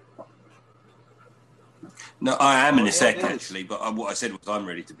 13? No, I am in a sec, actually, but what I said was I'm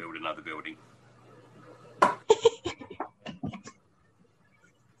ready to build another building.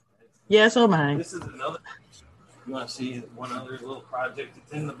 Yeah, so am I. This is another. You want to see one other little project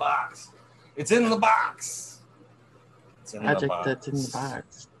that's in the box? It's in the box. It's in project the box. That's in the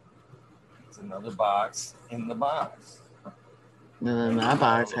box. It's another box in the box. And then that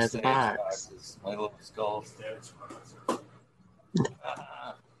box has a box. Boxes. My little skull stash box.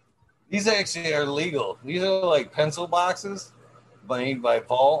 These actually are legal. These are like pencil boxes made by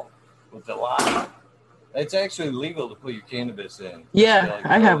Paul with the lock. It's actually legal to put your cannabis in. Yeah,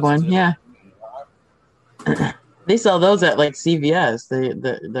 I have one. Yeah. They sell those at like CVS.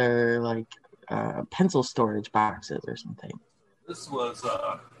 They're like pencil storage boxes or something. This was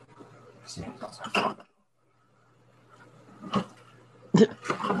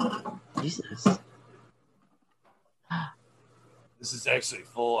Jesus. This is actually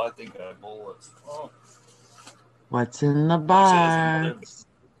full. I think I have bullets. Oh. What's in the box?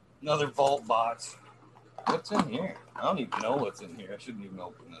 Another vault box. What's in here? I don't even know what's in here. I shouldn't even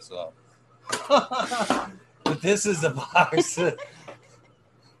open this up. But this is the box that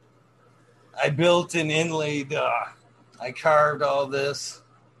I built and inlaid. I carved all this.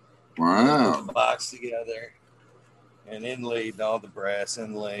 Wow. Put the box together and inlaid all the brass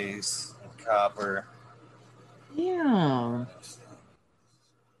inlays and copper. Yeah.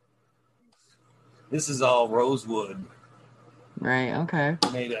 This is all rosewood. Right, okay.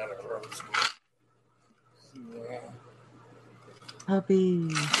 Made out of rosewood. Yeah. Puppy.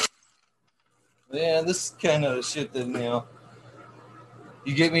 Yeah, this is kind of shit that,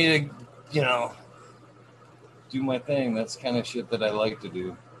 you get me to, do my thing. That's kind of shit that I like to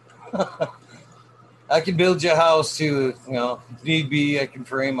do. I can build you a house too, if need be. I can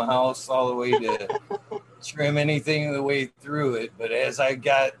frame a house all the way to trim anything the way through it. But as I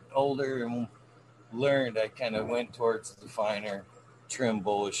got older and learned, I kind of went towards the finer trim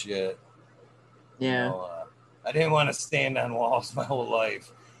bullshit. Yeah. I didn't want to stand on walls my whole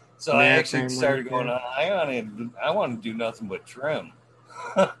life. So I actually started going, I want to do nothing but trim.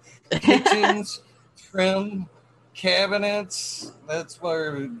 Kitchens, trim, cabinets, that's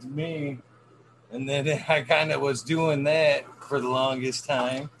where me. And then I kind of was doing that for the longest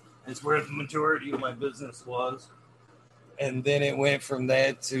time. It's where the majority of my business was. And then it went from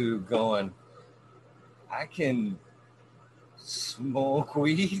that to going, I can smoke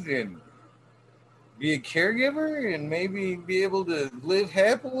weed and be a caregiver and maybe be able to live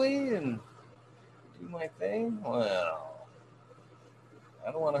happily and do my thing. Well,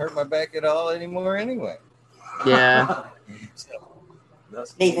 I don't want to hurt my back at all anymore anyway. Yeah. So,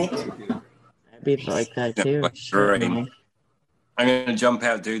 that's David. I'd be like that too. Sure. I'm going to jump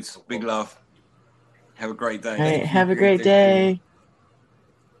out, dudes. Big love. Have a great day. All right, have a great day.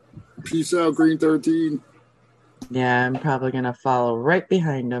 Peace out, Green 13. Yeah, I'm probably gonna follow right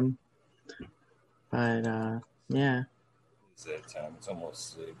behind him. But yeah. It's that time. It's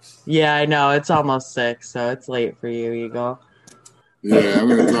almost 6. Yeah, I know. It's almost 6, so it's late for you, Eagle. Yeah, I'm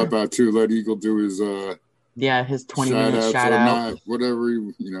gonna drop out too. Let Eagle do his his 20-minute shout or out. not, whatever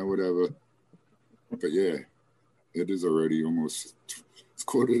whatever. But yeah, it is already almost. It's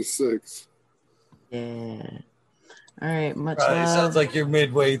 5:45. Yeah. All right. Much It love. sounds like you're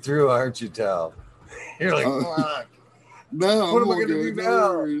midway through, aren't you, Tal? You're like, fuck. No, What am I gonna do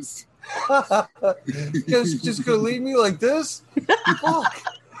now? just gonna leave me like this? Fuck.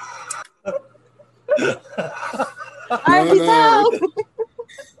 No.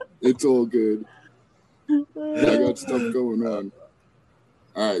 It's all good. I got stuff going on.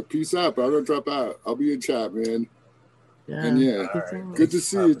 All right, peace out. I'm gonna drop out. I'll be in chat, man. Yeah. And yeah, right. good to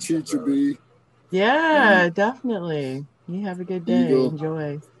see you, Teacher B. Yeah, definitely. You have a good day. Eagle.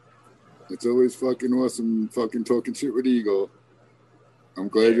 Enjoy. It's always fucking awesome fucking talking shit with Eagle. I'm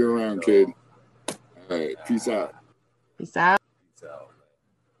glad you're around, kid. All right, peace out. Peace out. Peace out.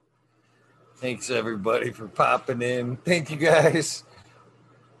 Thanks, everybody, for popping in. Thank you, guys,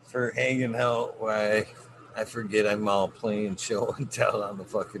 for hanging out. Why I forget I'm all playing show and tell on the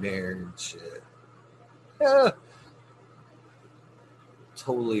fucking air and shit. Yeah.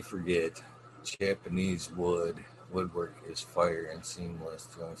 Totally forget. Japanese woodwork is fire and seamless.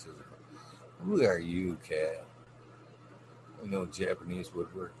 Who are you, Cat? We know Japanese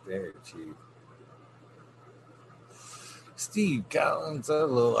woodwork there, Chief. Steve Collins,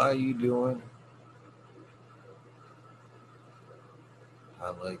 hello, how you doing?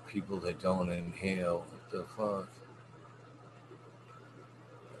 I like people that don't inhale. What the fuck?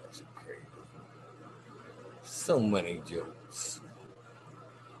 That's crazy. So many jokes.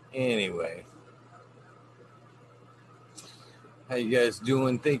 Anyway. How you guys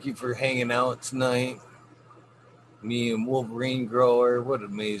doing? Thank you for hanging out tonight. Me and Wolverine Grower. What an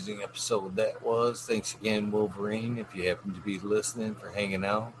amazing episode that was. Thanks again, Wolverine, if you happen to be listening, for hanging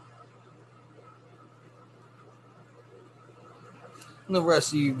out. And the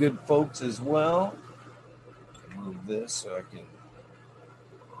rest of you good folks as well. Move this so I can.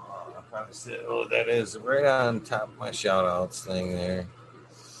 I probably said, that is right on top of my shout outs thing there.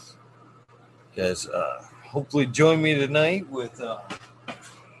 You guys, hopefully join me tonight with. There we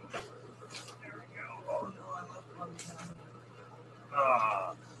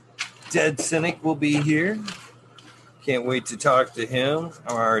go. Dead Cynic will be here. Can't wait to talk to him.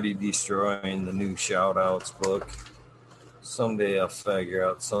 I'm already destroying the new shout outs book. Someday I'll figure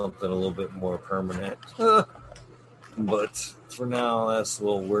out something a little bit more permanent. But for now, that's a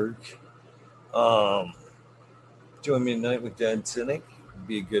little work. Join me tonight with Dead Cynic. It'll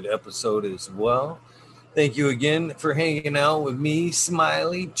be a good episode as well. Thank you again for hanging out with me,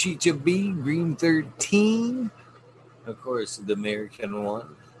 Smiley, Chicha B, Green 13. Of course, the American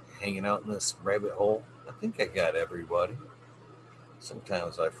one, hanging out in this rabbit hole. I think I got everybody.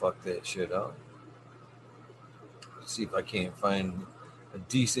 Sometimes I fuck that shit up. Let's see if I can't find a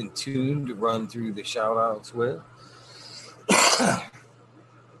decent tune to run through the shout-outs with.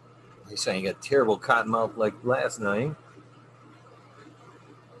 They say you got terrible cottonmouth like last night.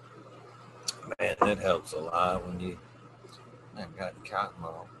 Man, that helps a lot when you I've got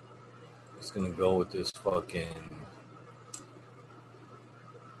cottonmouth. It's gonna go with this fucking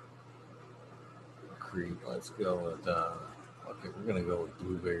creep. Let's go with okay, we're gonna go with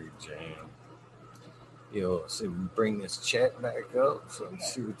Blueberry Jam. Yo, so we bring this chat back up so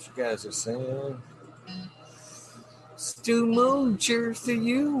let's see what you guys are saying. Stu Moon, cheers to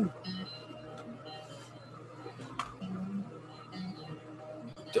you.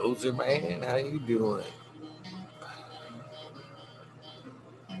 Dozer Man, how you doing?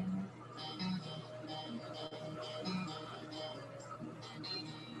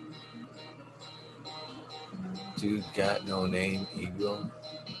 Dude got no name, Eagle.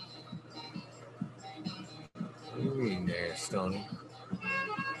 What are you reading there, Stoney?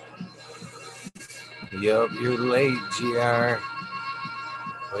 Yup, you're late, GR.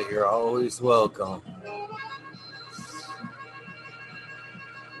 But you're always welcome.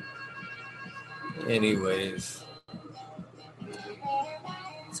 Anyways,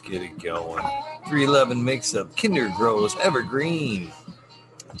 let's get it going. 311 mix-up, Kinder Grows, Evergreen.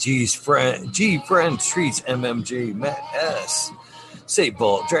 G Friend Streets, MMJ, Matt S. Say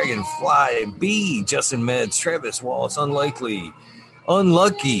Ball, Dragonfly, B, Justin Meds, Travis Wallace, Unlucky.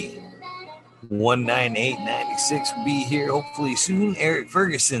 19896 will be here hopefully soon. Eric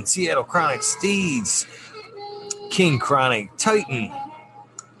Ferguson, Seattle Chronic Steeds, King Chronic, Titan,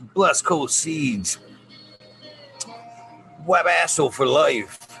 Blessed Coast Seeds, Wabasso for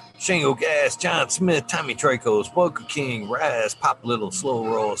Life, Shango Gas, John Smith, Tommy Tricos, Boca King, Raz, Pop Little, Slow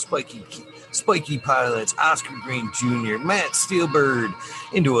Roll, Spiky Pilots, Oscar Green Jr., Matt Steelbird,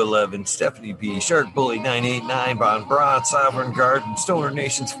 Into 11, Stephanie B, Shark Bully 989, Von Braun, Sovereign Garden, Stoner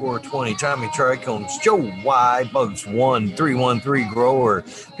Nations 420, Tommy Trichomes, Joe Y, Bugs 1313 Grower,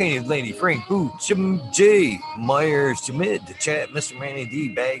 Painted Lady, Frank Boot, Jim J, Myers, Jamid, The Chat, Mr. Manny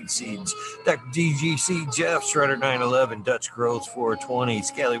D, Bag Seeds, Dr. DGC, Jeff, Shredder 911, Dutch Grows 420,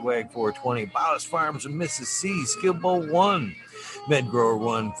 Scallywag 420, Ballast Farms and Mrs. C, Skillbow 1, Medgrower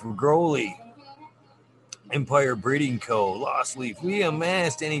 1 for Growley, Empire Breeding Co., Lost Leaf, Liam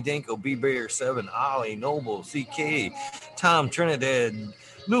Mast, Danny Danko, B Bear 7, Ollie, Noble, CK, Tom Trinidad,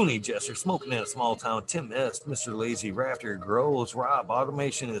 Looney Jester, Smoking in a Small Town, Tim S., Mr. Lazy, Rafter, Grows, Rob,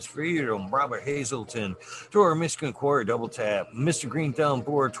 Automation is Freedom, Robert Hazelton, Door, Michigan Quarry, Double Tap, Mr. Green Thumb,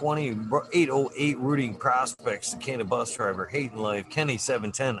 420, 808, Rooting Prospects, the Canada Bus Driver, Hayden Life, Kenny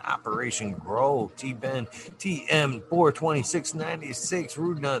 710, Operation Grow, T-Ben, TM, 42696,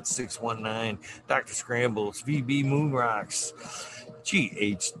 Rude Nuts 619, Dr. Scrambles, VB Moonrocks,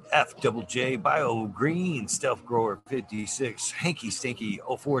 GHF Bio Green, Stealth Grower 56, Hanky Stinky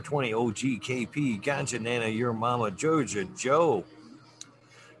 0420 OGKP, Ganja Nana, Your Mama, Georgia Joe,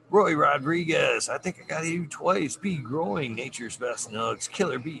 Roy Rodriguez, I think I got you twice, Bee Growing, Nature's Best Nugs,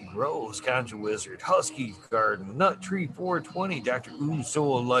 Killer Bee Grows, Ganja Wizard, Husky Garden, Nut Tree 420, Dr. Ooh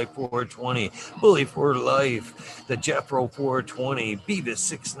Soul Life 420, Bully for Life, the Jeffro 420, Beavis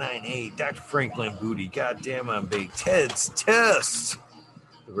 698, Dr. Franklin Booty, Goddamn I'm Big, Ted's Test,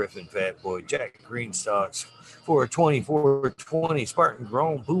 the Riffin' Fat Boy, Jack Greenstalks 420, Spartan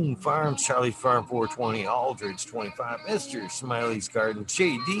Grown, Boom Farms, Charlie Farm 420, Aldridge 25, Mr. Smiley's Garden,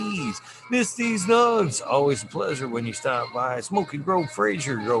 JD's, Misty's Nugs, always a pleasure when you stop by, Smoking Grove,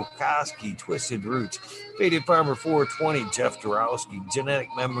 Fraser Grove, Koski, Twisted Roots, Faded Farmer 420, Jeff Dorowski, Genetic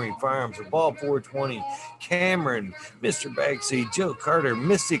Memory Farms, Ball 420, Cameron, Mr. Bagseed, Jill Carter,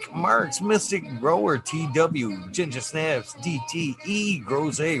 Mystic Marks, Mystic Grower, TW, Ginger Snaps, DTE,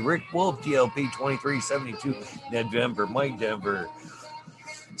 Grows A, Rick Wolf, DLP 2372, Ned Denver, Mike Denver,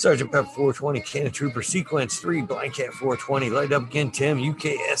 Sergeant Pepper 420, Cannon Trooper, Sequence 3, Blind Cat 420, Light Up Again, Tim,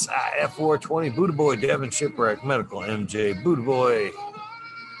 UKSIF 420, Buddha Boy, Devin Shipwreck, Medical MJ, Buddha Boy,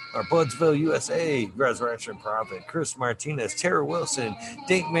 our Budsville, USA, Resurrection Prophet, Chris Martinez, Tara Wilson,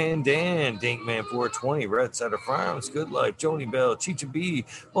 Dinkman Dan, Dinkman 420, Red Setter Farms, Good Life, Joni Bell, Chicha B,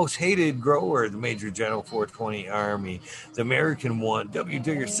 Most Hated Grower, the Major General 420 Army, the American One, W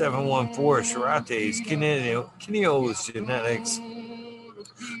Digger 714, Shirates, Kineos Genetics,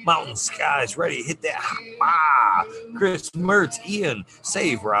 Mountain Skies, ready, hit that. Chris Mertz, Ian,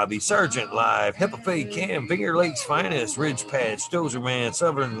 Save Robbie, Sergeant Live, Hippofade Cam, Finger Lakes Finest, Ridge Patch, Dozer Man,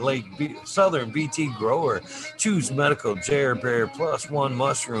 Southern BT Grower, Choose Medical, Jer Bear, Plus One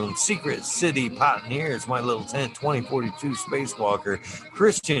Mushroom, Secret City Pioneers, My Little Tent, 2042 Spacewalker,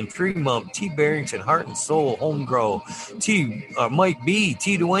 Christian Tree Mump, T Barrington, Heart and Soul, Home Grow, Mike B,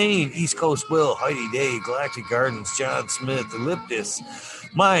 T Dwayne, East Coast Will, Heidi Day, Galactic Gardens, John Smith, Elliptus,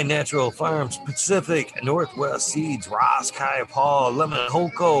 My Natural Farms, Pacific Northwest Seeds, Ross, Kai Paul, Lemon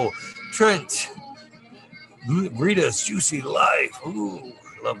Holco, Trent, Rita's Juicy Life. Ooh,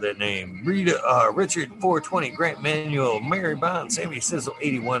 love that name. Richard 420, Grant Manuel, Mary Bond, Sammy Sizzle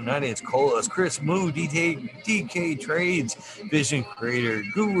 81, 9 Inch Colas, Chris Moo, DK Trades, Vision Creator,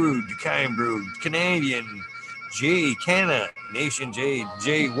 Guru, Dukain Brew, Canadian, J Canna, Nation J,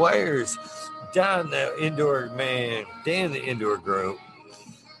 J Wires, Don the Indoor Man, Dan the Indoor Group,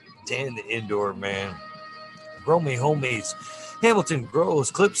 Dan the Indoor Man, Romy Homies, Hamilton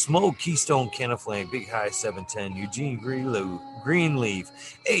Grows, Clip Smoke, Keystone Flame, Big High 710, Eugene Greenleaf,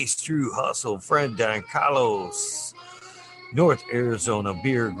 Ace True Hustle, Fred Don Carlos, North Arizona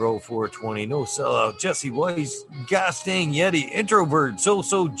Beer Grow 420, No Sellout, Jesse Weiss, Gosh Dang Yeti, Introvert,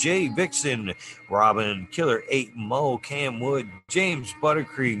 So J Vixen, Robin, Killer 8 Mo, Cam Wood, James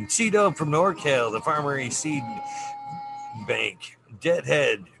Buttercream, C-Dub from NorCal, the Farmer Seed Bank,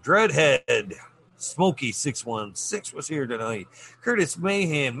 Dreadhead, Smokey 616 was here tonight. Curtis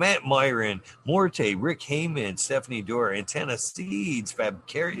Mahan, Matt Myron, Morte, Rick Heyman, Stephanie Dora, Antenna Seeds,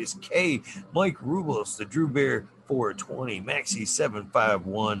 Fabcarious K, Mike Rublos, the Drew Bear 420, Maxi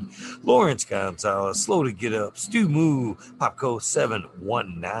 751, Lawrence Gonzalez, Slow to Get Up, Stu Moo, Popco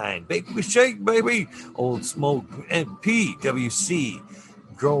 719, Bake with Shake, baby, Old Smoke, and PWC,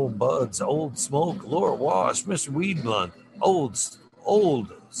 Grow Buds, Old Smoke, Laura Wash, Mr. Weed Blunt,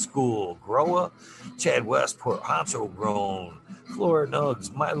 Old School, Grower, Chad Westport, Honcho Grown, Flora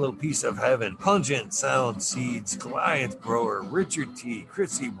Nugs, Milo Piece of Heaven, Pungent Sound Seeds, Goliath Grower, Richard T,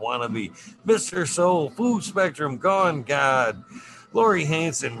 Chrissy Wannabe, Mr. Soul, Food Spectrum, Gone God, Lori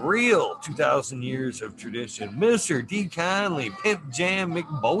Hanson, Real, 2,000 Years of Tradition, Mr. D. Conley, Pimp Jam,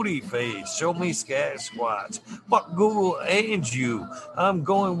 McBodie Face, Show Me Scat Squatch, Fuck Google and You, I'm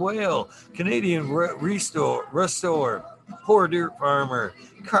Going Well, Canadian Restore, Poor Dirt Farmer,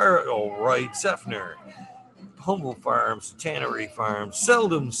 Carl Wright, Zeffner, Humble Farms, Tannery Farms,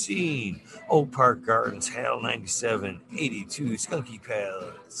 Seldom Seen, Oak Park Gardens, Hal 97, 82, Skunky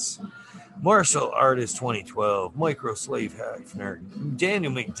Palace, Martial Artist 2012, Micro Slave Hefner,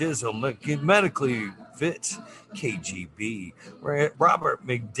 Daniel McDizzle, Medically Fit, KGB, Robert,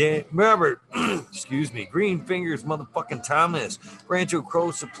 excuse me, Green Fingers, motherfucking Thomas, Rancho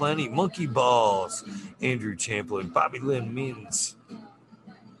Crows Plenty, Monkey Balls, Andrew Champlin, Bobby Lynn Means,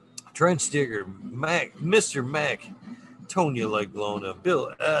 Trench Digger, Mac, Mr. Mac, Tonya Like Lona,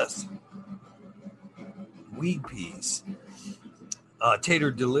 Bill S., Weed Peas, Tater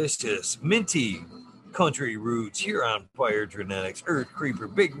Delicious, Minty, Country Roots, Huron Fire Genetics, Earth Creeper,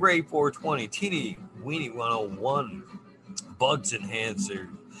 Big Ray 420, Teeny Weenie 101, Bugs Enhancer,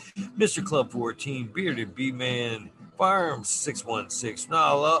 Mr. Club 14, Bearded B-Man, Farms 616,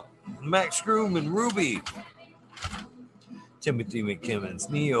 Snarl Up, Max Groom and Ruby, Timothy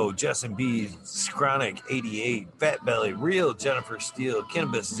McKimmons, Neo, Justin B, Chronic 88, Fat Belly, Real, Jennifer Steele,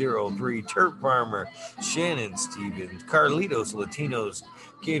 Cannabis 03, Turf Farmer, Shannon Stevens, Carlitos Latinos,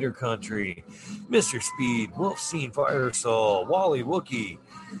 Gator Country, Mr. Speed, Wolf Scene Fire Soul, Wally Wookie,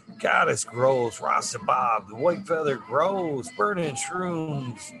 Goddess Grows, Rasta Bob, The White Feather Grows, Burning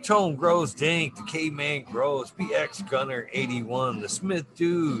Shrooms, Tone Grows, Dank, The Caveman Grows, PX Gunner 81, The Smith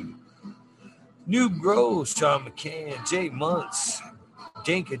Dude, Noob Grows, Sean McCann, Jay Muntz,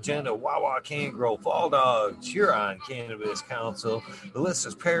 Dank Agenda, Wawa Can Grow, Fall Dogs, Huron Cannabis Council,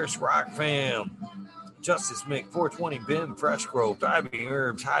 Alyssa's Paris Rock Fam, Justice Mick, 420 Bim, Fresh Grove, Thriving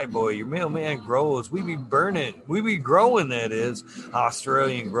Herbs, High Boy, Your Mailman Grows, We Be Burning, We Be Growing, that is,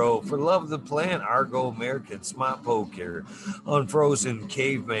 Australian Grove, For Love of the Plant, Argo American, Smart Poker, Unfrozen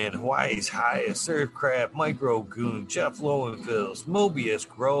Caveman, Hawaii's Highest, Surf Crab, Micro Goon, Jeff Lowenfils, Mobius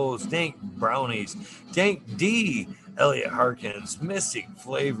Grows, Dank Brownies, Dank D, Elliot Harkins, Mystic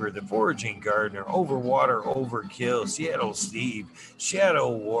Flavor, The Foraging Gardener, Overwater Overkill, Seattle Steve, Shadow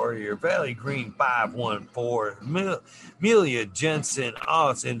Warrior, Valley Green 514, Amelia Jensen,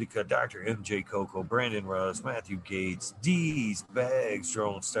 Oz Indica, Dr. MJ Coco, Brandon Russ, Matthew Gates, D's Bags,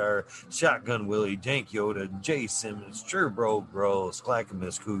 Drone Star, Shotgun Willie, Dank Yoda, Jay Simmons, Turbro Grows,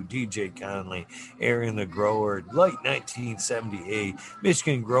 Clackamas Coo, DJ Conley, Aaron the Grower, Light 1978,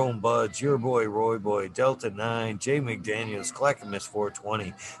 Michigan Grown Buds, Your Boy Roy Boy, Delta 9, Jay McDaniels, Clackamas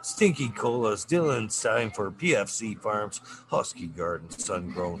 420, Stinky Colas, Dylan Steinford, PFC Farms, Husky Garden, Sun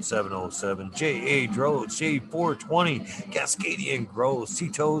Grown 707, J.A. Drodes, Shade 420, Cascadian Grows,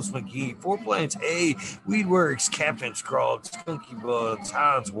 Tito's McGee, Four Plants A, Weedworks, Captain Scrawled, Skunky Bugs,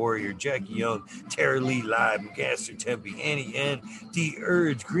 Hans Warrior, Jackie Young, Terry Lee Live, McGaster Tempe, Annie N, D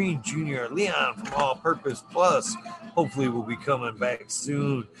Urge, Green Jr., Leon from All Purpose Plus, hopefully we'll be coming back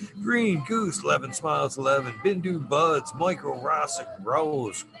soon, Green Goose, 11 Smiles 11, Bindu Buds, Michael Rossick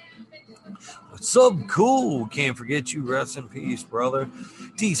Rose, Sub Cool, can't forget you, rest in peace, brother.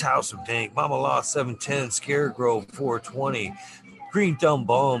 D's House of Dank, Mama Law 710, Scaregrove 420, Green Thumb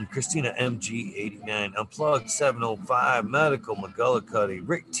Bomb, Christina MG 89, Unplugged 705, Medical McGullicuddy,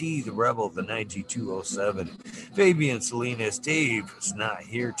 Rick T, the Rebel, the 9G207, Fabian Salinas, Dave is not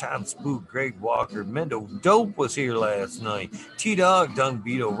here, Tom Spook, Greg Walker, Mendo Dope was here last night, T-Dog, Dung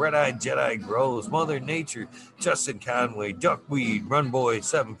Beetle, Red Eye Jedi Grows, Mother Nature, Justin Conway, Duckweed, Run Boy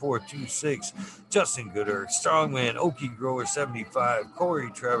 7426, Justin Gooder, Strongman, Okie Grower 75, Corey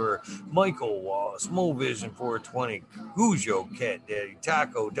Trevor, Michael Wallace, Mo Vision 420, Gujo Cat Daddy,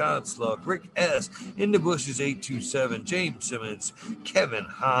 Taco, Don Slug, Rick S, In the Bushes 827, James Simmons, Kevin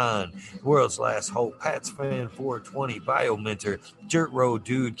Hahn, World's Last Hope, Pat's Fan 420, Biominter, Dirt Road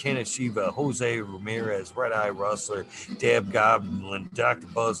Dude, Kanashiva, Jose Ramirez, Red Eye Rustler, Dab Goblin, Dr.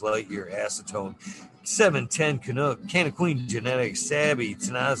 Buzz Lightyear, Acetone, 710 Canuck, Canna Queen Genetics, Sabby,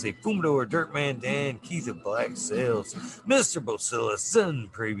 Tanazi, Fumdor, Dirtman Dan, Keith of Black Sales, Mr. Bocillus, Zen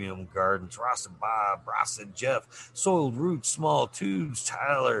Premium Gardens, Rasta Bob, Rasta Jeff, Soiled Roots, Small Tubes,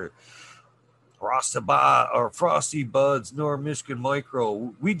 Tyler, or Frosty Buds, Nor Michigan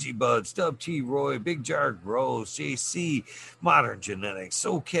Micro, Ouija Buds, Dub T Roy, Big Jar Grows, JC, Modern Genetics,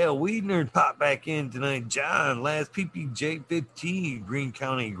 SoCal Weed Nerd pop back in tonight. John, Last PPJ 15, Green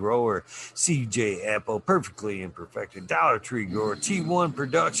County Grower, CJ Apple, Perfectly Imperfected, Dollar Tree Grower, T1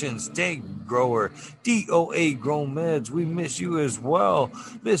 Productions, Dank Grower, DOA Grow Meds, we miss you as well.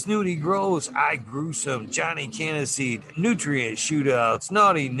 Miss Nudie Grows, I Gruesome, Johnny Caniseed, Nutrient Shootouts,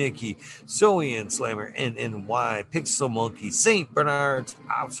 Naughty Nikki, Zoe and Slammer, NNY, Pixel Monkey, St. Bernard's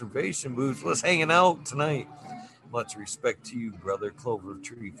Observation Booth. Let's hanging out tonight. Much respect to you, brother. Clover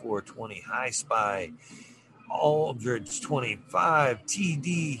Tree 420, High Spy, Aldridge 25,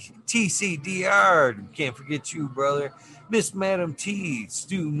 TCDR. Can't forget you, brother. Miss Madam T,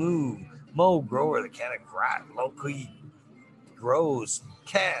 Stu Moo, Mo Grower, the Cat of Grot, Loki Grows,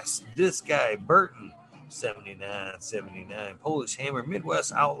 Cass, this guy, Burton, 79, Polish Hammer,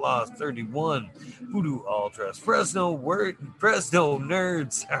 Midwest Outlaws 31, Voodoo Ultras, Fresno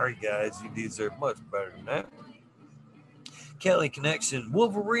Nerds. Sorry guys, you deserve much better than that. Kelly Connection,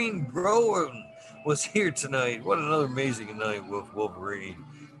 Wolverine Grower was here tonight. What another amazing night with Wolverine.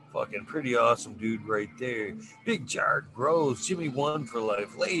 Fucking pretty awesome dude right there. Big Jar Grows, Jimmy One for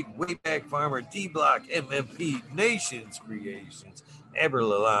Life, Lade, Wayback Farmer, D-Block, MMP, Nations Creations, Aber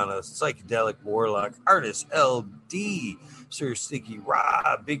Lalana, Psychedelic Warlock, Artist LD, Sir Sticky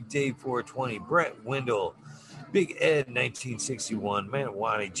Rob, Big Dave 420, Brent Wendell, Big Ed 1961,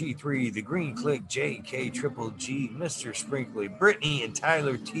 Manawani, G3, The Green Click, JK Triple G, Mr. Sprinkley, Brittany and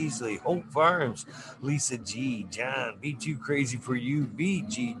Tyler Teasley, Hope Farms, Lisa G, John, Be Too Crazy for You,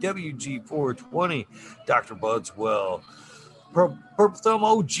 BG, WG 420, Dr. Budswell, Purple Thumb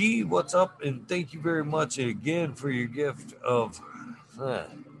OG, what's up? And thank you very much again for your gift of the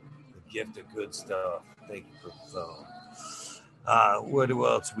gift of good stuff. Thank you, Purple Thumb. What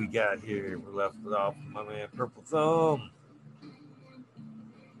else we got here? We left off my man Purple Thumb.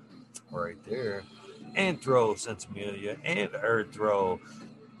 Right there. Anthro, Sensimilia, and Earthro.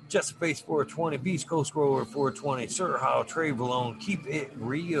 Just Face 420, Beach Coast Grower 420, Sir How, Trey Valone, Keep It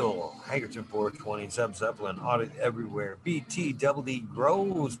Real, Hagerton 420, Zeb Zeppelin, Audit Everywhere, BT Double D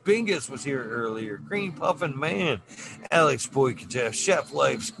Grows, Bingus was here earlier, Green Puffin Man, Alex Boykajeff, Chef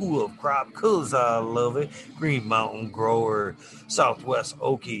Life, School of Crop, Cause I Love It, Green Mountain Grower, Southwest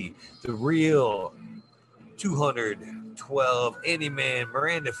Okie, The Real, 212, Andy Man,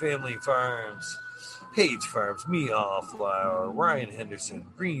 Miranda Family Farms, Page Farms, Me Off Flower, Ryan Henderson,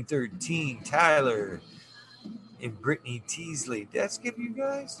 Green 13, Tyler, and Brittany Teasley. Did I skip you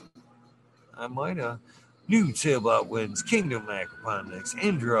guys? I might have. New Sailboat Wins, Kingdom Aquaponics,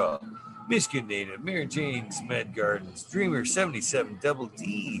 Indra, Michigan Native, Mary Jane's Med Gardens, Dreamer 77, Double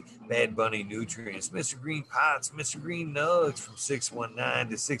D, Bad Bunny Nutrients, Mr. Green Pots, Mr. Green Nugs from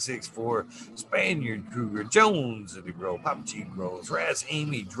 619 to 664, Spaniard Kruger, Jones of the Grow, Papa G Grows, Raz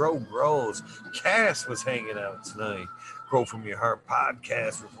Amy, Dro Grows, Cass was hanging out tonight, Grow From Your Heart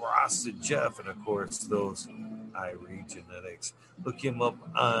podcast with Ross and Jeff, and of course those Irie Genetics. Look him up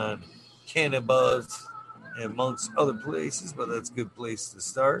on Cannabuzz and amongst other places, but that's a good place to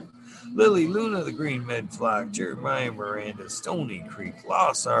start. Lily Luna, the Green Med Flock, Jeremiah Miranda, Stony Creek,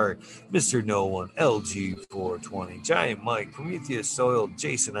 Lost Art, Mr. No One, LG 420, Giant Mike, Prometheus Soil,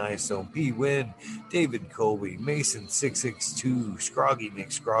 Jason Eyestone, P. Win, David Colby, Mason 662, Scroggy Nick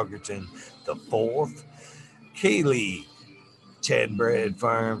Scroggerton, the fourth, Kaylee, Chad Brad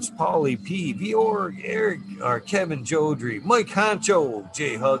Farms, Paulie P, Viorg, Eric, or Kevin Jodry, Mike Honcho,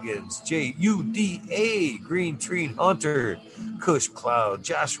 Jay Huggins, JUDA, Green Tree Hunter, Kush Cloud,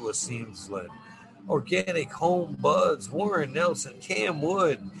 Joshua Seamsland, Organic Home Buds, Warren Nelson, Cam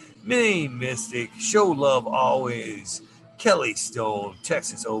Wood, Maine Mystic, Show Love Always, Kelly Stone,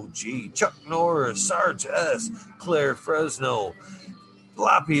 Texas OG, Chuck Norris, Sarge S, Claire Fresno,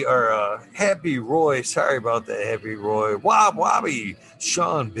 Floppy or Happy Roy, sorry about that, Happy Roy, Wob Wobby,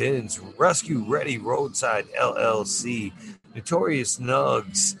 Sean Binns, Rescue Ready Roadside LLC, Notorious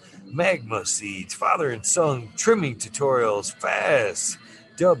Nugs, Magma Seeds, Father and Son Trimming Tutorials, Fast,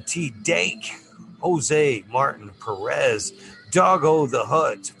 Dub T Dank, Jose Martin Perez, Doggo the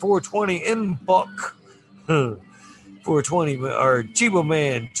Hut, 420 in Buck, 420 or Chiba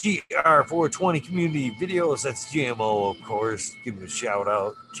Man, GR420 Community Videos. That's GMO, of course. Give them a shout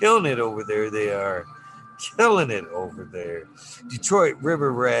out. Killing it over there. They are killing it over there. Detroit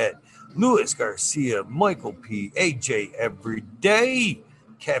River Rat, Luis Garcia, Michael P, AJ Everyday,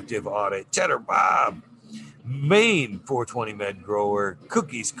 Captive Audit, Cheddar Bob, Maine 420 Med Grower,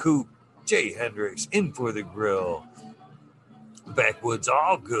 Cookies Coop, Jay Hendricks, In for the Grill, Backwoods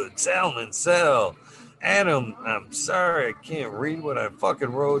All Good, Salmon Cell, Adam, I'm sorry, I can't read what I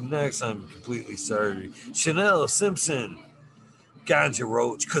fucking wrote next. I'm completely sorry. Chanel Simpson, Ganja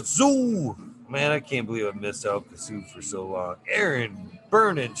Roach, Kazoo. Man, I can't believe I missed out Kazoo for so long. Aaron,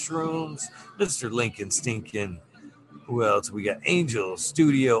 Burning Shrooms, Mr. Lincoln Stinkin'. Who else? We got Angel,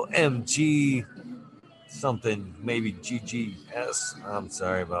 Studio, MG, something, maybe GGS. I'm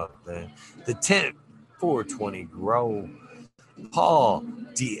sorry about that. The Tent, 420 Grow, Paul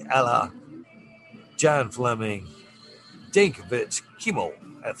D'Ella, John Fleming, Dankovich, Kimo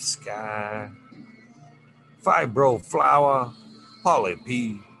F. Sky, Fibro Flower, Polly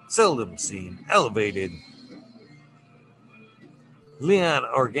P, Seldom Seen, Elevated, Leon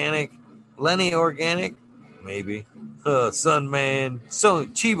Organic, Lenny Organic, maybe, Sunman,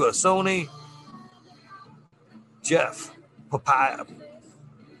 Chiba Sony, Jeff, Papaya,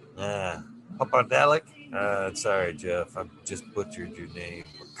 Papadelic. Sorry, Jeff, I just butchered your name.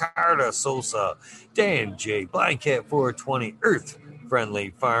 Ricardo Sosa, Dan J, Blind Cat 420, Earth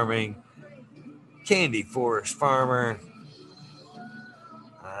Friendly Farming, Candy Forest Farmer.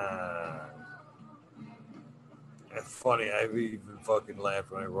 That's funny. I even fucking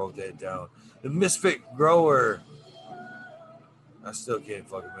laughed when I wrote that down. The Misfit Grower. I still can't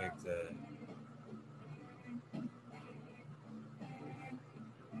fucking make that.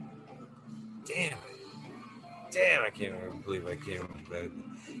 Damn it. Damn, I can't believe I can't remember that.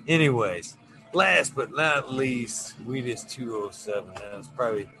 Anyways, last but not least, Wheatus 207. That was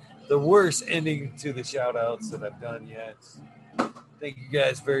probably the worst ending to the shout outs that I've done yet. Thank you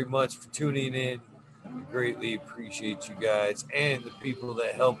guys very much for tuning in. I greatly appreciate you guys and the people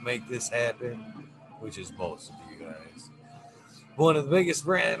that help make this happen, which is most of you guys. One of the biggest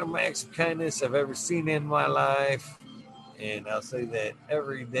random acts of kindness I've ever seen in my life. And I'll say that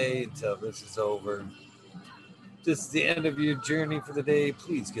every day until this is over. This is the end of your journey for the day.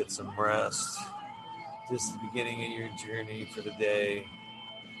 Please get some rest. This is the beginning of your journey for the day.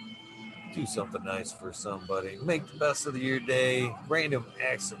 Do something nice for somebody. Make the best of your day. Random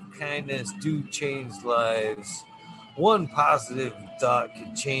acts of kindness do change lives. One positive thought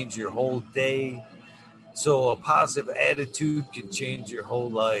can change your whole day. So a positive attitude can change your whole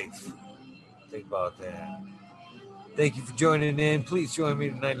life. Think about that. Thank you for joining in. Please join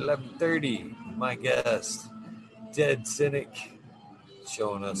me tonight at 11:30. My guest, Dead Cynic,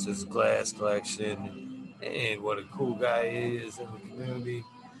 showing us his glass collection and what a cool guy he is in the community.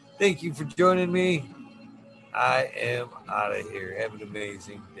 Thank you for joining me. I am out of here. Have an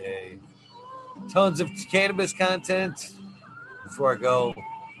amazing day. Tons of cannabis content. Before I go,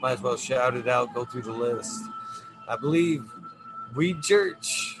 might as well shout it out, go through the list. I believe Weed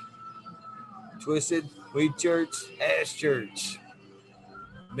Church, Twisted, Weed Church, Ash Church.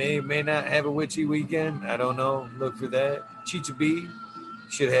 May not have a witchy weekend. I don't know. Look for that. Chicha B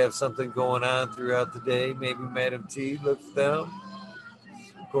should have something going on throughout the day. Maybe Madam T. Look for them.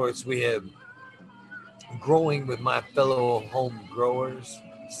 Of course, we have Growing with My Fellow Home Growers,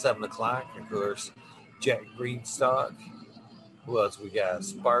 7 o'clock. Of course, Jack Greenstock. Who else we got?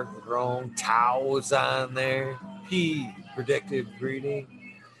 Spark Grown. Tao is on there. P. Predictive Breeding.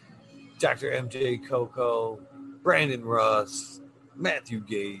 Dr. MJ Coco. Brandon Russ. Matthew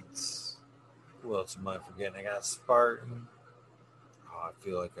Gates. Who else am I forgetting? I got Spartan. Oh, I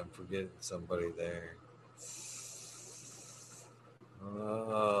feel like I'm forgetting somebody there.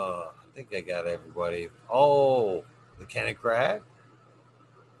 I think I got everybody. Oh, the Kenny Crack.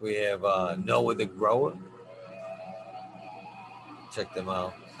 We have Noah the Grower. Check them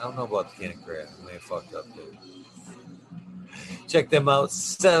out. I don't know about the Kenny Crack. I may have fucked up there. Check them out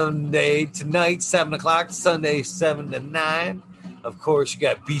Sunday tonight, 7 o'clock. Sunday, 7 to 9. Of course, you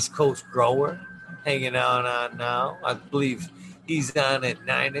got Beast Coast Grower hanging out on now. I believe he's on at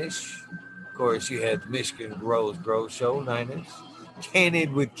 9-ish. Of course, you had the Michigan Grow Show, 9-ish.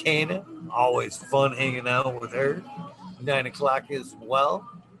 Candid with Canna. Always fun hanging out with her. 9 o'clock as well.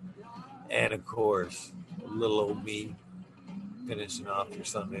 And, of course, little old me finishing off your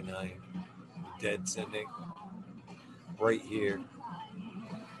Sunday night. Dead Cynic. Right here.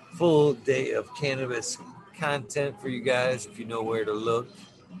 Full day of cannabis content for you guys if you know where to look.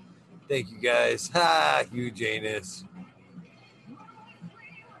 Thank you guys. Huge anus.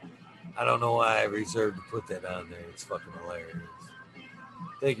 I don't know why I reserved to put that on there. It's fucking hilarious.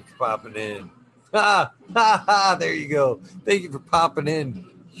 Thank you for popping in. There you go. Thank you for popping in,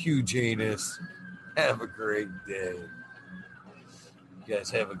 huge anus. Have a great day. You guys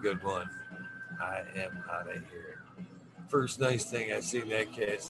have a good one. I am out of here. First nice thing I seen that cat